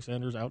at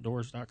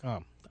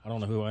TonySandersOutdoors.com. I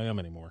don't know who I am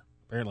anymore.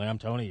 Apparently I'm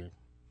Tony.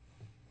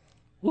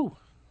 Woo.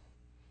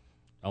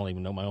 I don't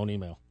even know my own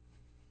email.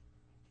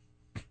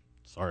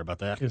 Sorry about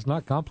that. It's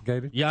not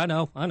complicated. Yeah, I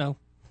know.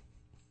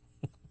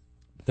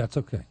 That's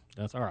okay.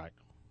 That's all right.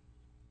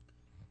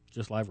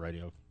 Just live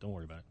radio. Don't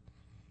worry about it.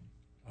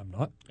 I'm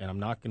not. And I'm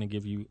not going to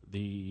give you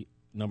the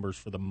numbers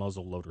for the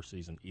muzzle loader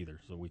season either,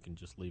 so we can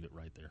just leave it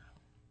right there.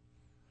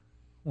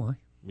 Why?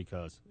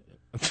 Because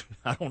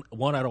I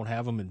don't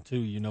have them, and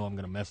two, I'm going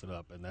to mess it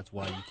up, and that's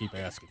why you keep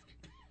asking.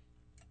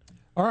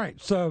 All right,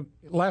 so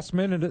last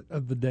minute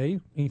of the day,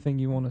 anything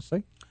you want to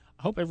say?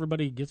 I hope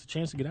everybody gets a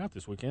chance to get out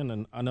this weekend,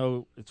 and I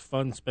know it's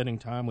fun spending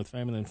time with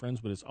family and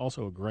friends, but it's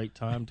also a great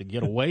time to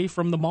get away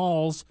from the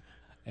malls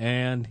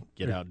and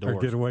get outdoors. Or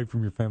get away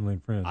from your family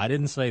and friends. I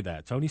didn't say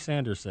that. Tony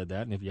Sanders said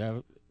that, and if you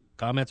have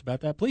comments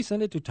about that, please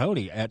send it to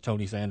Tony at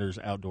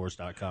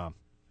TonySandersOutdoors.com.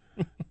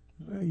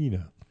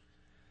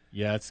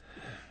 Yeah, it's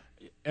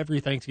every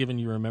Thanksgiving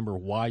you remember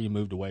why you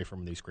moved away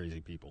from these crazy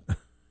people.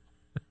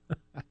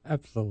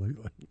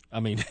 Absolutely.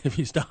 I mean, if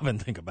you stop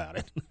and think about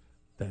it.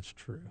 That's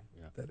true.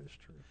 Yeah. That is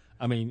true.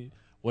 I mean,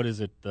 what is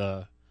it?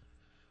 I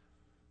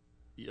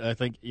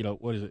think,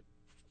 what is it?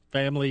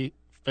 Family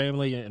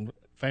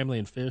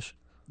and fish.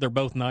 They're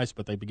both nice,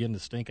 but they begin to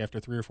stink after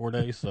 3 or 4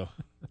 days. So,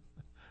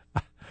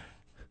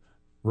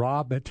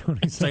 Rob at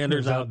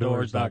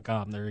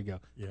TonySandersOutdoors.com. There you go.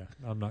 Yeah,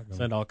 I'm not going to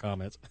send all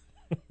comments.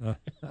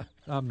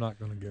 I'm not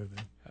going to go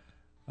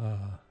there.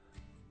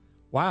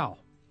 Wow.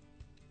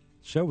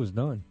 Show was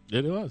done.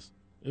 It was.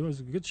 It was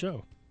a good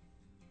show.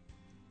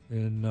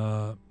 And,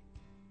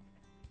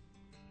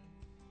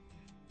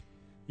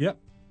 yep.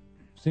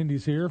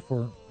 Cindy's here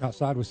for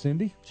Outside with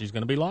Cindy. She's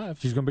going to be live.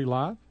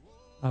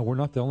 We're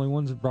not the only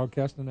ones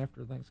broadcasting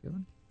after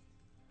Thanksgiving.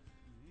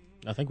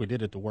 I think we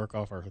did it to work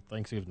off our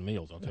Thanksgiving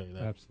meals, I'll tell you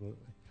that.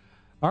 Absolutely.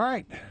 All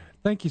right.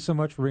 Thank you so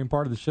much for being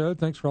part of the show.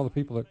 Thanks for all the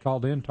people that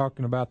called in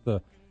talking about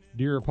the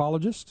Deer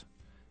Apologist.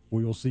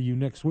 We will see you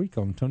next week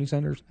on Tony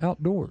Sanders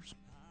Outdoors.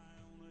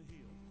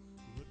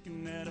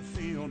 Looking at a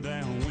field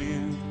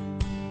downwind.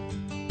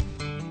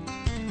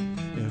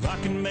 If I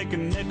can make a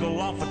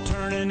nickel off of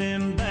turning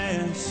in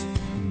bass,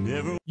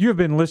 never. You have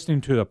been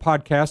listening to a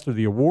podcast of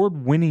the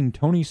award-winning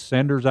Tony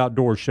Sanders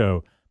Outdoor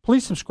Show.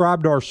 Please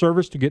subscribe to our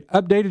service to get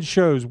updated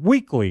shows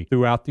weekly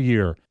throughout the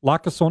year.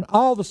 Like us on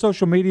all the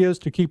social medias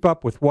to keep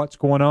up with what's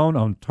going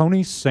on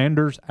Tony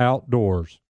Sanders Outdoors.